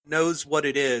Malik knows what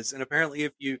it is, and apparently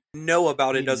if you know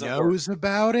about it, He doesn't work. knows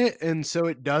about it, and so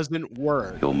it doesn't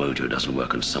work. Your mojo doesn't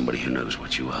work on somebody who knows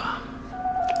what you are.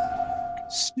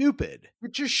 Stupid.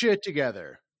 Get your shit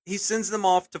together. He sends them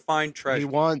off to find treasure. He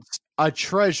wants a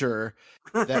treasure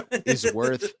that is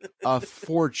worth a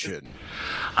fortune.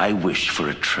 I wish for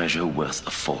a treasure worth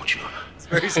a fortune. It's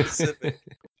very specific.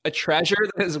 A treasure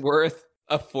that is worth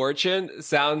a fortune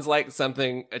sounds like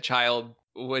something a child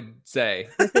would say.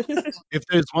 If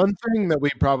there's one thing that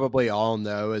we probably all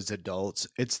know as adults,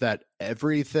 it's that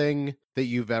everything that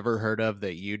you've ever heard of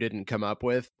that you didn't come up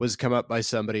with was come up by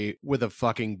somebody with a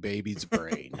fucking baby's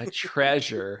brain. A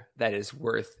treasure that is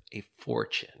worth a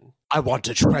fortune. I want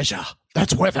a treasure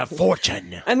that's worth a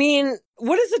fortune. I mean,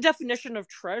 what is the definition of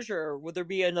treasure? Would there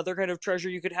be another kind of treasure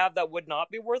you could have that would not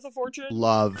be worth a fortune?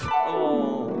 Love.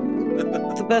 Oh.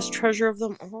 The best treasure of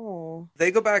them all.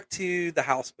 They go back to the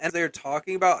house, and they're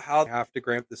talking about how they have to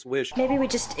grant this wish. Maybe we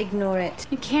just ignore it.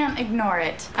 You can't ignore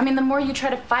it. I mean, the more you try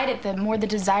to fight it, the more the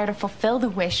desire to fulfill the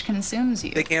wish consumes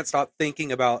you. They can't stop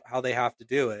thinking about how they have to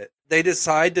do it. They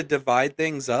decide to divide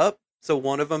things up. So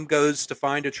one of them goes to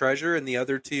find a treasure and the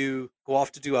other two go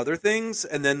off to do other things.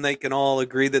 And then they can all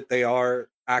agree that they are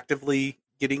actively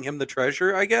getting him the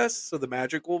treasure, I guess. So the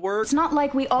magic will work. It's not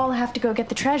like we all have to go get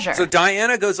the treasure. So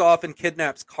Diana goes off and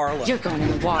kidnaps Carla. You're going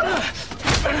in the water.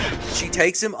 She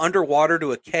takes him underwater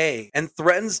to a cave and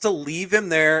threatens to leave him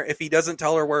there if he doesn't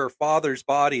tell her where her father's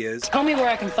body is. Tell me where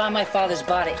I can find my father's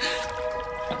body.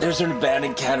 There's an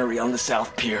abandoned cannery on the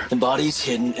South Pier. The body's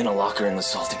hidden in a locker in the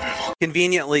salting room.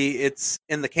 Conveniently, it's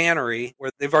in the cannery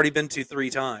where they've already been to 3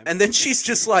 times. And then she's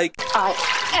just like, I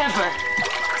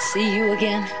ever see you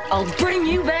again, I'll bring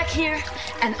you back here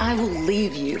and I will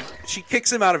leave you. She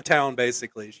kicks him out of town,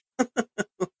 basically.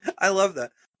 I love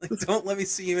that. Like, don't let me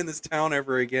see you in this town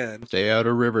ever again. Stay out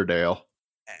of Riverdale.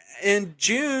 And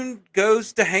June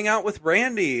goes to hang out with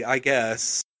Randy, I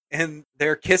guess. And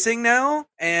they're kissing now,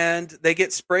 and they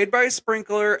get sprayed by a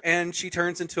sprinkler, and she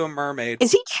turns into a mermaid.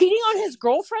 Is he cheating on his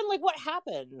girlfriend? Like, what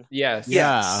happened? Yes.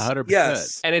 Yeah, 100%.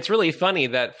 Yes. And it's really funny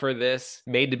that for this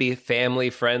made to be family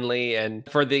friendly and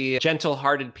for the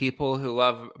gentle-hearted people who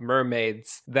love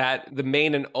mermaids, that the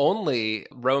main and only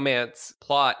romance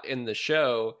plot in the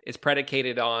show is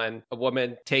predicated on a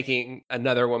woman taking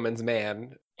another woman's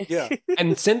man. Yeah.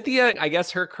 And Cynthia, I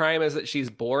guess her crime is that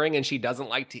she's boring and she doesn't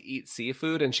like to eat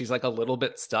seafood and she's like a little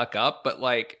bit stuck up, but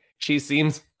like she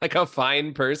seems like a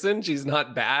fine person. She's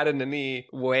not bad in any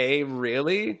way,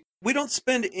 really. We don't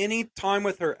spend any time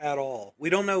with her at all.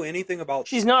 We don't know anything about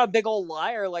She's not a big old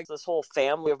liar like this whole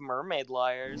family of mermaid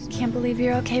liars. Can't believe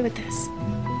you're okay with this.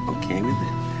 Okay with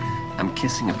it? I'm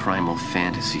kissing a primal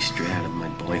fantasy straight out of my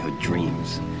boyhood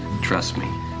dreams. Trust me,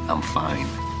 I'm fine.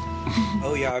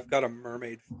 Oh yeah, I've got a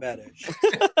mermaid fetish.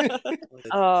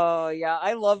 Oh yeah,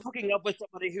 I love hooking up with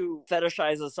somebody who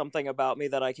fetishizes something about me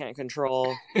that I can't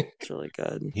control. It's really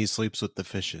good. He sleeps with the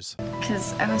fishes.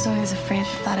 Because I was always afraid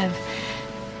the thought of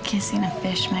kissing a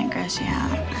fish might gross you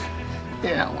out.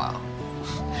 Yeah, well,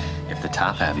 if the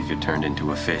top half of you turned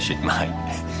into a fish, it might.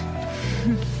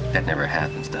 That never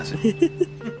happens, does it?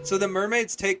 So the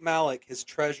mermaids take Malik, his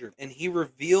treasure, and he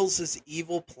reveals his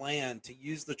evil plan to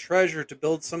use the treasure to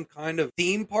build some kind of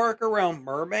theme park around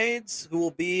mermaids who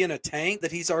will be in a tank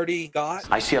that he's already got.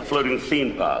 I see a floating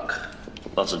theme park.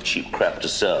 Lots of cheap crap to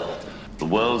sell. The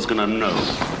world's gonna know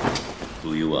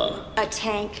who you are. A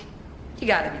tank? You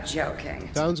gotta be joking.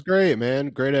 Sounds great, man.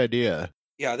 Great idea.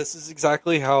 Yeah, this is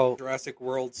exactly how Jurassic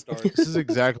World starts. This is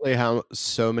exactly how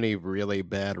so many really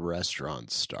bad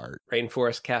restaurants start.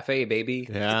 Rainforest Cafe, baby.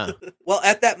 Yeah. Well,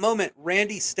 at that moment,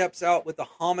 Randy steps out with a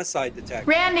homicide detective.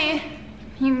 Randy,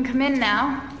 you can come in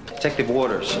now. Detective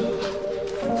Waters.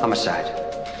 Homicide.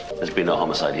 There's been no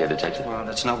homicide here, Detective. Well,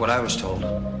 that's not what I was told.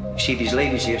 You see, these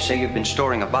ladies here say you've been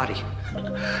storing a body.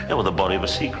 Yeah, well, the body of a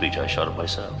sea creature. I shot it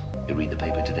myself. You read the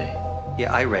paper today?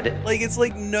 Yeah, I read it. Like, it's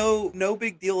like no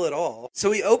big deal at all.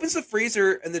 So he opens the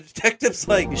freezer, and the detective's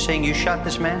like... You saying you shot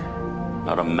this man?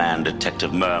 Not a man,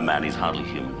 Detective Merman. He's hardly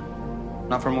human.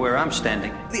 Not from where I'm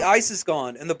standing. The ice is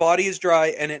gone and the body is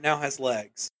dry and it now has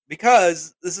legs.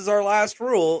 Because this is our last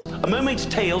rule. A mermaid's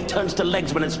tail turns to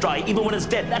legs when it's dry, even when it's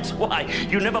dead. That's why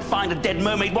you never find a dead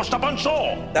mermaid washed up on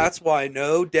shore. That's why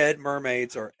no dead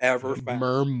mermaids are ever found.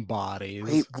 Merm bodies.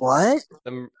 Wait, what?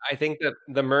 I think that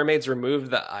the mermaids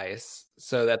removed the ice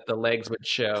so that the legs would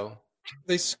show.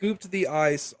 They scooped the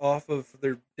ice off of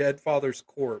their dead father's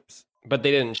corpse. But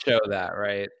they didn't show that,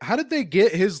 right? How did they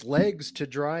get his legs to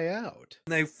dry out?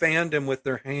 They fanned him with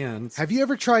their hands. Have you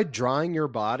ever tried drying your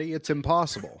body? It's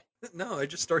impossible. No, I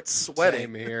just start sweating.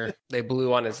 Same here. They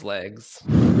blew on his legs.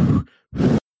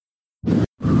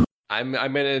 I'm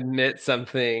gonna admit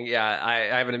something. Yeah,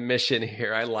 I have an admission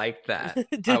here. I like that.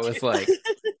 I was like,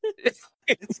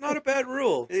 it's not a bad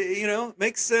rule. You know,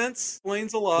 makes sense.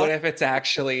 Explains a lot. what if it's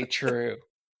actually true?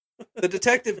 The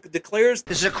detective declares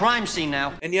This is a crime scene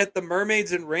now. and yet the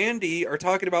mermaids and Randy are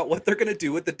talking about what they're going to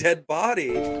do with the dead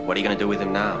body. What are you going to do with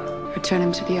him now? Return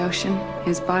him to the ocean.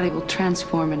 His body will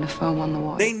transform into foam on the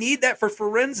water. They need that for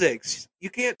forensics.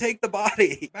 You can't take the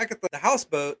body. Back at the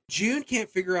houseboat, June can't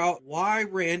figure out why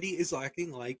Randy is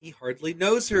acting like he hardly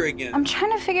knows her again. I'm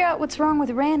trying to figure out what's wrong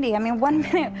with Randy. I mean, one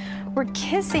minute we're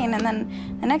kissing, and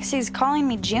then the next he's calling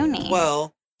me Junie.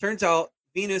 Well, turns out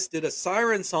Venus did a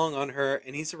siren song on her,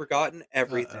 and he's forgotten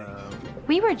everything.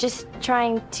 We were just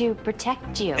trying to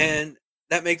protect you. And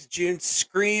that makes June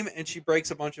scream, and she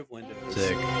breaks a bunch of windows.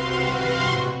 Sick.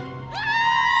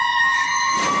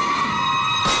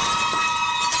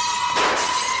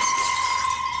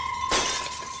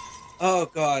 Oh,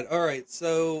 God. All right.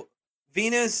 So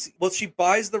Venus, well, she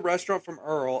buys the restaurant from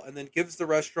Earl and then gives the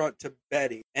restaurant to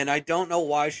Betty. And I don't know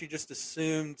why she just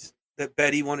assumed that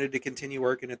Betty wanted to continue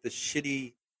working at the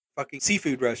shitty fucking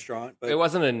seafood restaurant. But It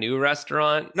wasn't a new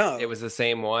restaurant? No. It was the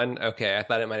same one? Okay, I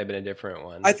thought it might have been a different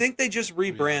one. I think they just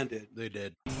rebranded. They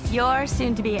did. Your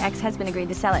soon-to-be ex-husband agreed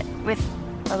to sell it with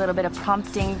a little bit of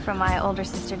prompting from my older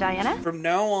sister Diana. From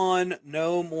now on,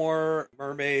 no more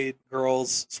mermaid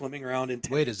girls swimming around in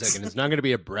tents. Wait a second. It's not going to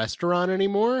be a restaurant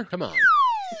anymore? Come on.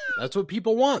 That's what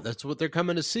people want. That's what they're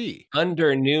coming to see.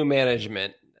 Under new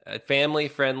management, a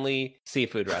family-friendly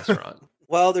seafood restaurant.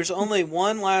 Well, there's only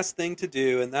one last thing to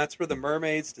do, and that's for the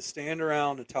mermaids to stand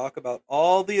around and talk about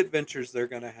all the adventures they're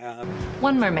going to have.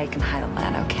 One mermaid can hide a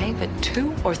land, okay? But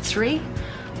 2 or 3,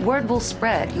 word will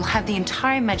spread. You'll have the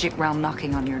entire magic realm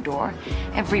knocking on your door.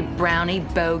 Every brownie,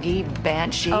 bogey,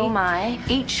 banshee. Oh my.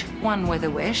 Each one with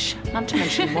a wish, not to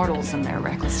mention mortals and their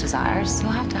reckless desires.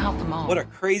 You'll have to help them all. What a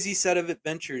crazy set of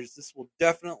adventures this will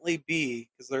definitely be,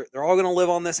 because they're all going to live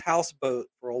on this houseboat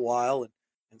for a while and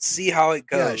see how it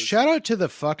goes. Yeah, shout out to the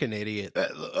fucking idiot.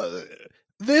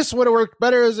 This would have worked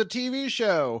better as a TV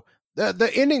show.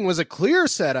 The ending was a clear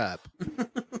setup.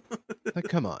 Like,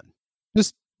 come on.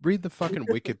 Just read the fucking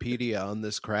Wikipedia on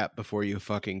this crap before you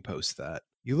fucking post that.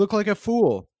 You look like a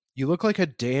fool. You look like a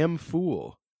damn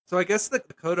fool. So I guess the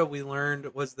coda we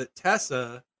learned was that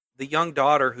Tessa, the young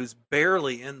daughter who's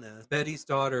barely in this, Betty's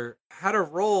daughter, had a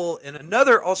role in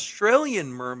another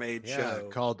Australian mermaid show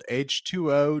called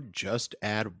H2O Just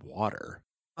Add Water.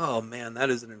 Oh man, that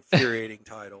is an infuriating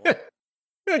title.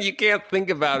 You can't think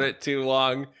about it too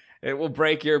long. It will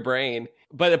break your brain.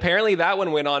 But apparently that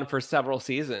one went on for several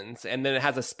seasons, and then it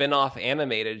has a spin-off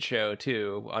animated show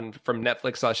too from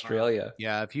Netflix Australia.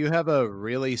 Yeah, if you have a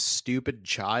really stupid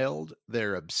child,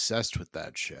 they're obsessed with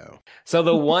that show. So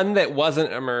the one that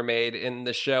wasn't a mermaid in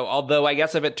the show, although I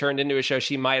guess if it turned into a show,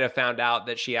 she might have found out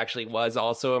that she actually was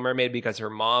also a mermaid because her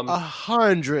mom.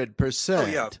 100%. Oh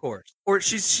yeah, of course. Or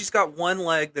she's got one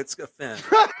leg that's a fin.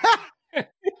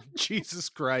 Jesus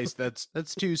Christ,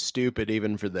 that's too stupid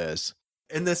even for this.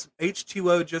 In this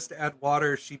H2O Just to Add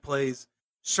Water, she plays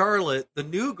Charlotte, the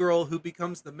new girl who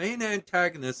becomes the main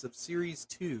antagonist of Series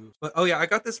 2. But oh yeah, I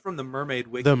got this from the Mermaid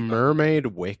Wiki. The Mermaid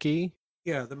Wiki?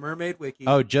 Yeah, the Mermaid Wiki.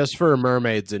 Oh, just for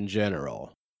mermaids in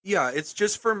general. Yeah, it's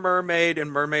just for mermaid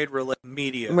and mermaid-related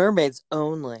media. Mermaids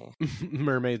only.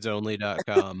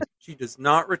 Mermaidsonly.com. She does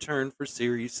not return for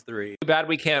Series 3. Too bad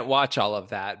we can't watch all of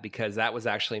that because that was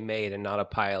actually made and not a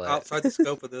pilot. Outside the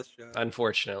scope of this show.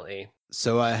 Unfortunately.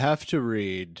 So I have to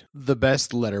read the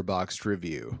best Letterboxd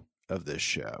review of this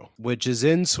show, which is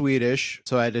in Swedish,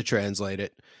 so I had to translate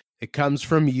it. It comes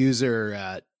from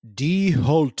user D.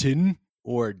 Holton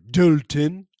or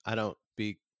Dulton. I don't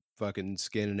speak fucking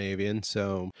Scandinavian,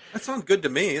 so... That sounds good to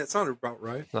me. That sounded about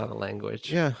right. It's not a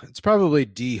language. Yeah, it's probably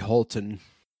D. Holton.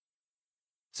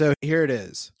 So here it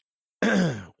is.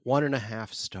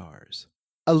 1.5 stars.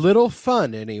 A little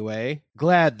fun, anyway.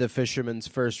 Glad the fisherman's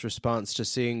first response to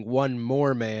seeing one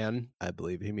more man, I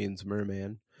believe he means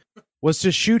merman, was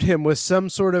to shoot him with some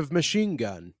sort of machine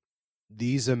gun.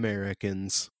 These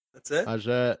Americans. That's it? That's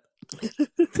it.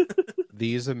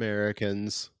 These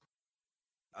Americans.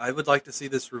 I would like to see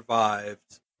this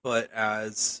revived, but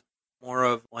as more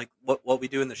of like what we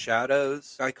do in the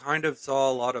shadows. I kind of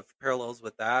saw a lot of parallels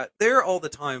with that. They're all the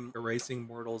time erasing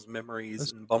mortals'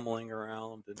 memories and bumbling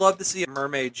around. I'd love to see a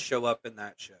mermaid show up in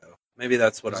that show. Maybe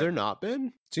that's what Has there not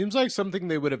been? Seems like something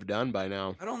they would have done by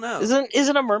now. I don't know.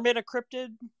 Isn't a mermaid a cryptid?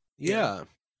 Yeah,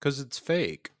 because it's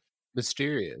fake.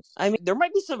 Mysterious. I mean, there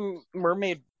might be some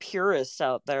mermaid purists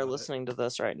out there listening to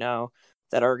this right now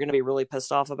that are going to be really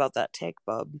pissed off about that take,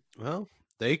 bub. Well,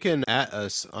 they can at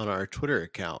us on our Twitter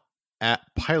account,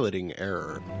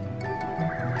 @PilotingError.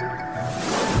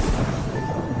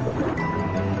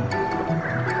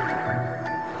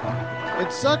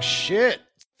 It sucks shit.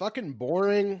 It's fucking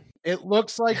boring. It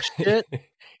looks like shit.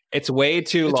 It's way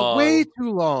too long. It's way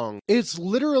too long. It's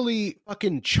literally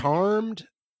fucking Charmed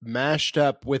mashed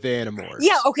up with Animorphs.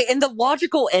 Yeah, okay, and the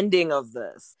logical ending of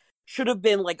this should have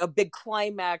been like a big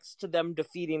climax to them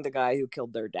defeating the guy who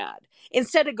killed their dad.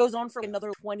 Instead, it goes on for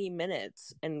another 20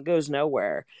 minutes and goes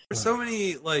nowhere. There's so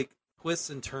many like twists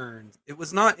and turns. It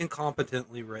was not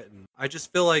incompetently written. I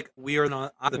just feel like we are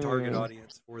not the target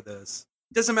audience for this.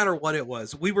 It doesn't matter what it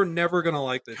was. We were never going to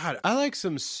like this. God, I like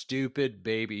some stupid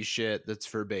baby shit that's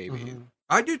for baby. Mm-hmm.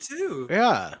 I do too.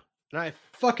 Yeah. And I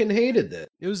fucking hated it.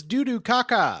 It was doo-doo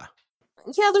caca.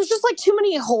 Yeah, there's just like too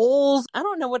many holes. I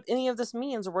don't know what any of this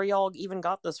means or where y'all even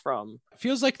got this from. It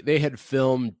feels like they had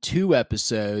filmed 2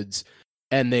 episodes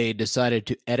and they decided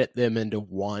to edit them into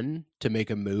one to make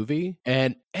a movie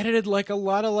and edited like a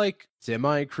lot of like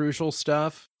semi-crucial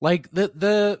stuff. Like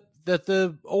the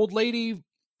old lady...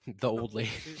 The old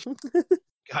lady.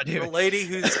 God damn it. The lady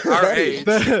who's our age.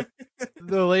 The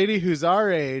lady who's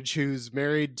our age, who's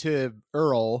married to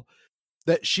Earl,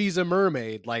 that she's a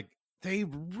mermaid. Like, they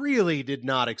really did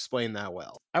not explain that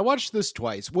well. I watched this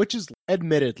twice, which is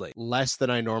admittedly less than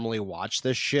I normally watch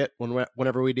this shit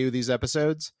whenever we do these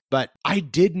episodes. But I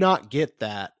did not get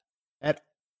that at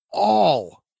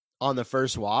all on the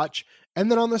first watch. And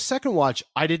then on the second watch,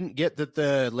 I didn't get that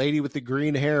the lady with the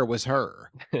green hair was her.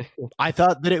 I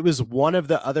thought that it was one of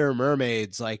the other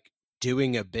mermaids, like,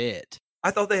 doing a bit.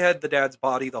 I thought they had the dad's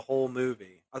body the whole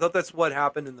movie. I thought that's what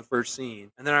happened in the first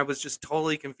scene. And then I was just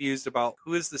totally confused about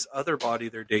who is this other body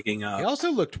they're digging up. He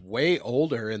also looked way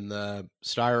older in the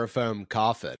styrofoam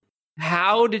coffin.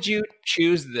 How did you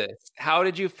choose this? How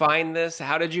did you find this?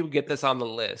 How did you get this on the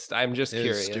list? I'm just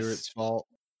curious. It's Stuart's fault.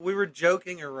 We were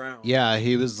joking around. Yeah,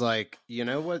 he was like, you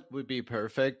know what would be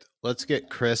perfect? Let's get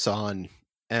Chris on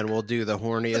and we'll do the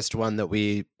horniest one that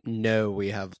we know we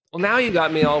have. Well, now you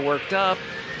got me all worked up.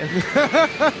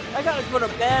 I gotta go to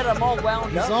bed. I'm all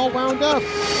wound up. He's all wound up.